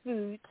 fresh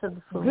food,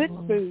 good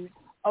food,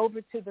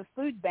 over to the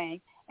food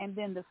bank. And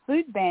then the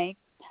food bank,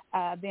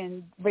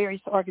 then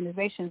various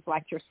organizations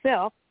like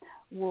yourself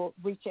will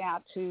reach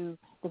out to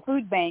the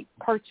food bank,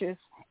 purchase,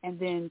 and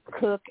then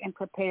cook and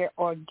prepare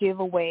or give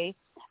away.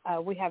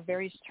 We have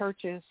various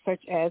churches,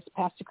 such as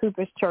Pastor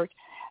Cooper's church,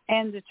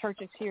 and the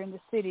churches here in the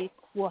city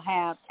will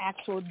have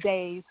actual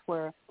days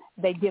where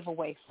they give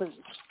away food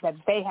that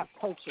they have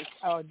purchased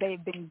or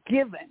they've been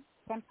given.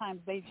 Sometimes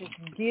they just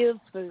give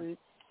food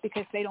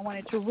because they don't want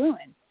it to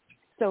ruin.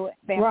 So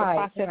they have to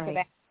process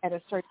it at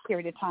a certain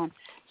period of time.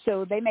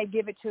 So they may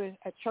give it to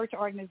a church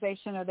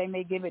organization, or they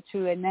may give it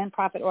to a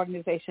nonprofit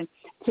organization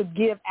to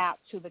give out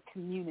to the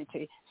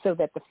community so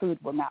that the food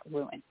will not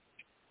ruin.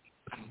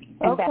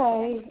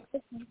 Okay.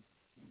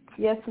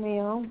 Yes,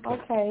 ma'am.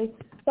 Okay.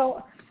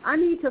 So I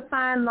need to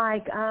find,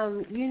 like,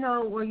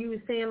 where you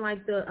were saying,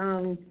 like,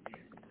 the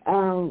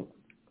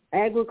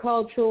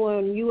agricultural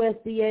and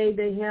USDA,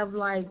 they have,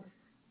 like,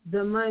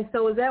 the money.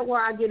 So is that where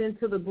I get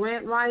into the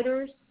grant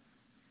writers?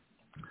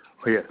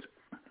 Oh, yes.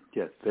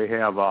 They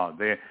have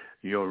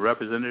your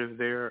representative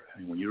there.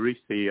 And when you reach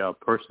the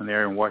person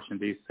there in Washington,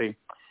 D.C.,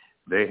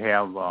 they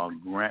have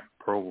grant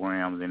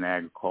programs in the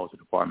agriculture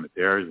department.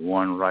 There is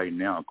one right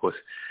now, of course,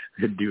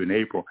 they're due in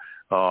April,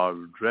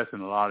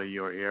 addressing a lot of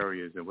your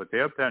areas. And what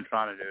they're trying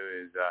to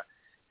do is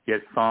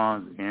get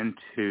funds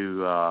into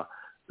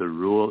the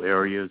rural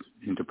areas,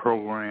 into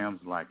programs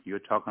like you're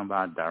talking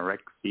about,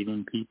 direct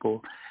feeding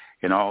people.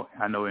 I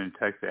know in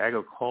Texas,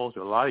 agriculture,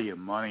 a lot of your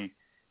money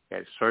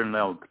at certain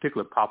level,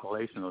 particular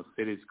population of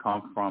cities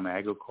come from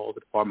agriculture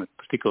departments,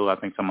 particularly I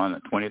think some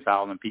under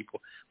 20,000 people.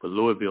 But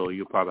Louisville,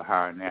 you're probably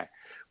higher than that.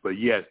 But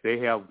yes, they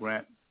have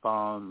grant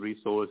funds,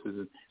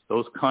 resources,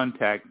 those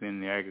contacts in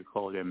the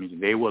agriculture. I mean,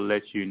 they will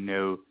let you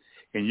know,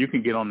 and you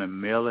can get on the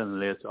mailing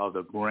list of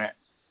the grants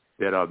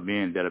that are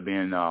being.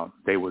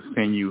 They will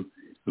send you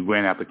the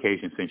grant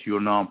application. Since you're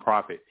a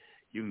nonprofit,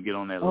 you can get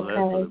on that list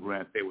of the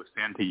grants they will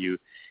send to you.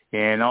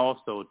 And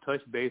also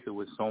touch base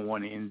with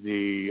someone in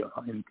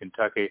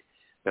Kentucky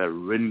that have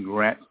written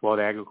grants for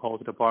the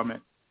agriculture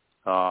department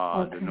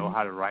to know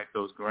how to write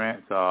those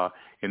grants.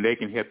 And they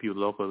can help you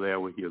locally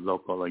there with your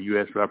local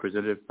U.S.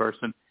 representative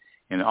person.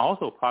 And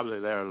also probably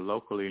there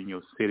locally in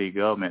your city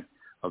government,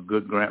 a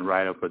good grant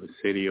writer for the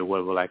city or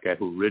whatever like that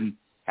who've written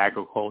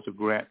agriculture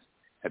grants.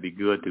 That'd be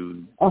good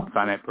to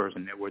find that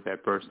person, network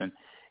that person.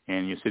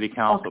 And your city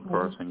council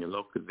person, your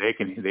local, they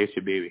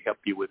should be able to help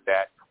you with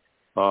that.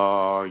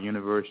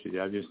 University.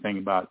 I was just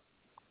thinking about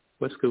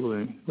what's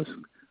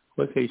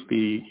HB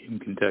in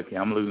Kentucky.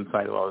 I'm losing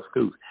sight of all the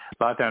schools.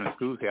 A lot of times the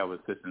schools have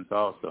assistants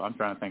also. I'm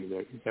trying to think of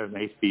there's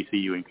an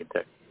HBCU in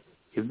Kentucky.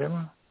 Is there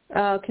one?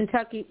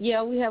 Kentucky.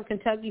 Yeah, we have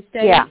Kentucky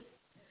State. Yeah.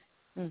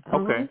 Mm-hmm.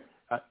 Okay.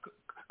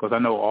 Because I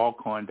know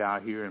Alcorn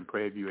down here in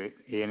Prairie View,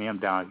 A&M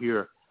down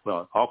here,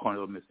 well, Alcorn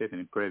is Mississippi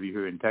and Prairie View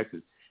here in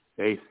Texas,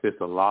 they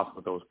assist a lot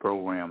with those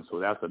programs. So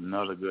that's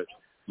another good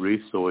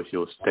resource,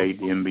 your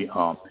state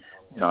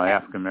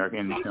African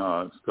American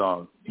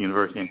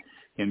University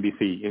in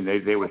NBC, and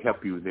they would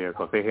help you there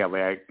because they have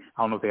I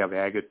don't know if they have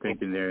ag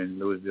extension there in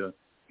Louisville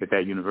at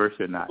that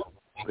university or not,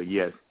 but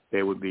yes,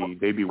 they'd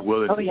be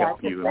willing to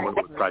help you in one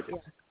of those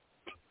projects.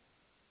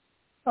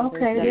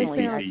 Okay, that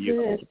sounds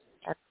good.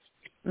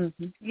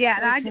 Mm-hmm. Yeah,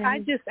 and I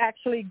just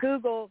actually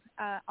Googled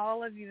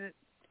all of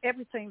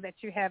everything that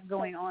you have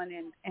going on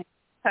in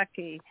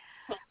Kentucky.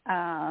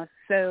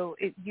 So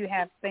you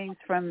have things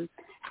from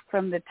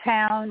the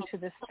town to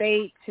the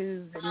state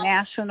to the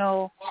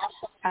national,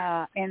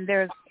 and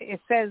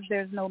it says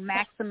there's no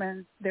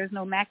maximum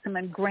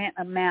grant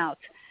amount,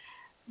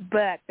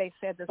 but they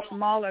said the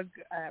smaller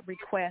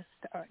requests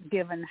are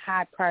given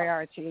high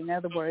priority. In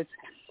other words,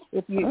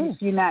 if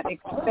you're not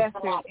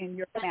excessive in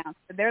your amount,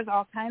 but there's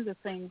all kinds of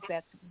things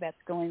that's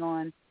going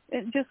on,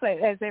 just like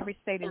as every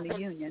state in the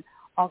union,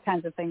 all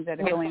kinds of things that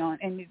are going on,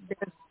 and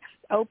there's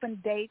open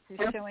dates is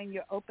showing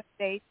your open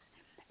dates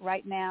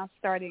right now,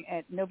 starting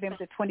at November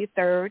the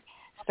 23rd.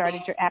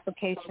 Started your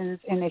applications,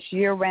 and it's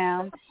year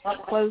round.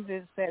 Close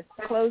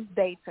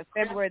dates are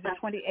February the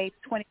 28th,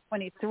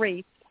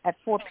 2023, at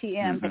 4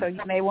 p.m., so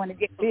you may want to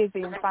get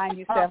busy and find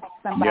yourself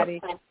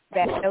somebody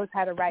that knows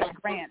how to write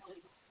grants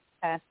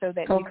so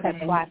that you can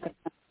apply for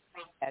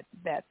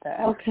that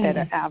are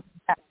out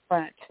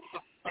front.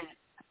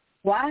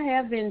 Well, I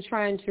have been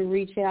trying to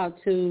reach out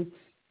to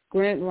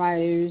grant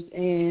writers,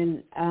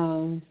 and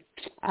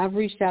I've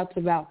reached out to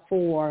about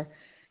 4,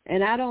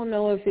 and I don't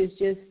know if it's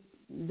just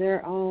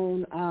their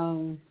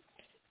own,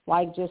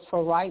 like just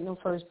for writing them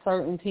for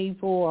certain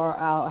people, or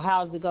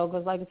how does it go?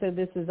 Because like I said,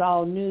 this is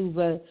all new,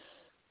 but,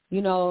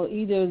 you know,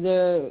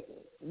 either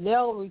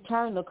they'll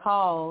return the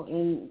call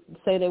and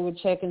say they were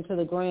checking to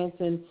the grants,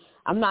 and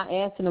I'm not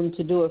asking them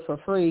to do it for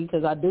free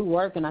because I do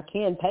work and I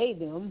can pay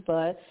them,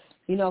 but,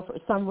 you know, for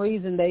some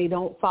reason they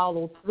don't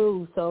follow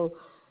through. So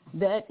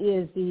that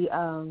is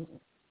the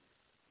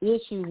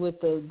issue with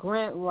the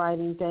grant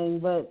writing thing.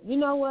 But you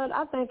know what?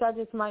 I think I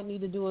just might need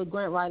to do a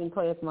grant writing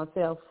class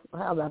myself.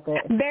 How about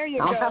that? There you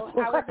go. I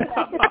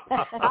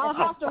don't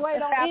have to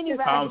wait on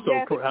anybody.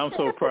 I'm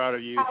so proud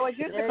of you. I was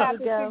just about to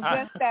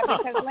suggest that,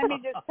 because let me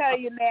just tell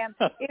you, ma'am,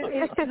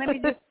 let me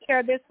just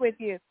share this with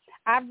you.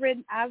 I've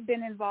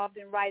been involved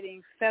in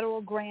writing federal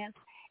grants,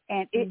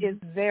 and it is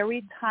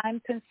very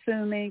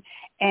time-consuming,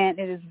 and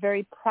it is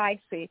very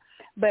pricey.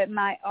 But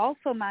my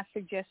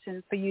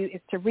suggestion for you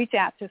is to reach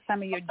out to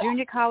some of your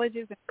junior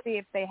colleges and see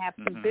if they have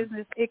some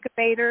business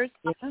incubators,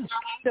 so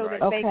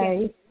that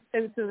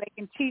they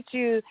can teach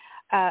you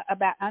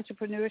about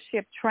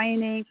entrepreneurship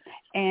training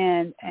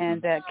and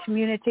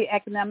community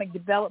economic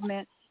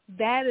development.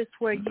 That is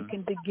where you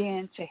can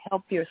begin to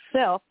help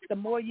yourself. The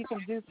more you can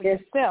do for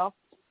yourself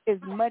is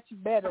much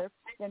better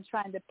than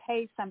trying to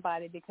pay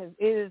somebody, because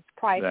it is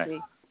pricey,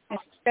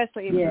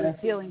 especially if you're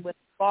dealing with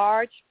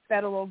large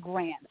federal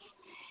grants.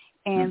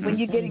 And when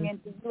you're getting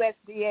into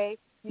USDA,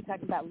 you're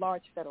talking about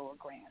large federal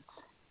grants.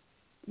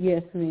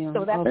 Yes, ma'am.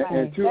 So that's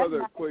and two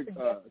other quick.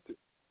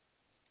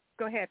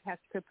 Go ahead,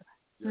 Pastor Cooper.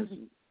 Yes.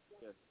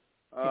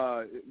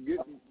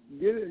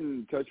 Get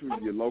in touch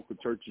with your local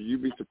churches.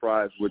 You'd be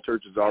surprised what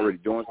churches are already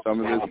doing some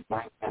of this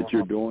that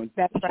you're doing.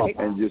 That's right.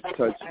 And just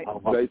touch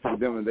base with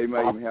them, and they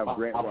may even have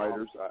grant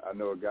writers. I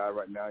know a guy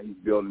right now, he's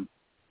building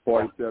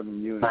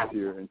 47 units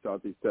here in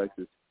Southeast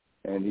Texas,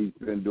 and he's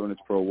been doing this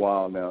for a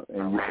while now.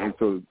 And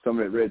so some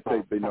of that red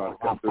tape, they know how to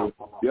come through.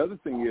 The other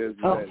thing is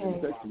that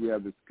in Texas we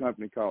have this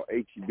company called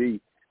HEB,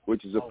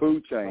 which is a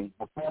food chain,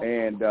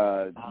 and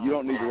you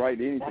don't need to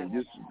write anything.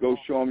 Just go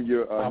show them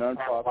your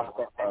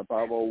nonprofit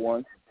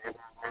 501,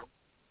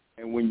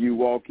 and when you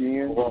walk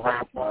in,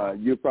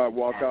 you'll probably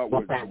walk out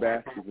with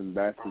baskets and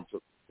baskets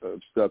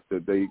of stuff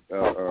that they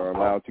are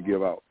allowed to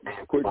give out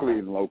quickly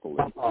and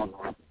locally.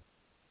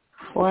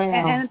 Wow.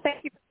 And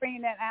thank you for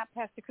bringing that out,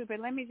 Pastor Cooper.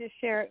 Let me just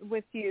share it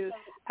with you,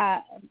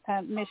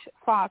 Ms.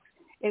 Fox,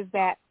 is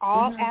that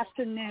all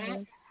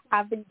afternoon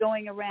I've been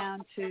going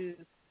around to,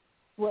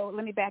 well,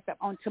 let me back up.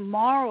 On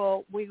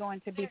tomorrow, we're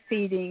going to be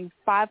feeding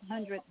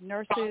 500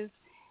 nurses,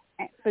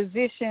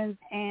 physicians,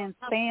 and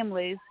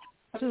families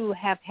who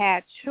have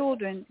had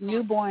children,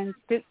 newborns.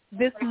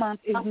 This month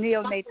is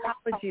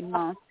neonatology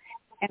month,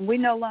 and we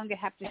no longer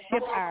have to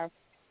ship our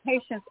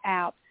patients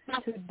out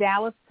to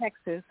Dallas,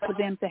 Texas, for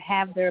them to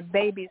have their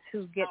babies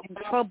who get in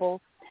trouble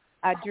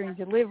during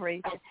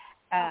delivery.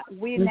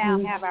 We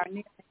now have our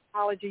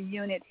neonatology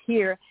unit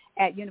here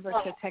at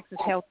University of Texas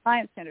Health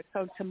Science Center.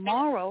 So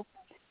tomorrow,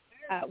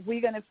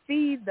 we're going to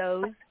feed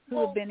those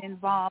who have been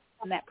involved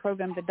in that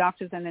program, the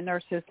doctors and the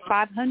nurses,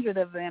 500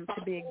 of them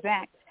to be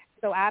exact.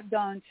 So I've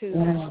gone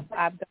to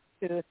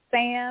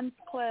Sam's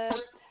Club,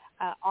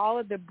 all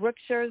of the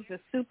Brookshires, the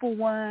Super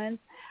Ones,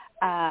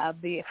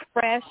 the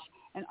Fresh,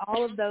 and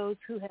all of those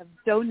who have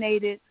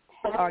donated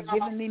or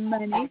given me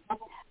money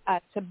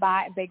to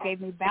buy. They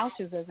gave me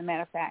vouchers, as a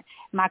matter of fact.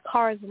 My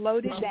car is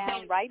loaded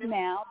down right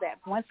now that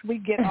once we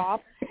get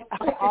off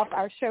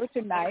our show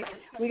tonight,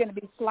 we're going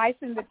to be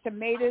slicing the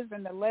tomatoes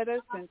and the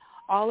lettuce and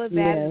all of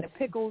that and the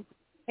pickles,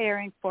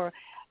 preparing for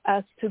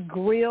us to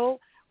grill.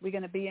 We're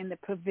going to be in the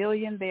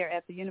pavilion there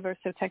at the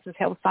University of Texas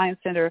Health Science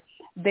Center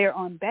there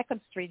on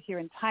Beckham Street here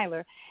in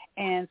Tyler.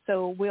 And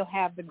so we'll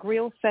have the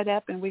grill set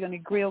up, and we're going to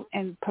grill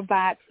and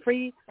provide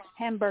free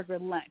hamburger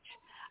lunch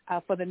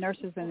for the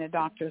nurses and the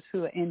doctors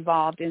who are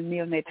involved in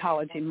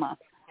neonatology month.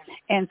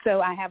 And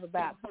so I have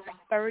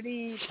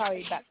probably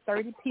about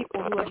 30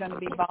 people who are going to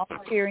be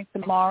volunteering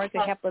tomorrow to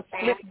help us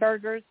flip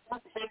burgers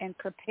and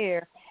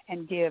prepare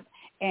and give.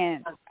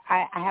 And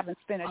I haven't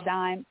spent a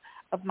dime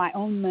of my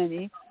own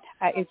money,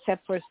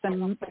 except for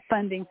some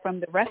funding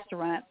from the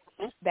restaurant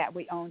that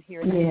we own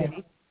here in the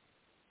city.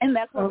 And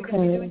that's what we're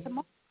going to be doing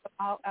tomorrow.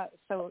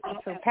 So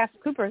Pastor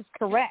Cooper is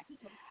correct.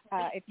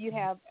 If you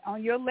have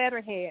on your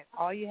letterhead,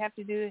 all you have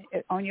to do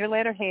is on your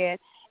letterhead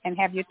and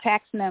have your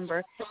tax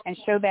number and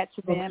show that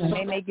to them, and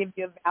they may give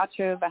you a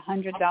voucher of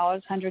 $100,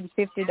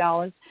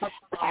 $150.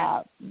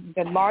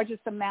 The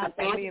largest amount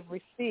that we have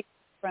received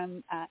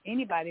from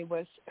anybody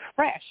was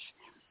Fresh,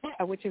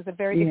 which is a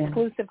very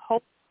exclusive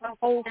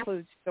Whole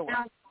Foods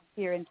store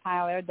here in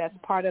Tyler that's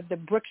part of the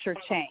Brookshire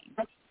chain.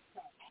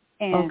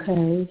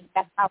 And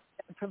that's how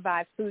we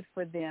provide food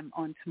for them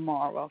on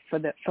tomorrow for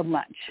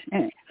lunch.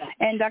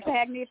 And Dr.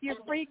 Hagney, if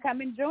you're free, come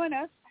and join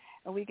us.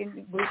 We're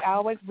going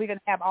to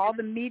have all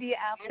the media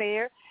out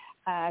there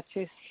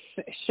to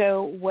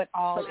show what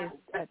all is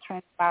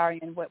transpiring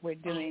and what we're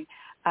doing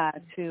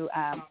to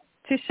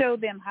show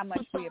them how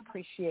much we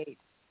appreciate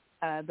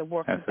the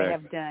work that they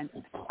have done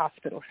in the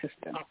hospital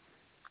system.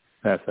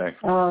 That's excellent.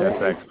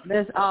 Oh,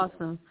 that's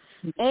awesome.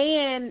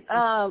 And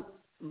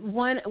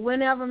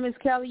whenever, Ms.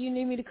 Kelly, you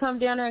need me to come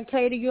down there and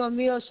cater you a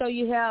meal, show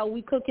you how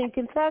we cook in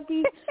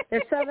Kentucky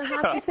at Southern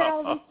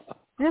Hospitality,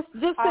 just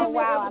send me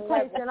an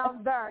invitation.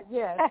 I'm there.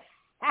 Yes.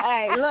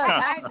 Hey, look,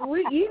 I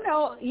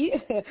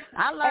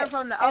learned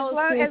from the old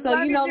school,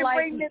 so you know,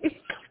 like.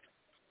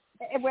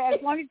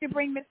 As long as you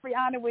bring Miss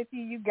Brianna with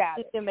you, you got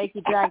it. To make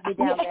you drag me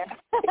down there.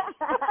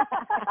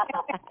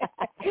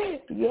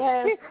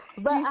 Yes,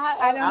 but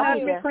I don't know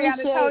if Miss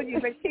Brianna told you,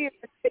 but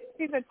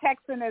she's a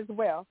Texan as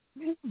well,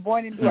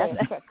 born and bred in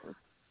Texas.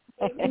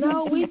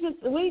 No, we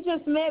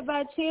just met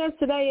by chance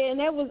today, and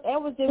that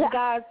was this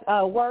guy's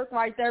work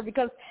right there,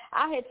 because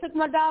I had took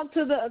my dog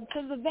to the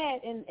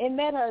vet and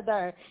met her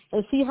there,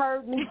 and she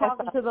heard me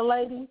talking to the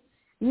lady,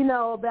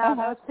 about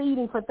us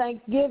feeding for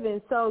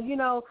Thanksgiving. So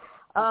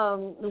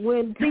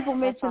when people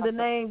mention the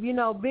name,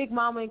 Big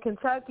Mama in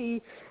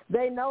Kentucky,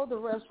 they know the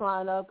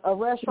restaurant, a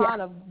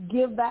restaurant of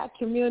give back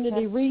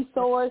community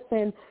resource,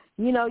 and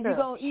you're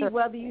gonna eat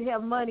whether you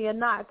have money or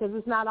not, because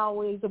it's not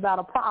always about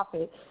a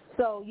profit.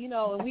 So,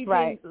 and we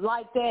didn't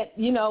like that,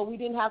 we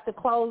didn't have to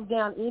close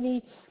down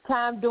any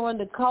time during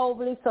the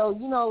COVID. So,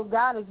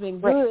 God has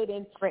been good.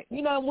 And,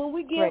 when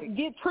we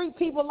treat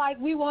people like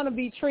we want to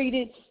be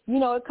treated,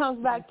 it comes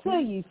back to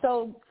you.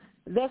 So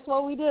that's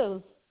what we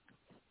do.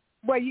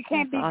 Well, you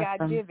can't be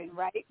God-given,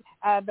 right?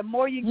 The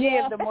more you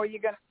give, the more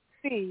you're going to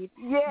receive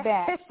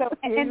that. So,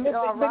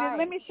 but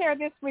let me share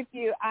this with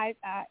you.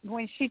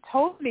 When she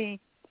called me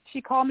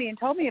and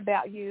told me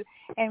about you,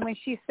 and when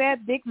she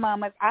said Big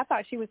Mama's, I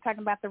thought she was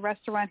talking about the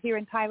restaurant here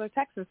in Tyler,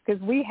 Texas,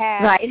 because we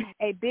have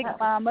a Big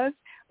Mama's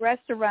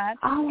restaurant,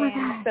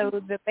 and so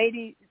the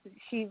lady,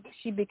 she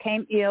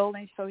became ill,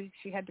 and so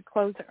she had to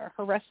close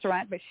her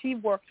restaurant, but she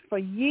worked for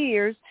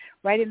years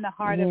right in the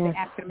heart of the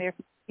African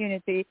American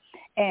community,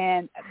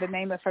 and the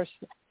name of her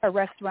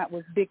restaurant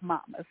was Big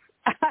Mama's.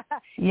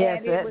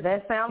 Yes,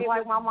 that sounds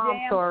like my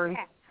mom's story.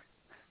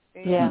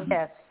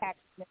 Yes.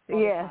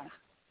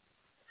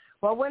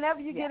 Well, whenever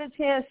you get a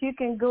chance, you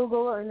can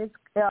Google, and it's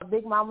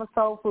Big Mama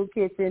Soul Food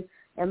Kitchen.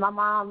 And my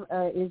mom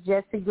is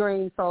Jessie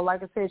Green. So,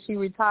 like I said, she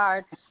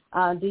retired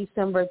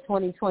December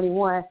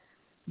 2021.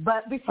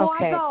 But before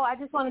I go, I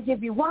just want to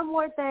give you one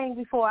more thing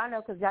before I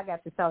know, because y'all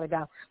got to shut it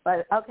down.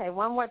 But,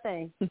 one more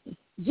thing.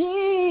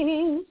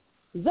 Jesus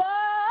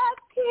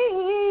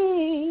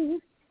King,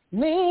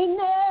 meaning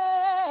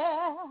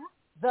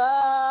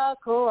the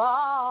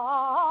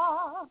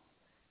cross,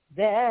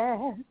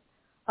 there's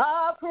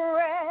a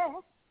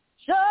precious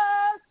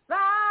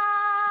fountain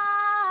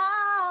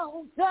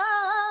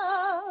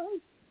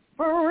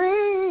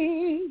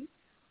free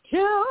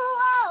to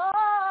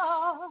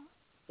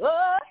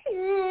all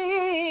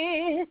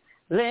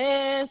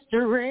healing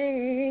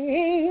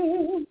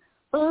stream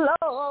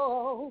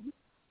flow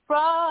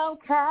from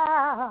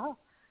Calvary's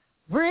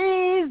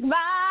mountain.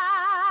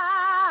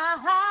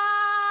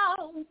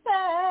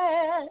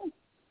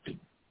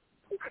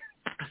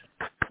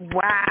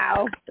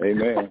 Wow.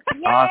 Amen.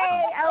 Yay.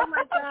 Awesome. Oh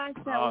my gosh,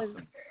 that was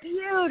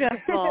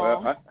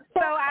beautiful.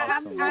 So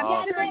I'm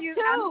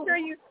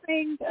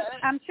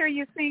sure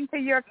you sing to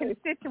your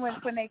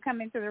constituents when they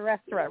come into the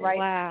restaurant, right?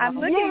 Wow.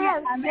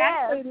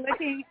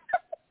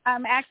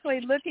 I'm actually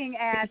looking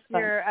at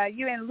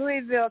you in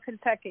Louisville,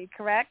 Kentucky,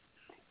 correct?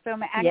 So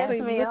I'm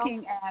actually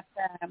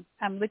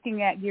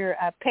looking at your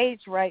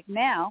page right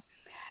now.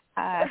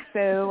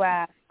 So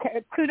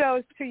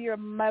kudos to your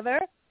mother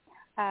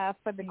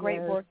for the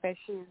great work that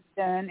she's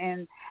done,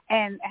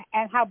 and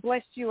how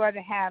blessed you are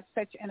to have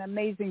such an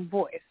amazing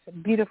voice, a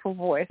beautiful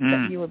voice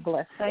that you were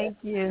blessed. Thank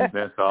you.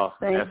 That's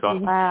awesome. That's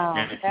awesome. Wow.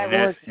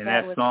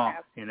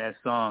 And that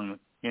song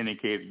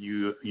indicated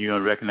you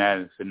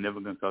recognize the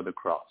significance of the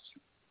cross.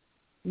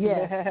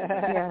 Yes.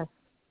 Yes.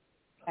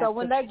 So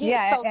when they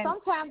get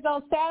sometimes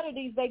on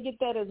Saturdays they get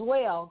that as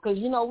well, because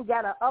we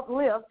got to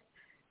uplift,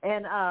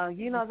 and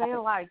they're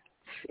like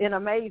in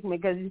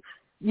amazement, because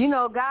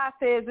God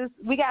says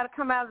we got to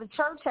come out of the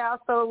church house,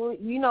 so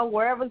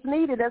wherever's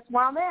needed, that's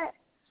where I'm at.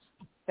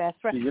 That's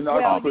right.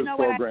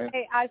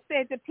 I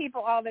say to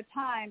people all the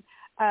time,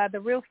 the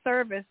real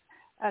service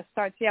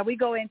starts. Yeah, we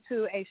go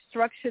into a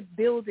structured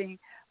building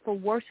for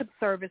worship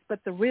service,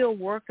 but the real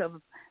work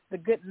of the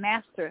good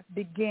master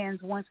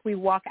begins once we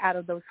walk out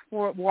of those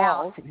four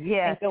walls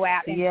and go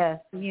out into the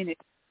community.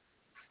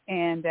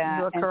 And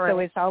so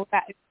it's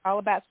all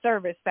about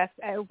service. That's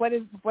what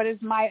does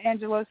Maya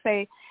Angelou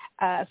say?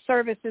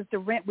 Service is the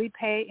rent we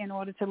pay in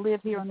order to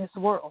live here on this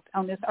world,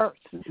 on this earth.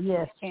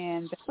 Yes.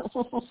 And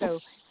so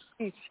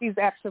she's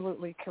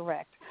absolutely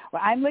correct.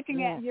 Well, I'm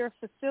looking at your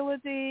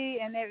facility,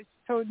 and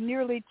for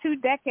nearly 2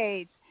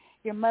 decades,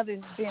 your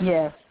mother's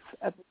been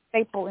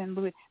staple in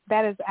Louis.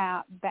 That is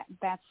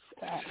that's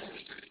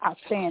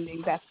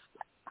outstanding. That's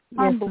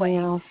humbling.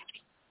 Yes,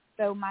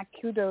 so my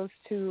kudos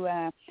to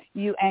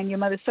you and your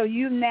mother. So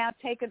you've now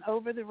taken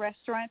over the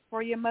restaurant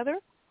for your mother? Is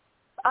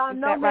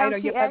no, that right? ma'am, Or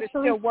your she mother's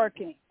actually still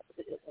working?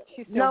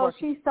 She's still no,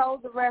 working. she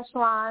sold the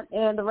restaurant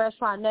and the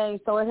restaurant name,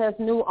 so it has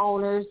new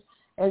owners.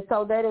 And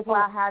so that is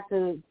why I had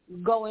to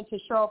go into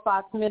Shirley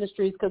Fox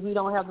Ministries, because we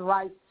don't have the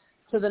rights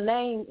to the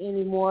name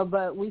anymore,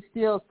 but we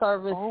still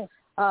service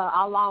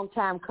our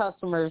longtime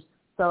customers.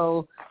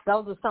 So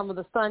those are some of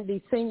the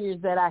Sunday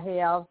seniors that I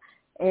have,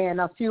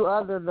 and a few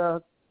other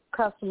the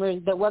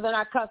customers that, well, they're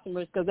not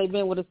customers because they've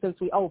been with us since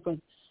we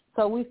opened.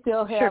 So we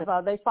still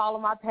have, they follow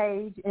my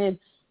page, and,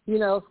 you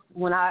know,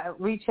 when I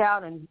reach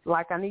out and,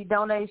 like, I need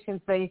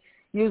donations, they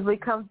usually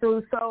come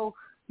through. So,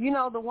 you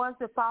know, the ones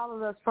that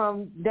followed us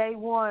from day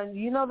one,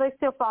 you know, they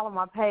still follow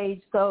my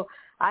page. So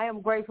I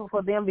am grateful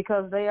for them,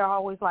 because they are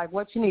always like,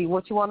 what you need,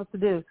 what you want us to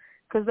do,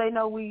 because they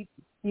know we,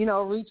 you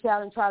know, reach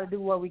out and try to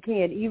do what we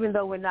can. Even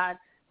though we're not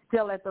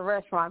still at the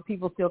restaurant,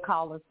 people still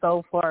call us.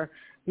 So for,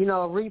 you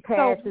know,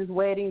 repasts,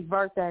 weddings,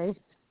 birthdays.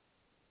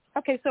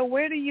 Okay, so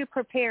where do you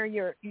prepare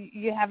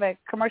you have a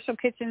commercial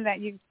kitchen that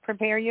you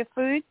prepare your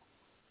food?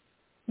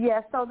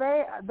 Yeah, so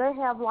they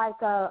have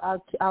like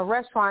a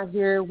restaurant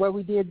here where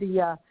we did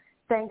the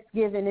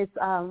Thanksgiving. It's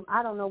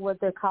I don't know what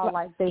they're called,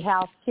 like they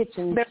house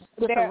kitchens,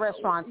 different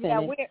restaurants in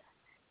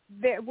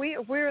it.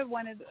 We're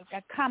one of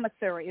a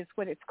commissary is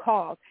what it's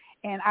called,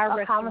 and our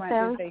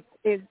restaurant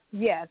is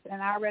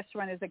and our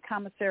restaurant is a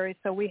commissary.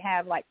 So we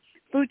have like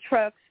food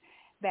trucks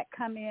that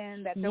come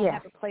in that don't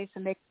have a place,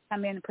 and they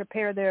come in and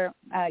prepare their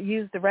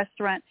use the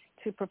restaurant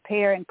to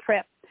prepare and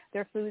prep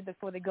their food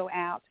before they go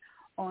out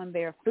on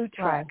their food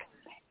truck. Right.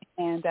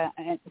 And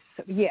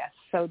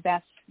so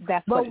that's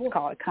what it's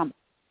called,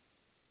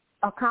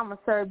 a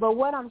commissary. But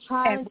what I'm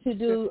trying to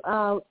do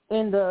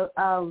in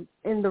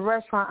the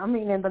restaurant, I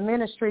mean in the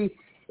ministry,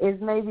 is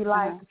maybe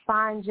like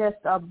find just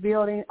a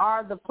building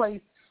or the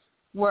place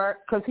where,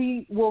 because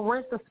he will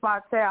rent the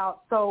spots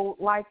out. So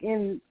like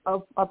in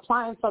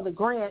applying for the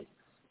grant,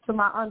 to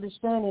my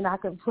understanding, I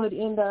can put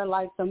in there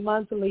like the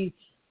monthly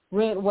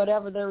rent,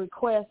 whatever their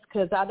request,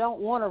 because I don't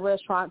want a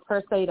restaurant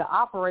per se to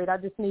operate. I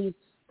just need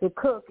to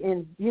cook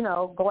and, you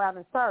know, go out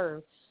and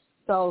serve.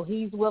 So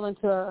he's willing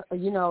to,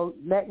 you know,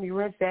 let me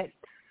rent that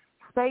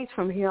space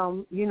from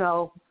him, you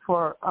know,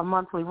 for a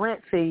monthly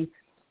rent fee.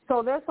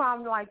 So that's why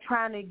I'm like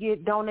trying to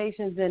get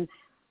donations and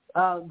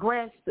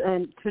grants,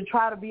 and to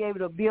try to be able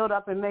to build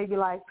up and maybe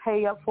like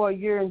pay up for a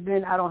year, and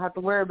then I don't have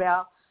to worry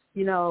about,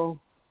 you know,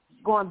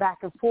 going back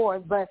and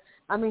forth. But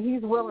I mean,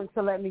 he's willing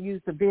to let me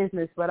use the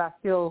business, but I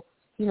still,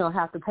 you know,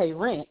 have to pay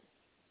rent.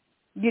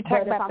 You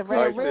talking about the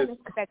restaurant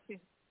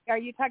are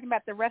you talking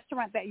about the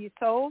restaurant that you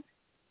sold?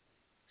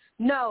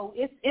 No,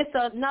 it's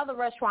another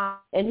restaurant,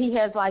 and he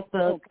has like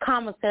the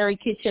commissary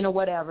kitchen or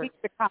whatever.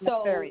 The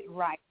commissary, so,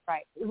 right.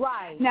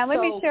 Now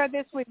let me share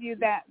this with you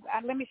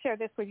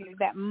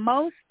that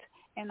most,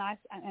 and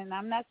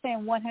I'm not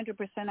saying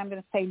 100%. I'm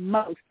going to say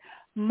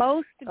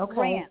most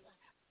grants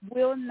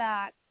will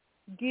not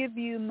give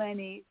you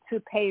money to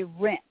pay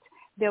rent.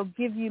 They'll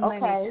give you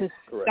money to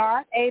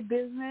start a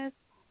business.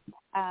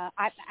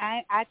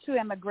 I too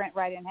am a grant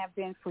writer and have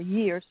been for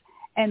years,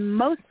 and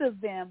most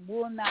of them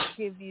will not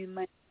give you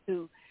money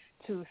to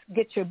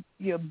get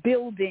your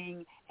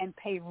building and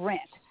pay rent.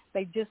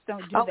 They just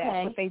don't do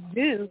that. What they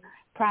do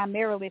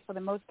primarily, for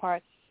the most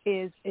part,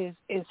 is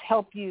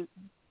help you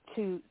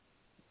to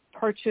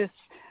purchase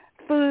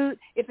food.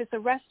 If it's a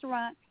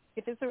restaurant,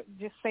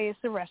 just say it's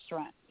a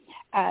restaurant,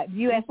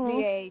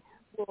 USDA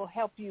will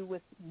help you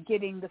with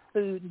getting the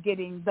food,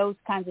 getting those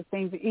kinds of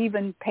things,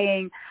 even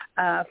paying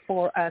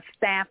for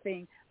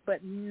staffing,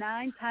 but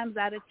 9 times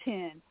out of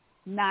 10,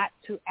 not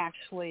to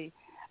actually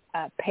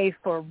pay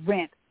for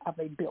rent of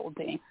a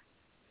building.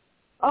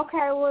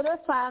 Okay, well,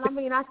 that's fine. I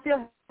mean, I still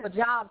have a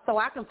job, so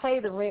I can pay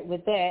the rent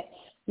with that.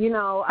 You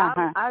know,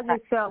 I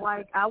just felt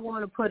like I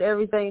want to put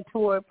everything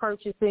toward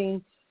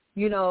purchasing,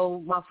 you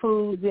know, my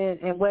foods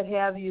and what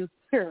have you.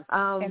 Sure.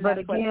 But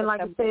again,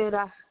 like I said,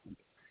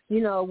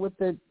 you know, with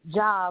the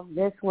job,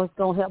 that's what's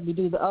going to help me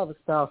do the other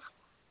stuff,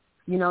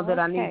 you know, that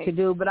I need to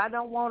do. But I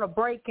don't want to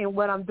break in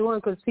what I'm doing,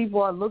 because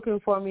people are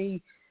looking for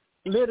me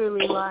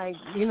literally like,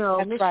 you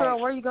know, Miss Cheryl,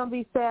 where are you going to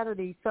be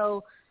Saturday?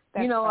 So,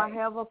 you know, I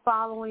have a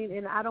following,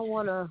 and I don't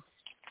want to,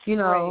 you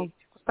know,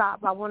 stop.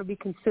 I want to be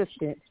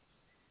consistent.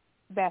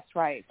 That's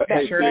right.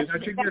 Shirley,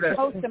 don't you get that's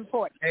most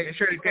important. Hey,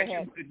 Shirley,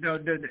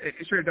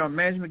 Shirley, don't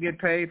management get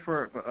paid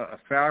for a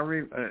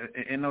salary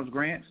in those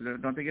grants?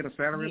 Don't they get a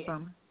salary or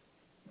something?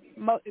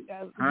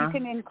 You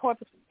can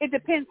incorporate. It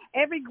depends.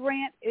 Every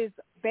grant is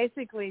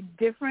basically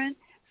different,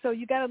 so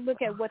you got to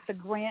look at what the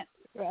grant,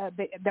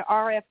 the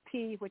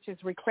RFP, which is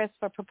request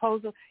for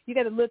proposal. You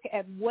got to look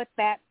at what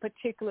that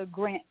particular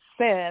grant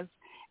says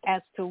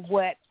as to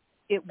what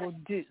it will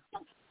do,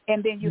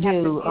 and then you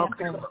have to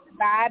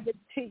buy the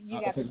tea.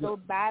 You have to go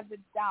buy the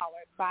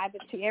dollar, buy the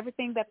tea.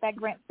 Everything that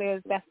grant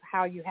says, that's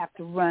how you have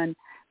to run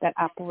that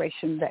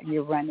operation that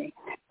you're running.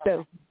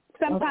 So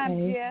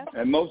Sometimes, yes.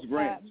 And most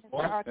grants,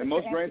 are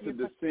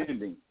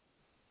descending.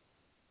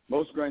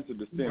 Most grants are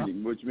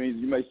descending, which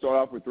means you may start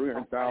off with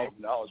 $300,000,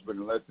 but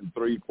in less than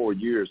 3-4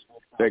 years,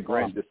 that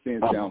grant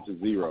descends down to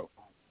zero.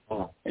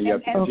 And you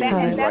have to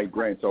continue to write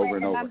grants over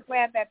and over. I'm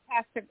glad that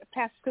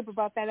Pastor Cooper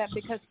brought that up,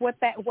 because what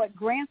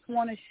grants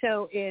want to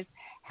show is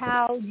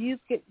how you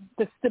get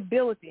the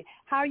stability.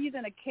 How are you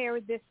going to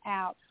carry this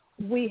out?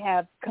 We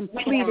have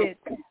completed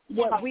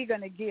what we're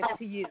going to give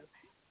to you.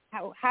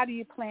 How do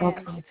you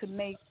plan to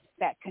make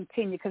that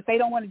continue? Because they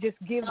don't want to just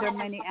give their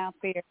money out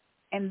there,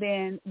 and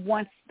then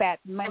once that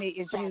money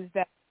is used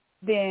up,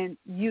 then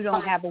you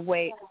don't have a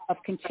way of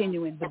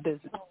continuing the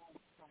business.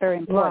 Very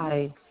important.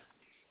 Right.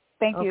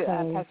 Thank you,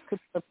 Pastor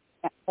Cooper, for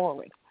that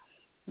forward.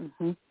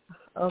 Mm-hmm.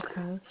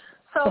 Okay.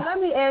 So let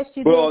me ask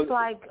you this,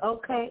 I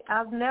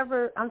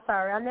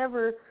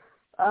never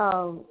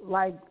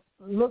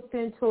looked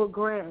into a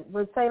grant.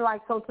 But say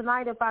so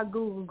tonight if I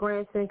Google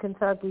grants in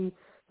Kentucky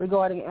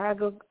regarding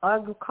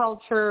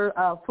agriculture,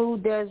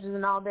 food deserts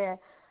and all that,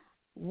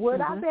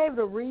 would I be able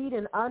to read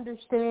and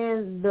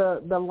understand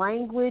the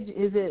language?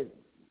 Is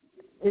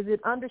it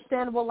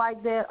understandable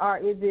like that, or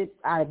is it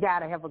I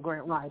gotta have a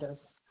grant writer?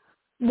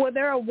 Well,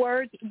 there are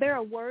words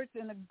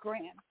in a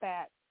grant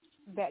that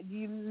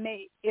you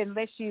may,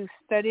 unless you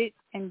studied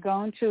and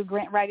gone to a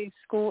grant writing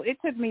school. It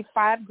took me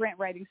 5 grant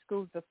writing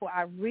schools before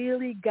I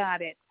really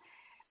got it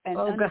and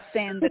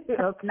understand the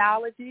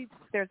terminology.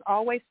 There's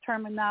always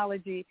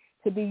terminology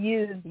to be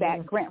used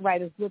that grant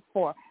writers look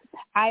for.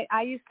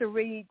 I used to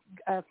read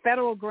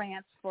federal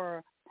grants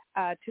for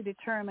to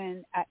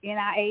determine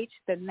NIH,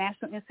 the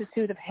National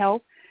Institute of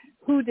Health,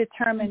 who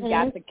determined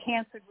got the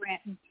cancer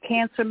grant,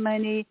 cancer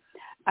money,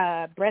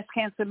 breast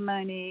cancer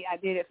money. I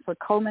did it for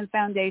Coleman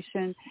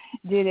Foundation,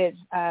 did it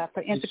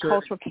for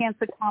Intercultural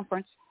Cancer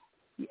Conference.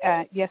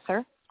 Yes,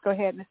 sir. Go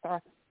ahead, Mr.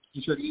 Arthur.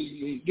 So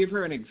give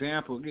her an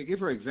example. Give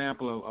her an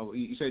example of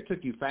you said it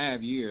took you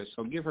 5 years.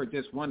 So give her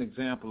just one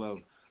example of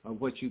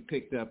what you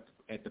picked up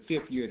at the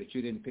 5th year that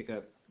you didn't pick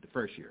up the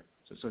first year.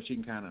 So she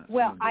can kind of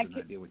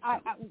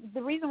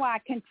the reason why I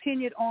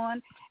continued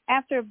on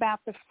after about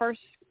the first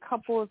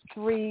couple of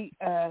 3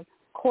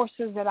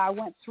 courses that I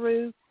went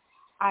through,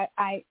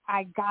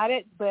 I got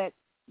it, but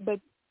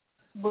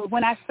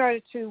when I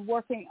started to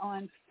working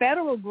on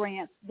federal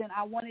grants, then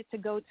I wanted to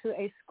go to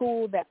a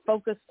school that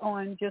focused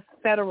on just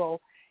federal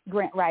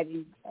grant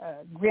writing.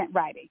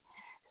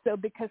 So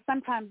because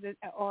sometimes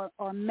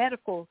or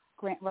medical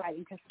grant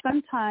writing, because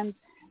sometimes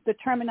the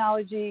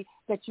terminology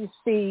that you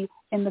see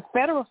in the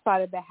federal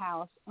side of the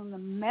house, on the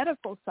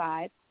medical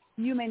side,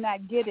 you may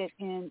not get it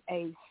in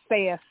a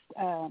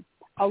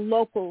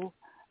local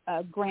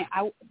grant.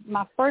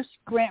 My first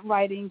grant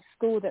writing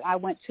school that I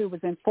went to was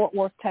in Fort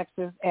Worth,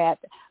 Texas at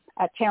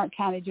Tarrant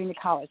County Junior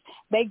College.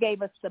 They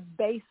gave us the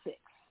basics.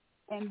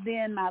 And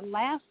then my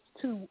last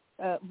 2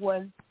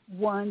 was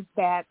ones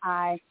that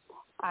I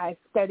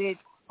studied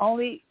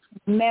only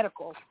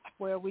medical,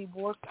 where we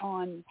worked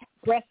on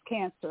breast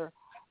cancer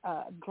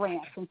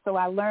grants. And so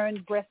I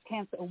learned breast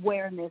cancer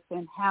awareness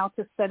and how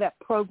to set up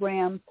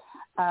programs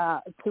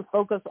to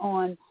focus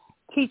on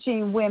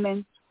teaching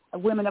women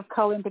of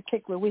color in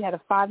particular. We had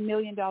a $5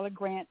 million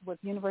grant with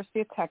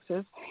University of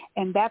Texas,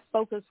 and that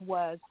focus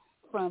was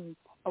from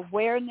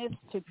awareness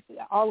to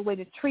all the way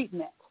to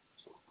treatment.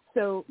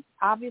 So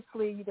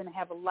obviously you're going to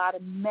have a lot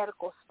of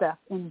medical stuff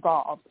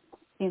involved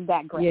in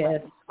that grant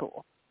writing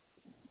school.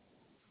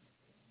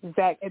 Does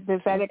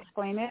that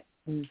explain it?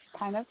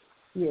 Kind of?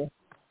 Yeah.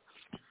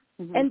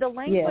 Mm-hmm. And the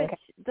language,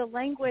 So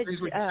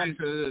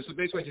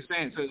basically what you're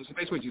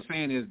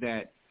saying is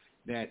that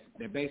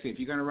basically if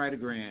you're going to write a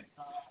grant,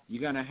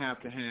 you're going to have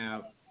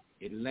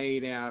it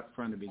laid out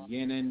from the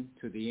beginning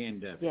to the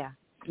end of it. Yeah.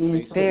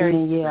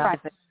 Right.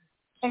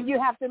 And you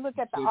have to look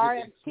at the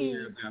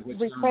RFP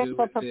request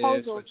for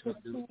proposal to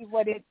see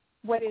what the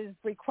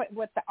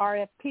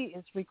RFP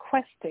is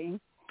requesting,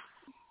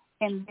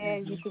 and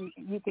then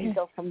you can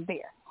go from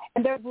there.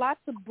 And there's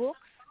lots of books.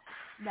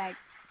 Like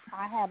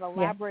I have a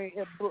library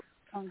of books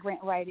on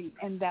grant writing,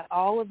 and that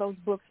all of those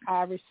books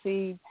I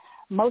received,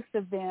 most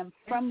of them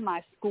from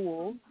my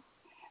school,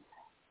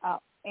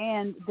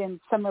 and then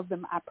some of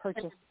them I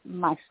purchased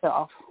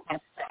myself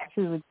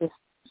to just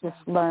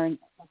learn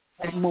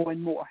more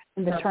and more.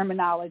 And the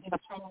terminology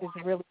is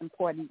really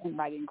important in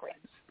writing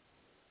grants.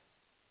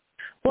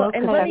 Well,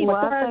 and let me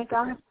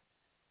plug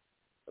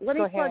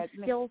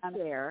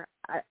Skillshare.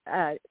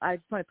 I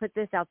just want to put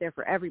this out there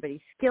for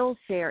everybody.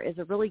 Skillshare is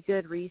a really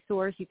good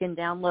resource. You can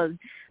download,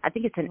 I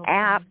think it's an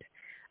app,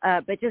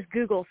 but just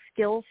Google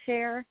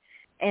Skillshare,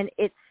 and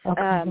it's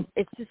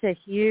just a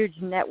huge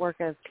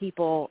network of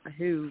people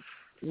who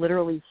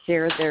literally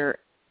share their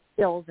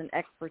skills and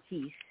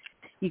expertise.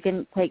 You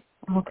can take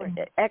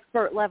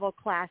expert level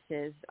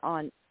classes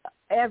on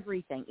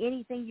everything,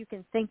 anything you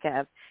can think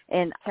of,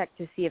 and check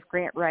to see if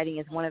grant writing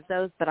is one of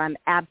those, but I'm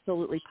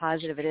absolutely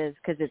positive it is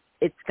because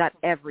it's got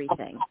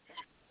everything.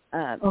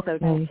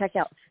 So check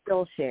out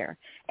Skillshare.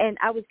 And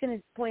I was going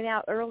to point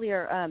out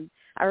earlier,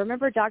 I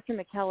remember Dr.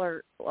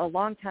 McKellar a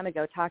long time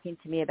ago talking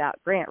to me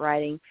about grant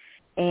writing,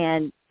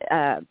 and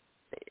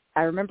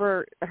I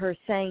remember her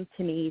saying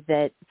to me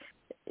that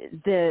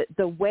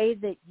the way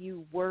that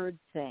you word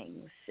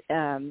things,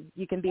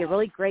 you can be a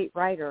really great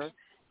writer,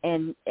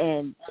 and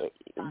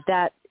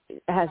that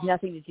has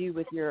nothing to do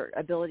with your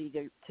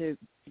ability to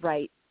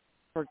write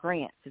for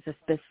grants. It's a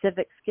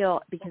specific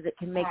skill because it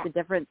can make the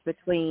difference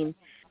between,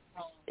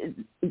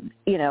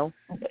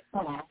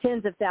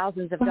 tens of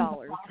thousands of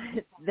dollars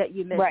that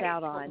you miss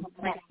out on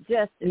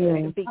just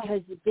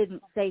because you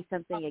didn't say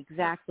something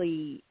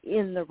exactly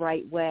in the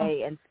right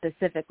way and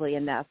specifically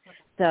enough.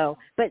 So,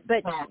 but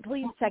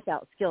please check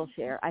out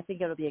Skillshare. I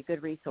think it'll be a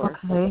good resource.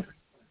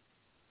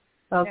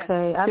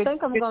 Okay. I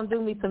think I'm going to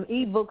do me some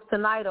ebooks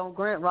tonight on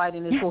grant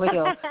writing as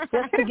well,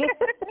 just to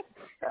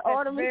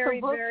order me some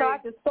books so I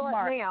can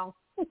start now.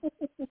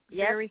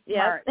 Very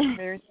smart.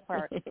 Very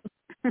smart.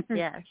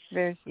 Yes.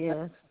 Very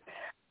smart.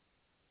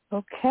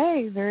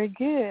 Okay, very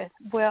good.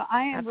 Well,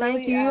 I am really...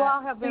 Thank you. You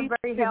all have been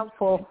very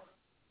helpful.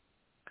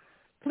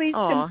 Pleased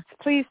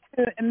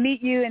to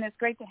meet you, and it's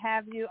great to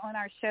have you on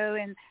our show,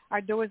 and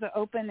our doors are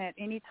open at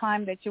any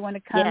time that you want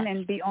to come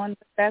and be on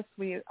with us.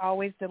 We're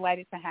always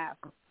delighted to have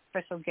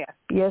special guests.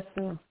 Yes,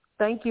 sir.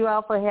 Thank you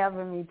all for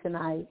having me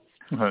tonight.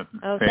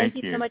 Thank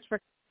you so much for...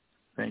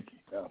 Thank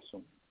you.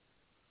 Awesome.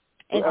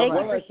 And thank you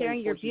for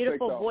sharing your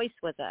beautiful voice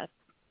with us.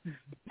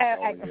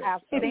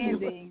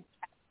 Outstanding.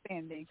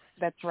 Outstanding.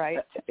 That's right.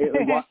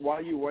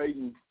 While you're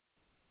waiting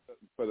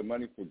for the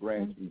money for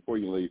grants before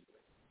you leave,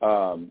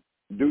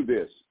 do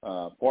this.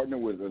 Partner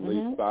with at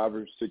least 5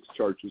 or 6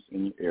 churches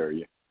in your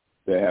area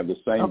that have the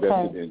same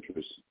vested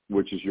interests,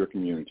 which is your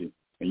community.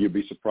 And you'll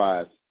be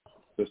surprised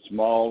the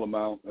small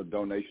amount of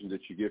donations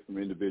that you get from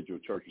individual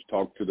churches.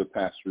 Talk to the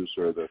pastors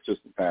or the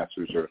assistant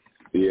pastors or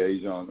the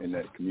liaison in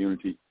that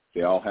community.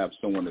 They all have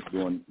someone that's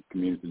doing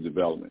community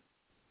development.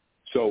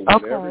 So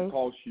whatever it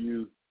costs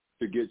you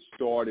to get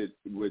started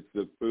with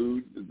the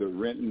food, the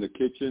rent in the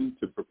kitchen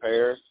to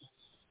prepare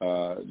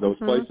those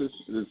places,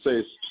 let's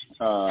say it's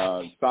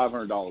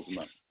 $500 a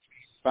month.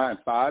 Find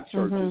 5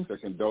 churches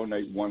that can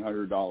donate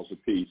 $100 a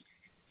piece.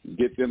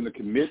 Get them to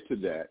commit to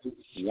that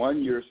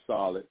 1 year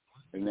solid.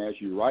 And as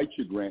you write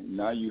your grant,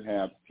 now you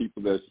have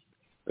people that's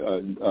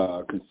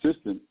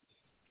consistent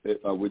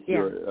with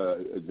your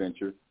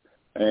adventure.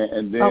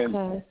 And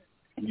then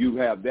you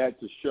have that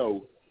to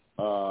show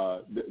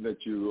that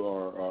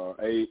you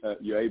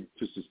you're able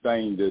to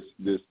sustain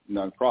this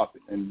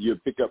nonprofit, and you'll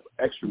pick up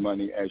extra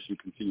money as you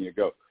continue to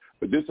go.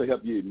 But this will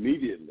help you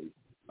immediately.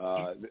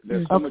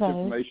 There's so much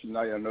information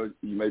now. I know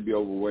you may be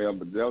overwhelmed,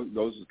 but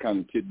those are the kind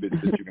of tidbits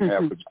that you can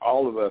have, which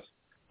all of us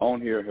on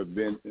here have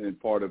been in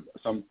part of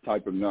some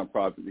type of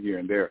nonprofit here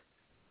and there.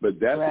 But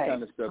that's the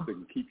kind of stuff that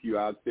can keep you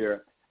out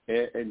there.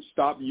 And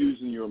stop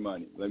using your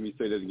money. Let me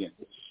say that again.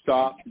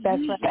 Stop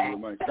using your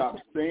money. Stop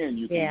saying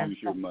you can use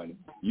your money.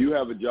 You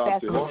have a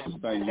job to help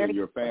sustain you and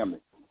your family.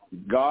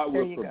 God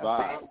will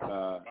provide.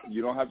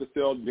 You don't have to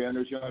sell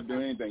dinners. You don't have to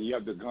do anything. You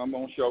have to come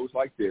on shows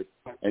like this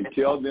and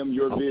tell them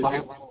your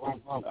vision.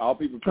 All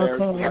people perish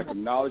with like a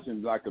knowledge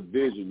and like a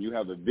vision. You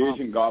have a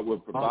vision. God will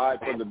provide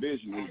for the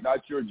vision. It's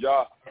not your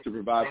job to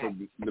provide for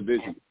the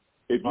vision.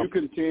 If you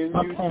continue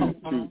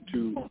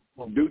to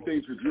do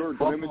things with your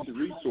limited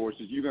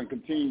resources, you're going to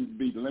continue to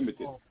be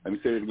limited. Let me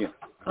say it again.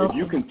 If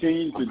you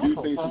continue to do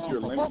things with your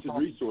limited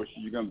resources,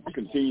 you're going to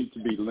continue to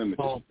be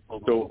limited.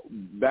 So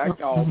back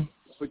off,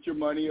 put your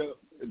money up.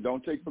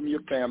 Don't take from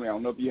your family. I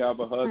don't know if you have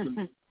a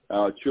husband,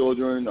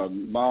 children, or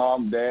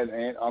mom, dad,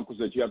 aunt, uncles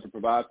that you have to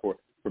provide for.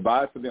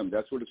 Provide for them.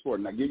 That's what it's for.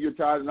 Now give your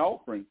tithe and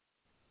offering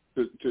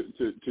to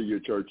your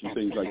church and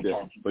things like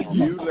that. But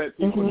you let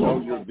people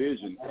know your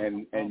vision,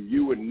 and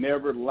you would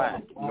never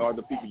lack, nor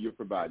the people you're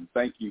providing.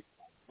 Thank you.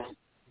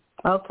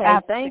 Okay,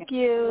 thank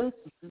you.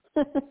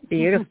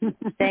 Beautiful.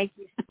 Thank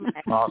you so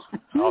much. Awesome.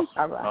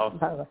 All right.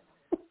 Awesome.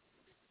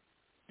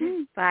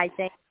 Bye.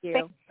 Thank you.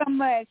 Thank you so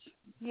much.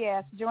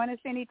 Yes, join us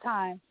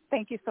anytime.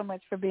 Thank you so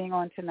much for being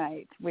on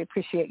tonight. We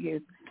appreciate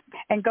you.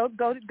 And go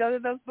to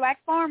those black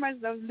farmers,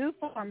 those new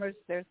farmers.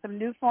 There's some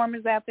new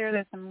farmers out there.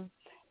 There's some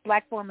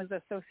Black Farmers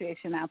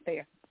Association out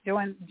there.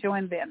 Join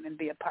them and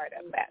be a part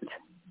of that.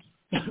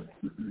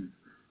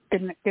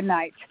 Good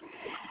night.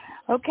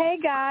 Okay,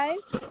 guys.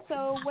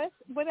 So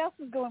what else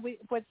is going?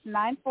 It's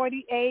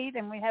 9:48,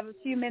 and we have a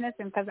few minutes,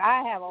 and because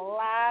I have a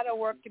lot of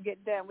work to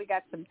get done. We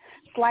got some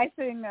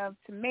slicing of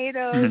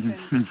tomatoes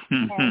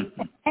and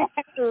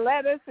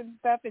lettuce and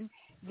stuff, and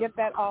get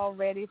that all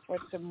ready for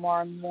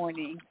tomorrow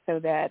morning so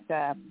that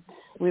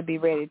we'll be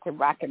ready to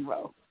rock and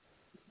roll.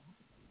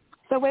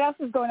 So what else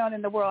is going on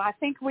in the world? I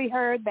think we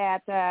heard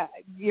that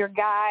your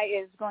guy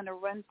is going to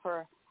run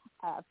for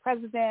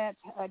president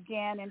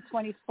again in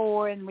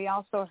 24, and we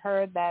also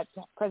heard that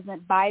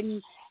President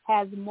Biden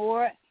has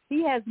more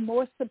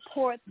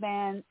support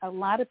than a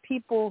lot of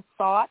people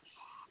thought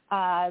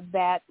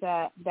that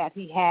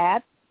he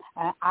had.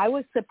 I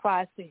was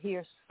surprised to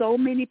hear so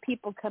many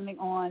people coming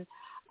on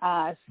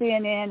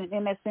CNN and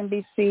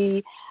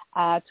MSNBC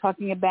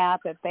talking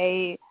about that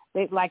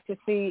they'd like to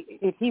see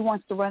if he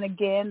wants to run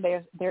again.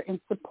 They're in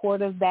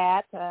support of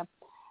that.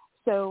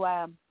 So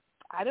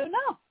I don't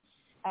know.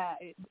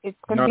 It's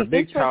going to be the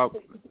big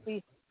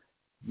interesting.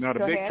 No, the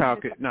Go big ahead.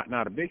 talk is not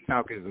the big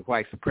talk is the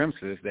white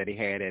supremacists that he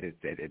had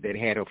that he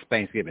had over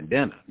Thanksgiving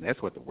dinner.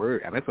 That's what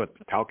that's what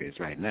the talk is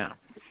right now.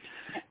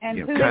 And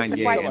you who know, is Kanye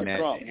the white and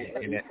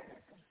that,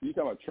 You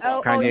talking about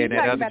Trump? Kanye and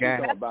that talking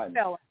other about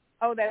guy.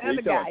 that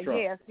other guy.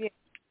 Yes.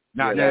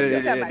 No,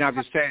 I'm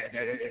just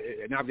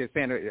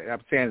saying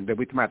that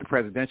we talking about the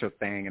presidential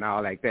thing and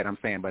all like that. I'm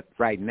saying, but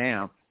right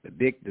now the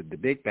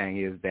big thing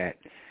is that,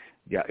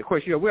 of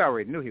course, we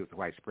already knew he was a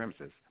white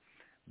supremacist,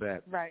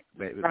 but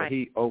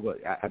he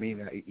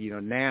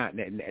now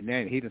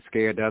he done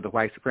scared the other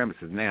white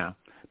supremacists now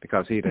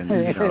because he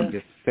done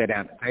just sat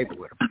down at the table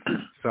with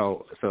them.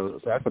 So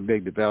that's a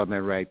big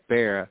development right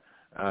there.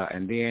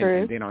 And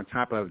then on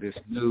top of this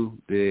new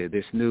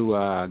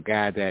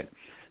guy that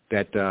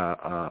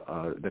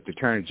the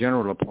Attorney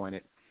General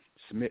appointed,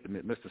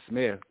 Mr.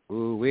 Smith.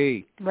 Ooh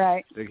wee.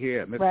 Right. Look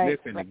here, Mr.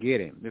 Smith finna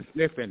get him. Mr.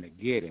 Smith finna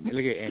get him.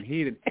 Look at, and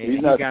he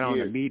got on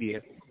the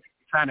media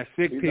trying to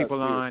sick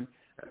people on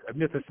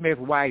Mr.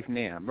 Smith's wife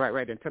now.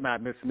 Right. Then talking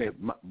about Mr. Smith's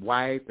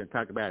wife and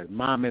talk about his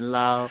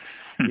mom-in-law.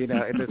 And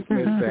Mr.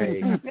 Smith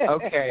say,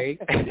 okay,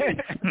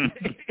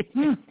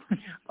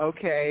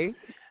 okay.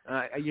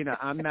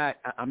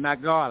 I'm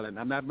not Garland.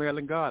 I'm not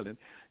Marilyn Garland.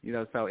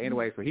 So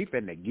anyway, so he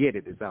finna get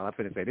it. Is all I'm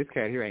finna say. This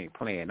cat here ain't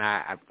playing.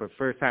 For the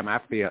first time, I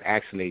feel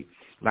actually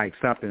like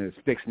something is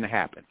fixing to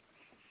happen.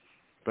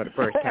 For the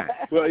first time.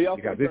 Well, he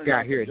also because this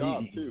guy here,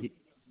 he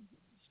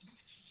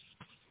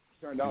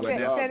turned down the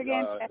job.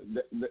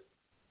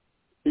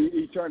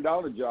 He turned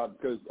down the job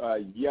because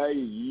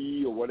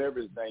Ye or whatever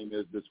his name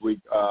is this week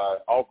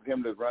offered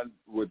him to run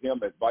with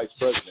him as vice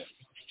president,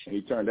 and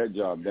he turned that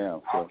job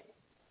down. So.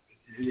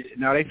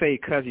 No, they say he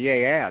cussed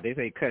Ye out. They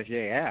say he cussed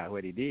Ye out.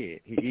 What he did,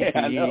 he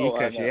cussed Ye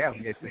out.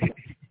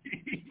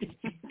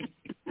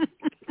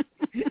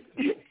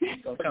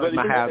 Don't come to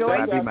my house.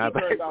 I'll be my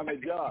turned down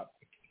that job.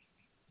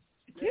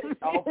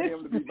 Offered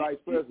him to be vice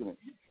president.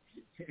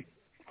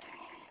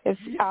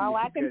 All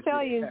I can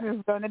tell you is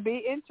it's going to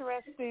be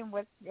interesting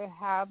with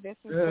how this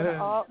is going to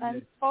all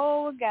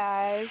unfold,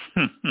 guys.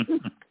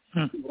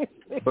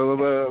 But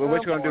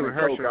what you going to do with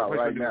Herschel? What you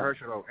going to do with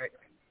Herschel?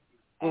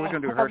 What we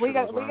going to do with Herschel?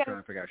 That's what I'm trying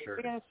to figure out.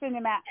 We're going to send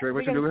him out. Sure,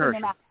 what you do with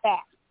Herschel?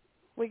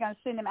 We're going to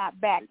send him out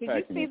back. Did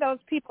you see those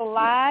people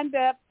lined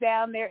up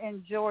down there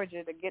in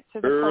Georgia to get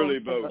to the early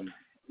voting?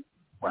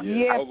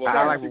 Yes.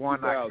 I like what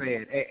Warnock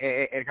said.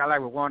 I like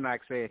what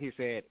Warnock said. He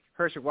said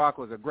Herschel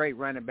Walker was a great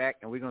running back,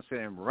 and we're going to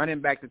send him running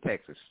back to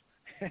Texas.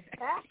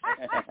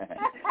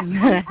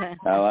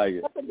 I like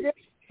it.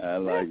 I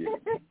like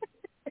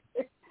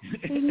it.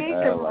 He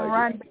needs to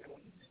run.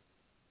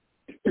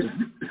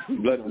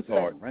 Blood was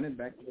hard. Running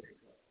back.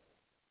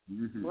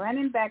 Mm-hmm.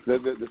 Running back.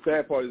 The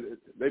sad part is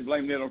they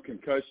blame that on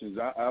concussions.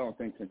 I don't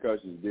think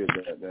concussions did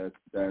that.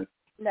 That's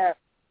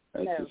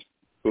just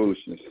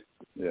foolishness.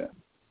 Yeah.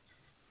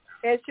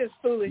 It's just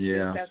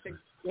foolishness.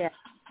 Yeah.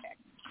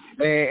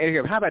 Hey,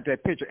 how about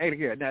that picture? Hey,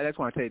 here, now that's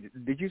what I tell you.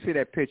 Did you see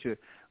that picture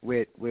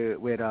with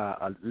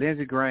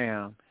Lindsey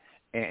Graham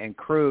and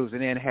Cruz,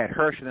 and then had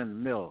Herschel in the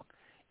middle?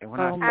 And when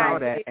I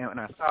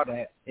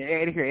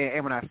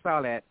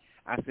saw that,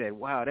 I said,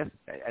 "Wow,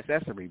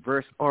 that's a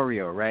reverse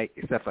Oreo, right?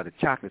 Except for the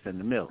chocolates in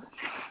the middle."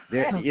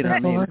 You know what I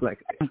mean? It's like.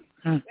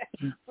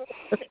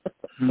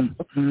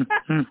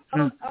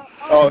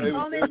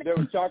 There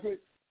was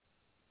chocolate.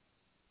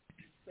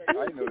 I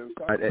didn't know there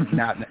was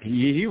chocolate.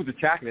 He was the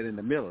chocolate in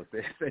the middle.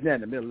 Sitting there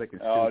in the middle looking.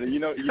 Oh, you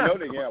know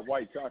they have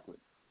white chocolate.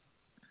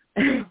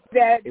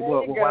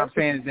 What I'm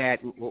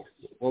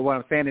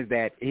saying is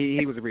that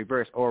he was a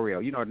reverse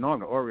Oreo.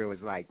 Normally Oreo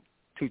is like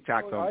two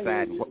chocolates on the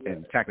side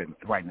and chocolate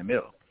right in the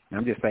middle. And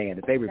I'm just saying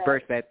that they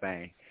reversed that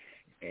thing,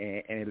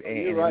 and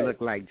it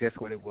looked like just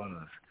what it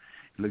was.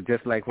 It looked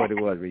just like what it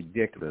was.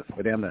 Ridiculous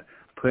for them to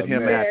put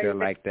him out there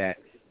like that.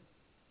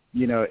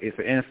 It's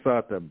an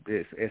insult to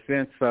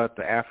insult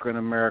to African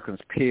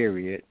Americans.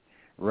 Period.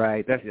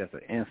 Right? That's just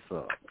an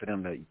insult for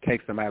them to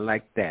take somebody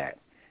like that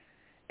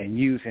and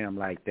use him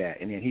like that.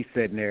 And then he's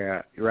sitting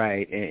there,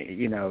 right,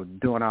 and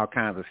doing all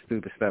kinds of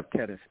stupid stuff,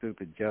 telling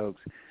stupid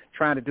jokes,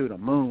 trying to do the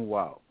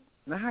moonwalk.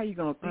 Now, how you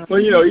gonna think?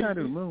 He's trying to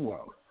do the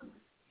moonwalk.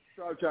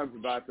 I'm trying to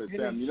provide for the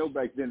family.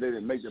 Back then they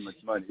didn't make that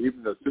much money.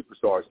 Even the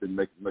superstars didn't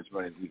make as much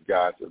money as these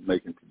guys are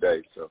making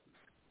today. So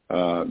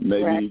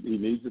maybe he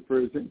needs it for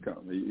his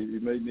income. He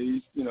may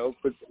need,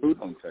 put food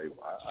on the table.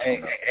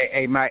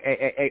 Hey,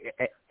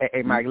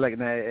 Mike. Look,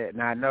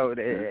 now I know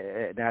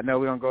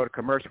we're gonna go to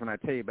commercial when I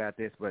tell you about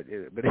this, but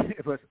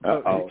it was.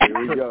 Here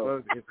we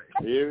go.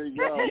 Here we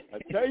go. I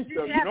tell you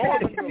something. You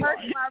have a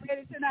commercial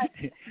already tonight.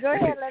 Go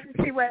ahead. Let me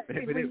see what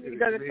you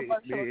go to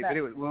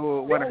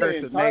commercial. One of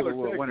Herschel's neighbors.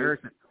 One of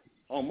Herschel's.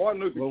 On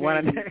Martin Luther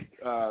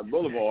King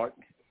Boulevard.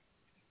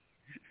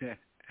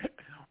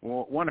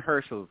 One of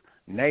Herschel's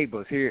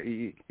neighbors here,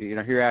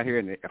 here out here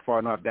in the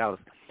far north Dallas.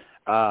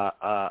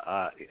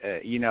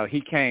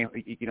 He came.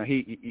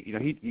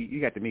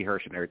 You got to meet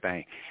Herschel and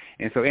everything.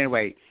 And so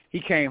anyway,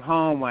 he came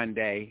home one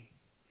day,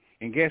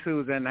 and guess who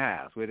was in the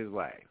house with his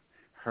wife?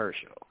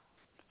 Herschel.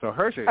 So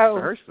Herschel's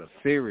a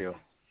serial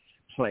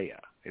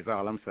player. is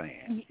all I'm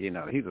saying. You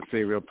know, he's a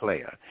serial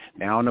player.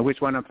 Now, I don't know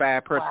which one of them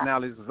 5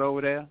 personalities is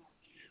over there,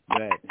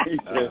 but he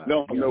says,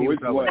 don't know which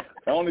one.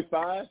 Only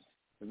 5?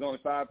 There's only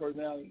 5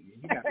 personalities?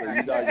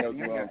 You diagnosed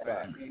me wrong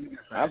 5.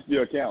 I'm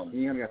still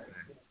counting.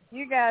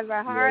 You guys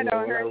are hard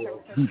on her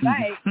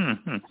tonight.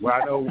 Well,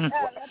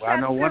 I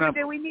know one of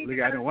them. Do we need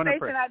one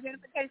patient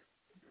identification?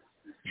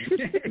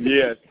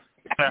 Yes.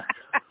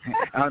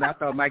 I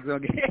thought Mike was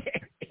going to get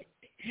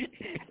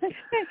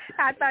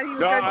I thought he was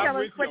going to tell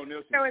us what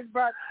to show his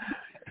brother.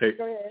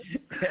 Go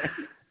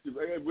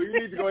ahead. We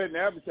need to go ahead and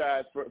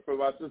advertise for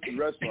my sister's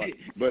restaurant,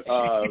 but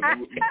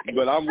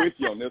I'm with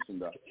you on this one,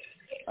 Doc.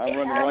 I'm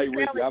running right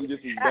with you. I'm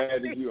just as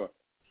bad as you are.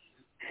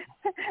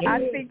 I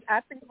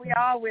think we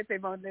all with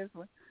him on this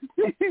one.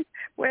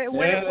 What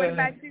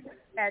about you,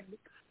 Adney?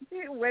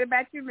 What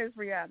about you, Miss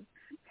Rihanna?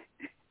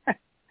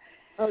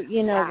 Oh,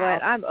 you know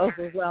what? I'm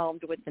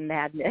overwhelmed with the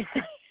madness.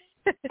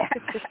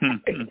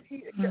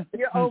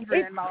 You're over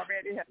him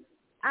already.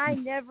 I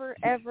never,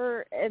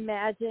 ever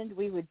imagined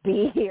we would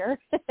be here.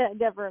 I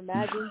never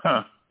imagined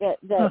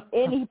that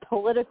any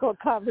political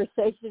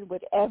conversation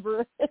would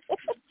ever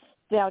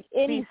sound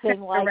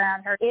anything like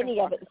any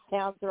of it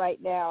sounds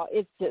right now.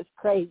 It's just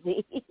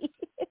crazy.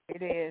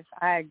 It is.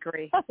 I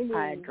agree.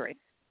 I agree.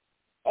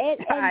 And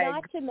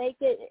not to make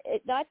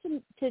it, not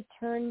to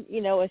turn,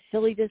 a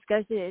silly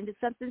discussion into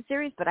something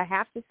serious, but I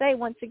have to say,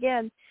 once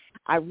again,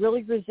 I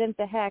really resent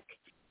the heck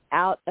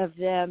out of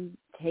them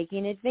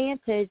taking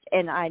advantage.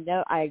 And I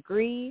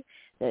agree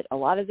that a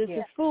lot of this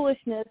is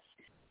foolishness,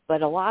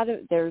 but a lot of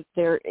there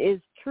is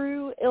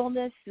true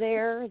illness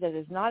there that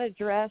is not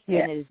addressed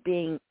and is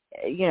being,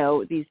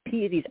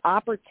 these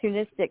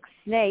opportunistic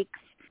snakes.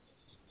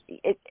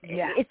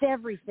 It's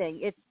everything.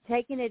 It's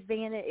taking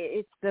advantage.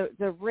 It's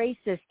the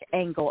racist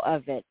angle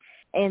of it,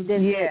 and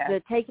then the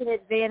taking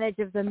advantage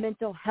of the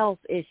mental health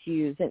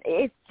issues, and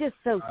it's just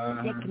so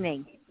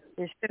sickening.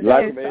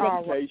 Lack of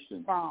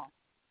education.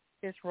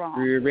 It's wrong.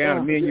 We're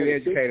me and you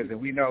educators, and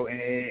we know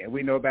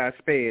about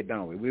SPED,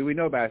 don't we? We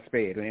know about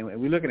SPED, and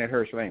we're looking at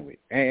Herschel, ain't we?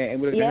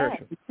 And we're looking at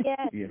Herschel.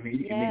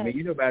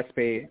 You know about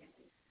SPED,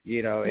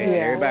 and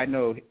everybody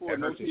knows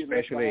Herschel's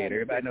special ed.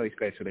 Everybody knows he's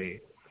special ed.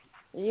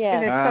 Yeah,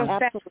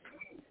 and it's so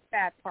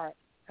sad part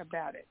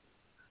about it.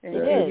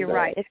 And you're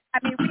right. I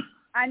mean,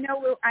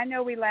 I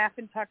know we laugh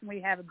and talk and we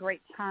have a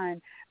great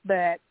time,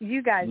 but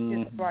you guys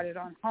just brought it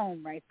on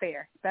home right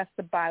there. That's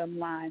the bottom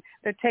line.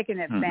 They're taking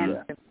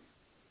advantage of it.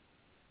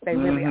 They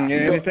really are.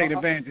 Yeah, they're taking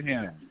advantage of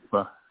him.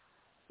 Well,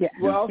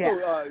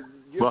 also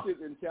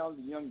gifted and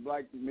talented young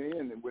black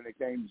men, when it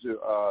came to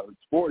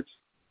sports,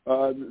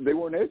 they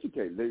weren't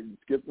educated. They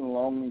skipped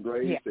along in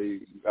grades. They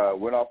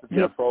went off to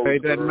their pros. They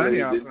did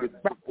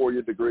get a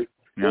 4-year degree.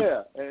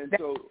 And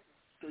so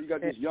you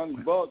got this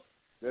young buck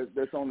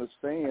that's on the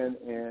stand,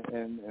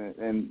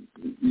 and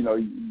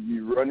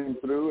you run him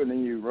through, and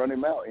then you run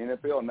him out.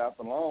 NFL, not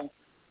for long,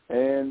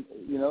 and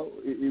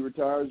he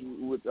retires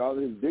with all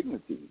his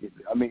dignity.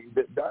 I mean,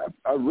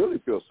 I really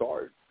feel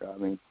sorry. I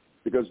mean,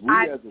 because we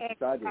as a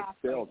society have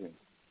failed him.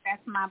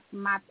 That's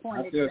my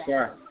point. I feel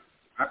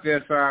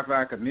sorry for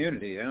our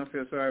community. I don't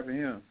feel sorry for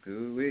him.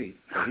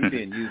 He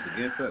didn't use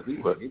against us.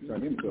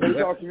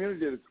 It's our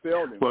community that's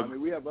failed him. I mean,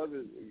 we have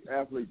other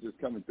athletes just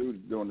coming through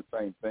doing the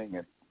same thing,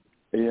 and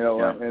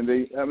and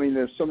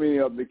there's so many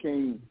of them that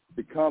can't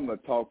become a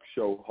talk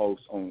show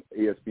host on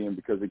ESPN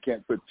because they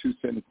can't put 2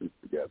 sentences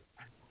together.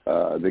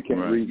 They can't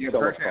read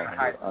telephone.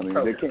 I mean,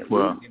 they can't.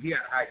 Well,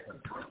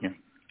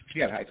 he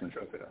had a Heisman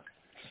Trophy though.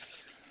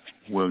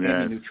 Well,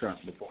 guys, he knew Trump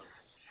before.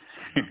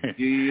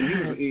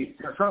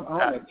 Trump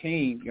owned a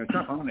team.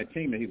 Trump owned a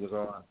team that he was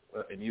on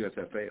in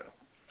USFL.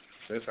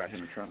 So that's why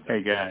him and Trump.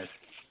 Hey guys,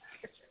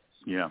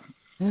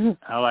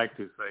 I like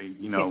to say,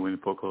 when the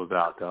book goes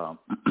out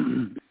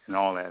and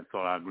all that. So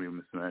I agree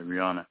with Ms.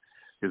 Rihanna.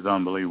 It's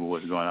unbelievable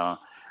what's going on.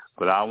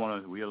 But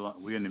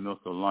we're in the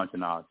midst of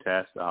launching our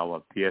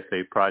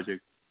PSA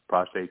project,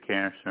 prostate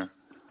cancer,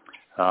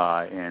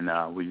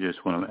 and we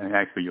just want to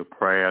ask for your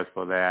prayers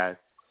for that,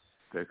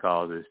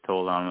 because it's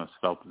totally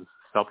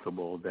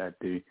unacceptable that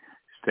the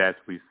stats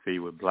we see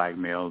with black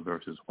males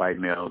versus white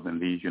males in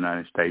these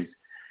United States,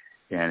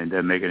 and it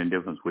doesn't make any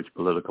difference which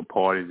political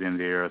parties in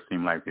there. It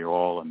seems like they're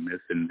all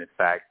missing the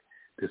fact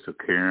this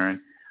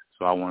occurring.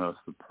 So I want us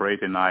to pray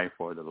tonight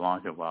for the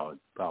launch of our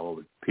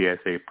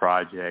PSA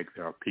project.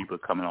 There are people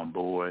coming on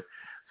board.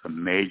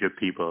 Some major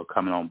people are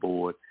coming on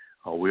board.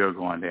 We are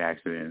going to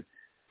actually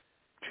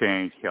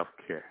change health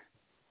care.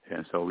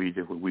 And so we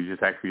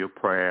just ask for your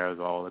prayers,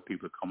 all the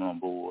people coming on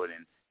board,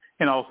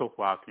 and also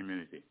for our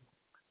community,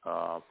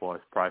 for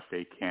its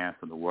prostate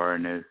cancer, the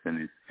awareness and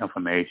its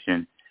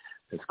information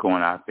that's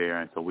going out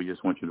there. And so we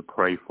just want you to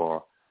pray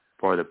for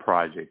the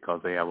project, because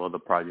they have other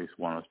projects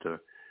want us to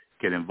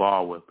get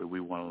involved with, but we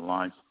want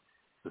to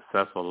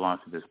successful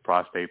launch of this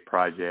prostate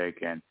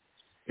project, and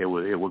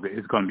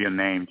it's going to be a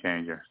name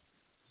changer.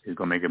 It's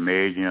going to make a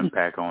major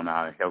impact on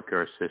our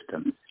healthcare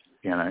system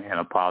in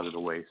a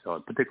positive way.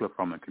 So particularly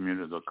from the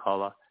communities of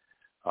color,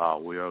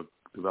 we are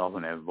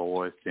developing that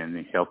voice in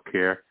the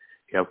healthcare.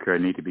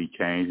 Healthcare need to be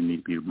changed, need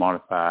to be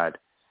modified,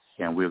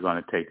 and we're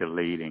going to take the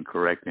lead in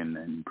correcting and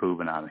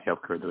improving our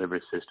healthcare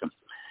delivery system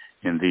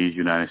in these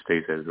United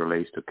States as it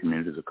relates to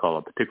communities of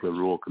color, particularly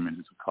rural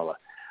communities of color.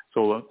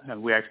 So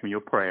we ask for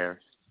your prayers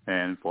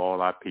and for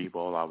all our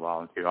people, all our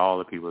volunteers, all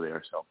the people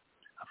there, so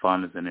our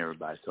funders and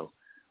everybody. So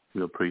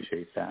we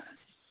appreciate that.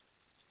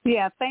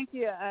 Yeah, thank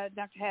you,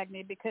 Dr.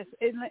 Hagney, because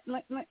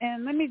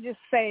and let me just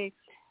say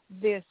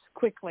this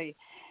quickly.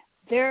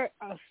 There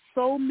are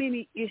so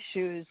many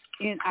issues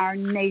in our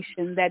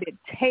nation that it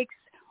takes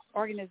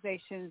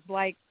organizations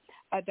like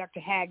Dr.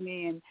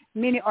 Hagney and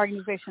many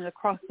organizations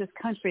across this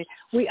country.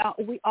 We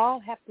all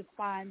have to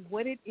find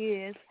what it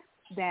is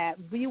that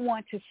we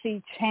want to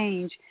see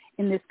change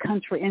in this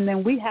country, and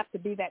then we have to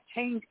be that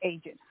change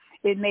agent.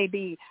 It may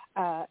be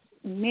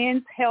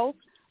men's health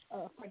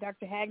for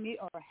Dr. Hagney,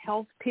 or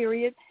health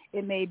period.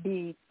 It may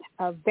be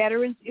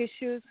veterans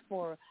issues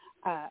for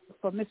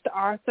Mr.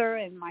 Arthur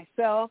and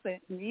myself,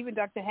 and even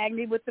Dr.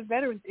 Hagney with the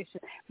veterans issue.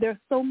 There are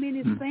so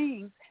many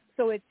things,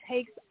 so it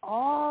takes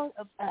all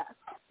of us,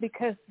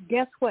 because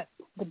guess what?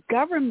 The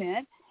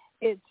government,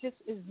 it just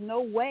is no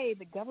way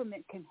the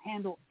government can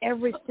handle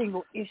every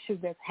single issue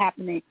that's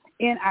happening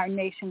in our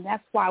nation.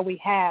 That's why we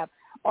have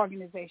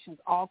organizations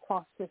all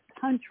across this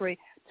country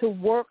to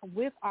work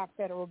with our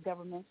federal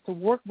governments, to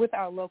work with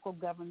our local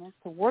governments,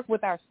 to work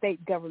with our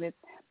state governments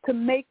to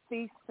make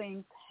these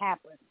things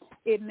happen.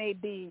 It may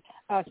be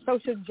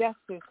social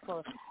justice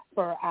for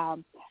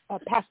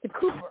Pastor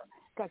Cooper,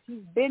 because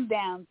he's been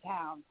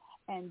downtown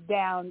and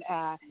down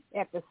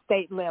at the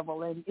state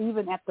level and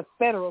even at the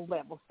federal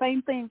level.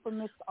 Same thing for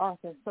Mr.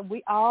 Arthur. So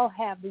we all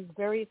have these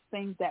various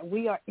things that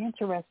we are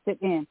interested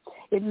in.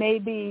 It may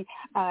be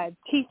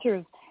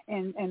teachers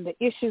and the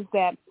issues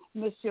that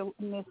Miss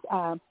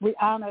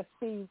Rihanna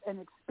sees and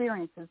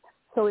experiences.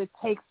 So it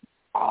takes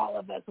all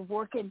of us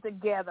working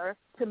together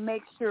to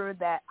make sure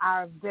that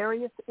our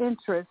various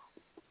interests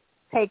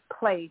take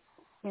place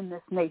in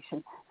this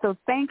nation. So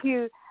thank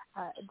you,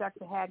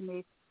 Dr.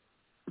 Hagney,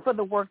 for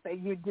the work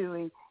that you're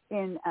doing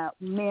in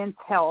men's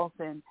health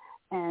and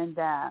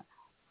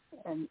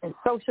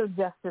social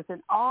justice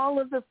and all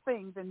of the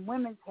things, and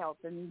women's health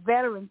and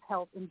veterans'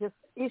 health and just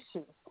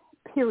issues,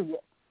 period.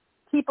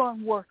 Keep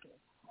on working,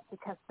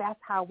 because that's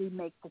how we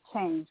make the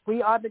change.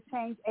 We are the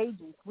change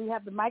agents. We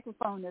have the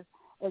microphone, as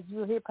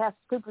you hear Pastor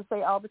Cooper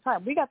say all the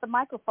time. We got the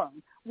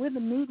microphone. We're the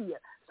media.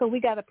 So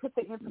we got to put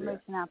the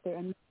information out there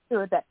and make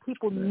sure that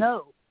people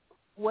know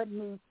what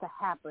needs to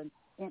happen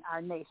in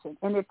our nation.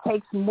 And it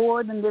takes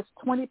more than this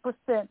 20%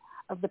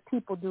 of the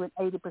people doing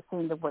 80%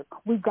 of the work.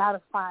 We got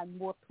to find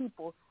more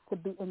people to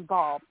be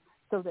involved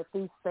so that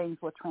these things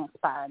will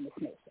transpire in this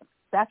nation.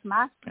 That's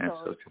my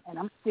story, and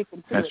I'm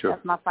sticking to it. True.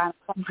 That's my final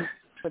comment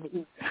for the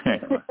evening.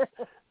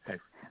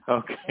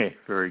 Okay,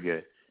 very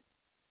good.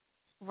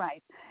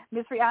 Right.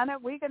 Ms. Rihanna,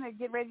 we're going to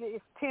get ready.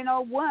 It's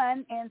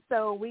 10:01, and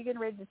so we're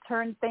getting ready to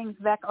turn things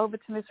back over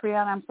to Ms.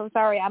 Rihanna. I'm so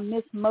sorry I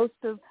missed most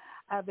of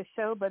the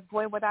show, but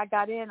boy, what I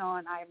got in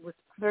on, I was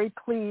very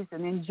pleased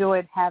and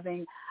enjoyed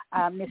having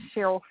Ms.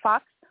 Cheryl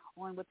Fox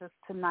on with us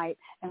tonight,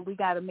 and we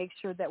got to make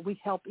sure that we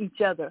help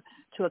each other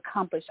to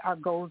accomplish our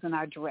goals and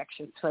our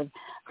directions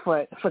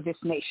for this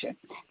nation.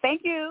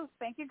 Thank you,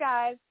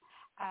 guys,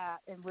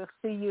 and we'll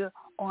see you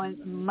on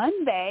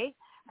Monday,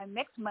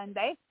 next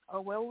Monday,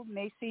 or we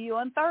may see you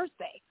on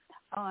Thursday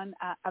on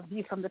A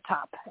View from the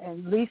Top.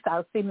 And at least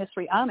I'll see Miss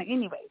Rihanna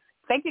anyways.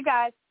 Thank you,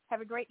 guys. Have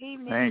a great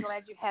evening. Thanks.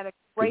 Glad you had a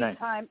great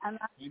time. And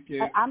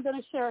I'm going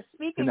to share,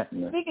 speaking of,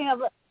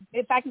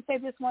 if I can say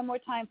this one more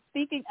time,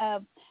 speaking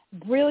of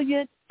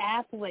brilliant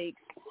athletes,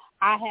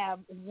 I have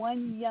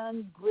one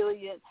young,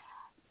 brilliant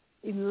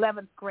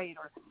 11th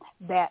grader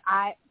that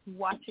I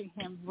watching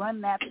him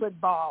run that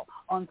football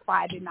on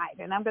Friday night.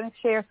 And I'm going to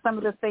share some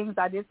of the things.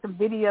 I did some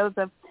videos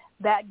of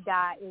that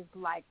guy. Is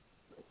like,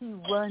 he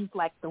runs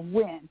like the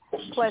wind.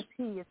 Plus,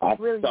 he is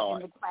brilliant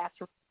in the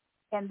classroom.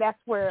 And that's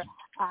where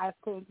I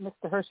think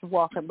Mr. Herschel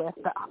Walker left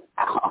on.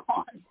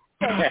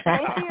 So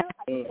thank you.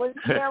 I was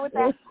share with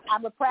that.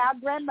 I'm a proud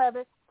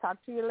grandmother.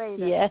 Talk to you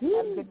later. Yes.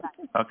 Have a good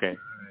night. Okay.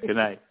 Good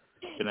night.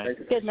 Good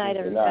night. Good night,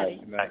 everybody.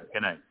 Good night.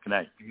 Good night. Good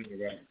night.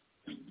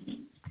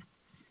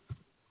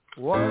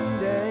 One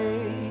day,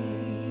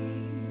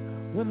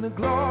 when the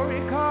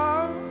glory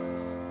comes,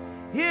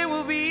 it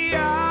will be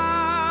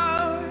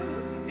ours.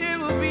 It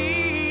will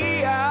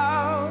be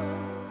ours.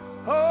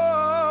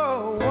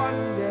 Oh,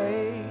 one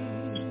day,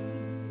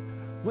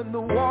 when the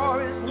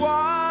war is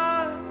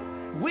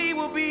won, we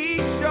will be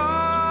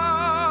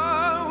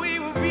sure. We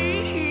will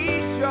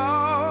be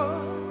sure.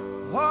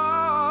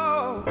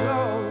 Oh,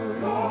 glory,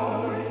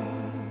 glory,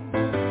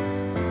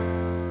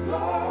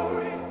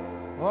 glory.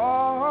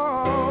 Oh.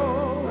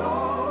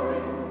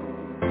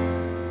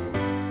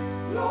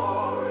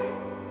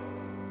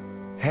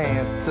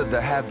 Hands to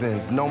the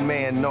heavens, no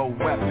man, no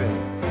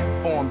weapon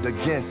formed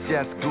against,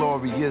 yes,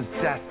 glory is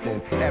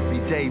destined.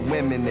 Everyday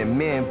women and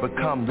men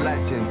become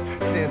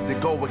legends. Sins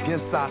that go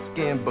against our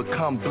skin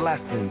become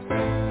blessings.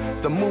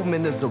 The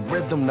movement is a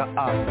rhythm to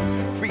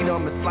us.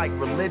 Freedom is like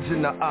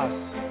religion to us.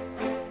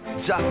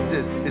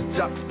 justice is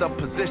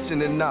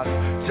juxtapositioning us.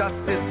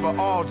 Justice for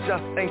all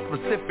just ain't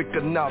specific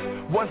enough.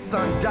 One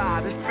son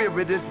died, his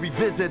spirit is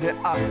revisiting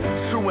us.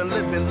 True and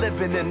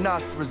living in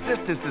us.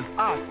 Resistance is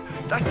us.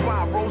 That's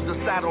why Rosa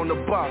sat on the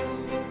bus.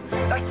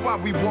 That's why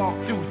we walk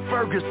through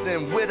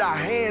Ferguson with our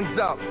hands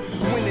up.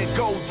 When it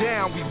goes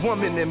down, we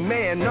woman and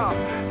man up.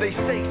 They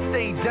say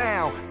stay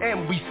down,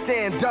 and we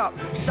stand up.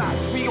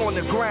 Shots, we on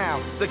the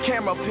ground, the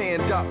camera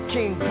panned up.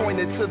 King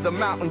pointed to the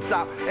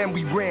mountaintop, and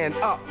we ran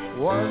up.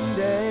 One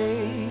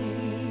day,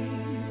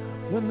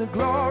 when the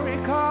glory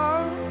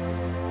comes,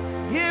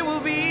 it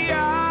will be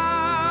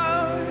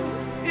ours,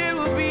 it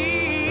will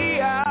be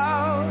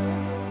ours.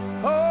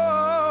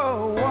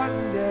 Oh,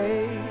 one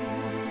day,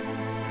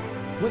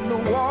 when the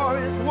war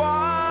is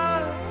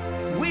won,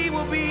 we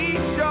will be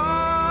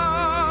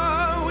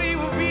sure, we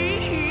will be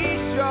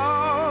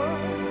sure.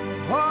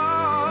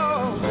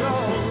 Oh,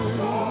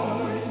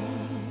 glory,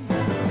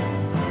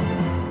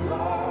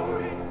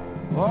 glory,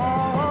 oh,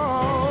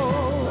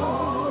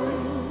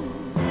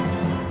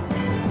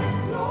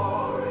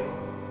 glory.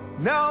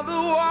 Now the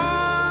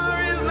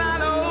war is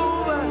not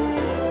over,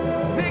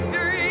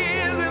 victory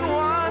isn't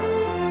won,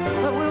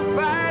 but we'll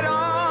fight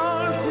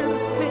on to the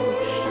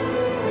finish,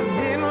 and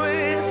then when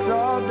it's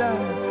all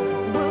done,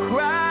 we'll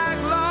cry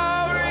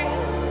glory,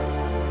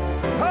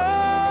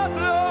 oh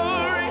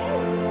glory,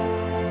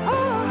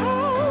 oh,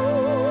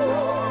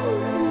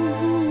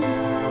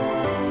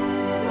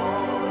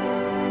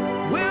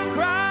 we'll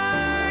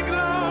cry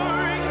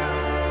glory,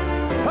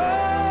 oh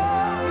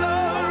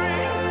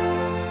glory,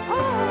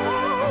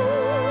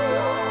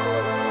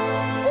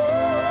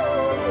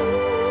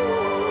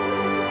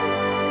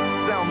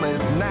 Selma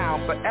is now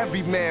for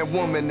every man,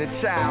 woman,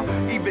 and child.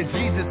 Even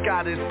Jesus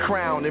got his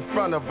crown in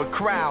front of a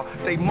crowd.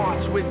 They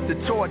march with the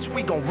torch,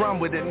 we gon' run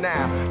with it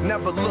now.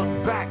 Never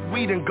look back,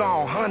 we done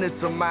gone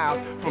hundreds of miles.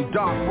 From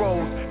dark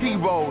roads,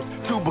 heroes,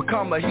 to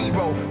become a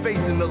hero.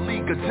 Facing the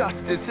League of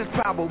Justice, his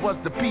power was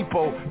the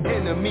people.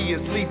 Enemy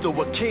is lethal,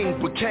 a king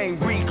became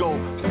regal.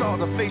 Saw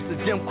the face of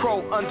Jim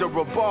Crow under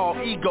a bald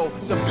ego.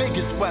 The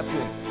biggest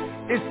weapon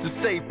is to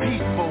stay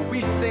peaceful.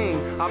 We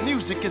sing, our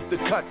music is the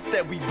cuts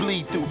that we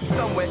bleed through.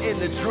 Somewhere in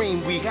the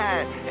dream we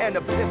had an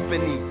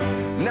epiphany.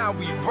 Now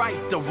we right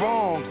the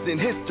wrongs in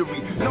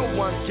history. No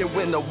one can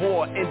win a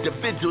war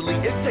individually.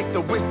 It takes the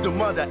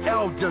wisdom of the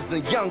elders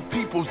and young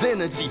people's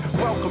energy.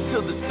 Welcome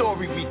to the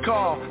story we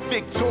call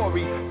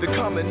victory. The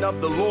coming of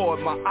the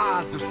Lord, my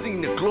eyes have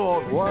seen the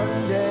glory.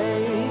 One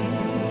day,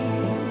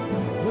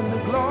 when the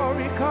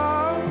glory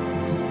comes,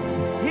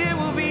 it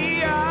will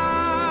be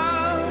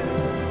ours,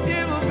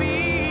 it will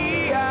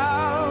be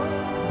ours.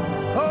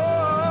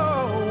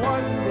 Oh,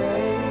 one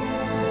day,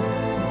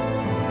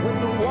 when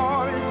the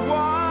war is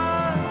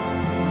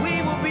won, we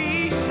will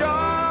be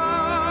sure,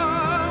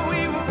 we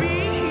will be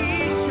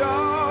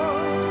sure.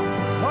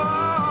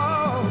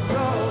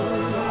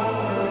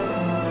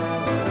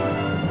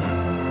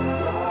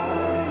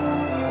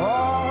 Oh,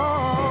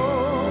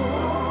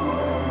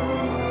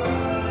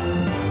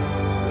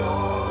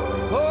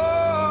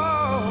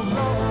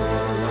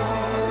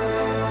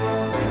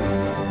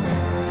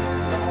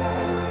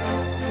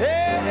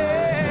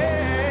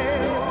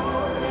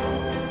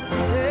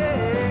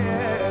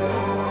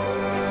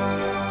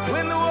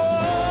 when the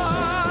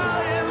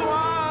war is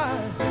won,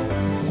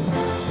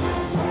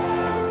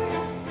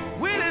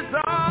 when it's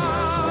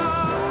all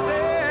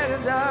said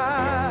and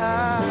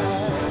done,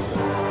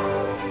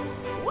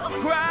 we'll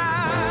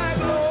cry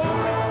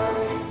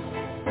glory,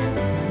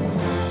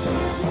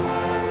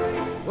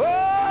 oh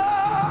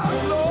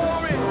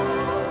glory.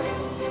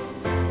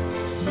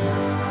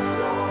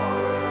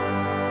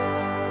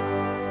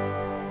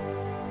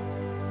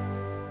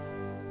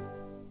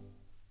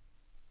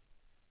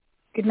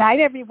 Good night,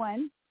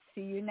 everyone.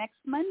 See you next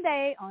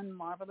Monday on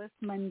Marvelous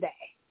Monday.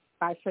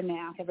 Bye for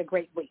now. Have a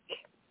great week.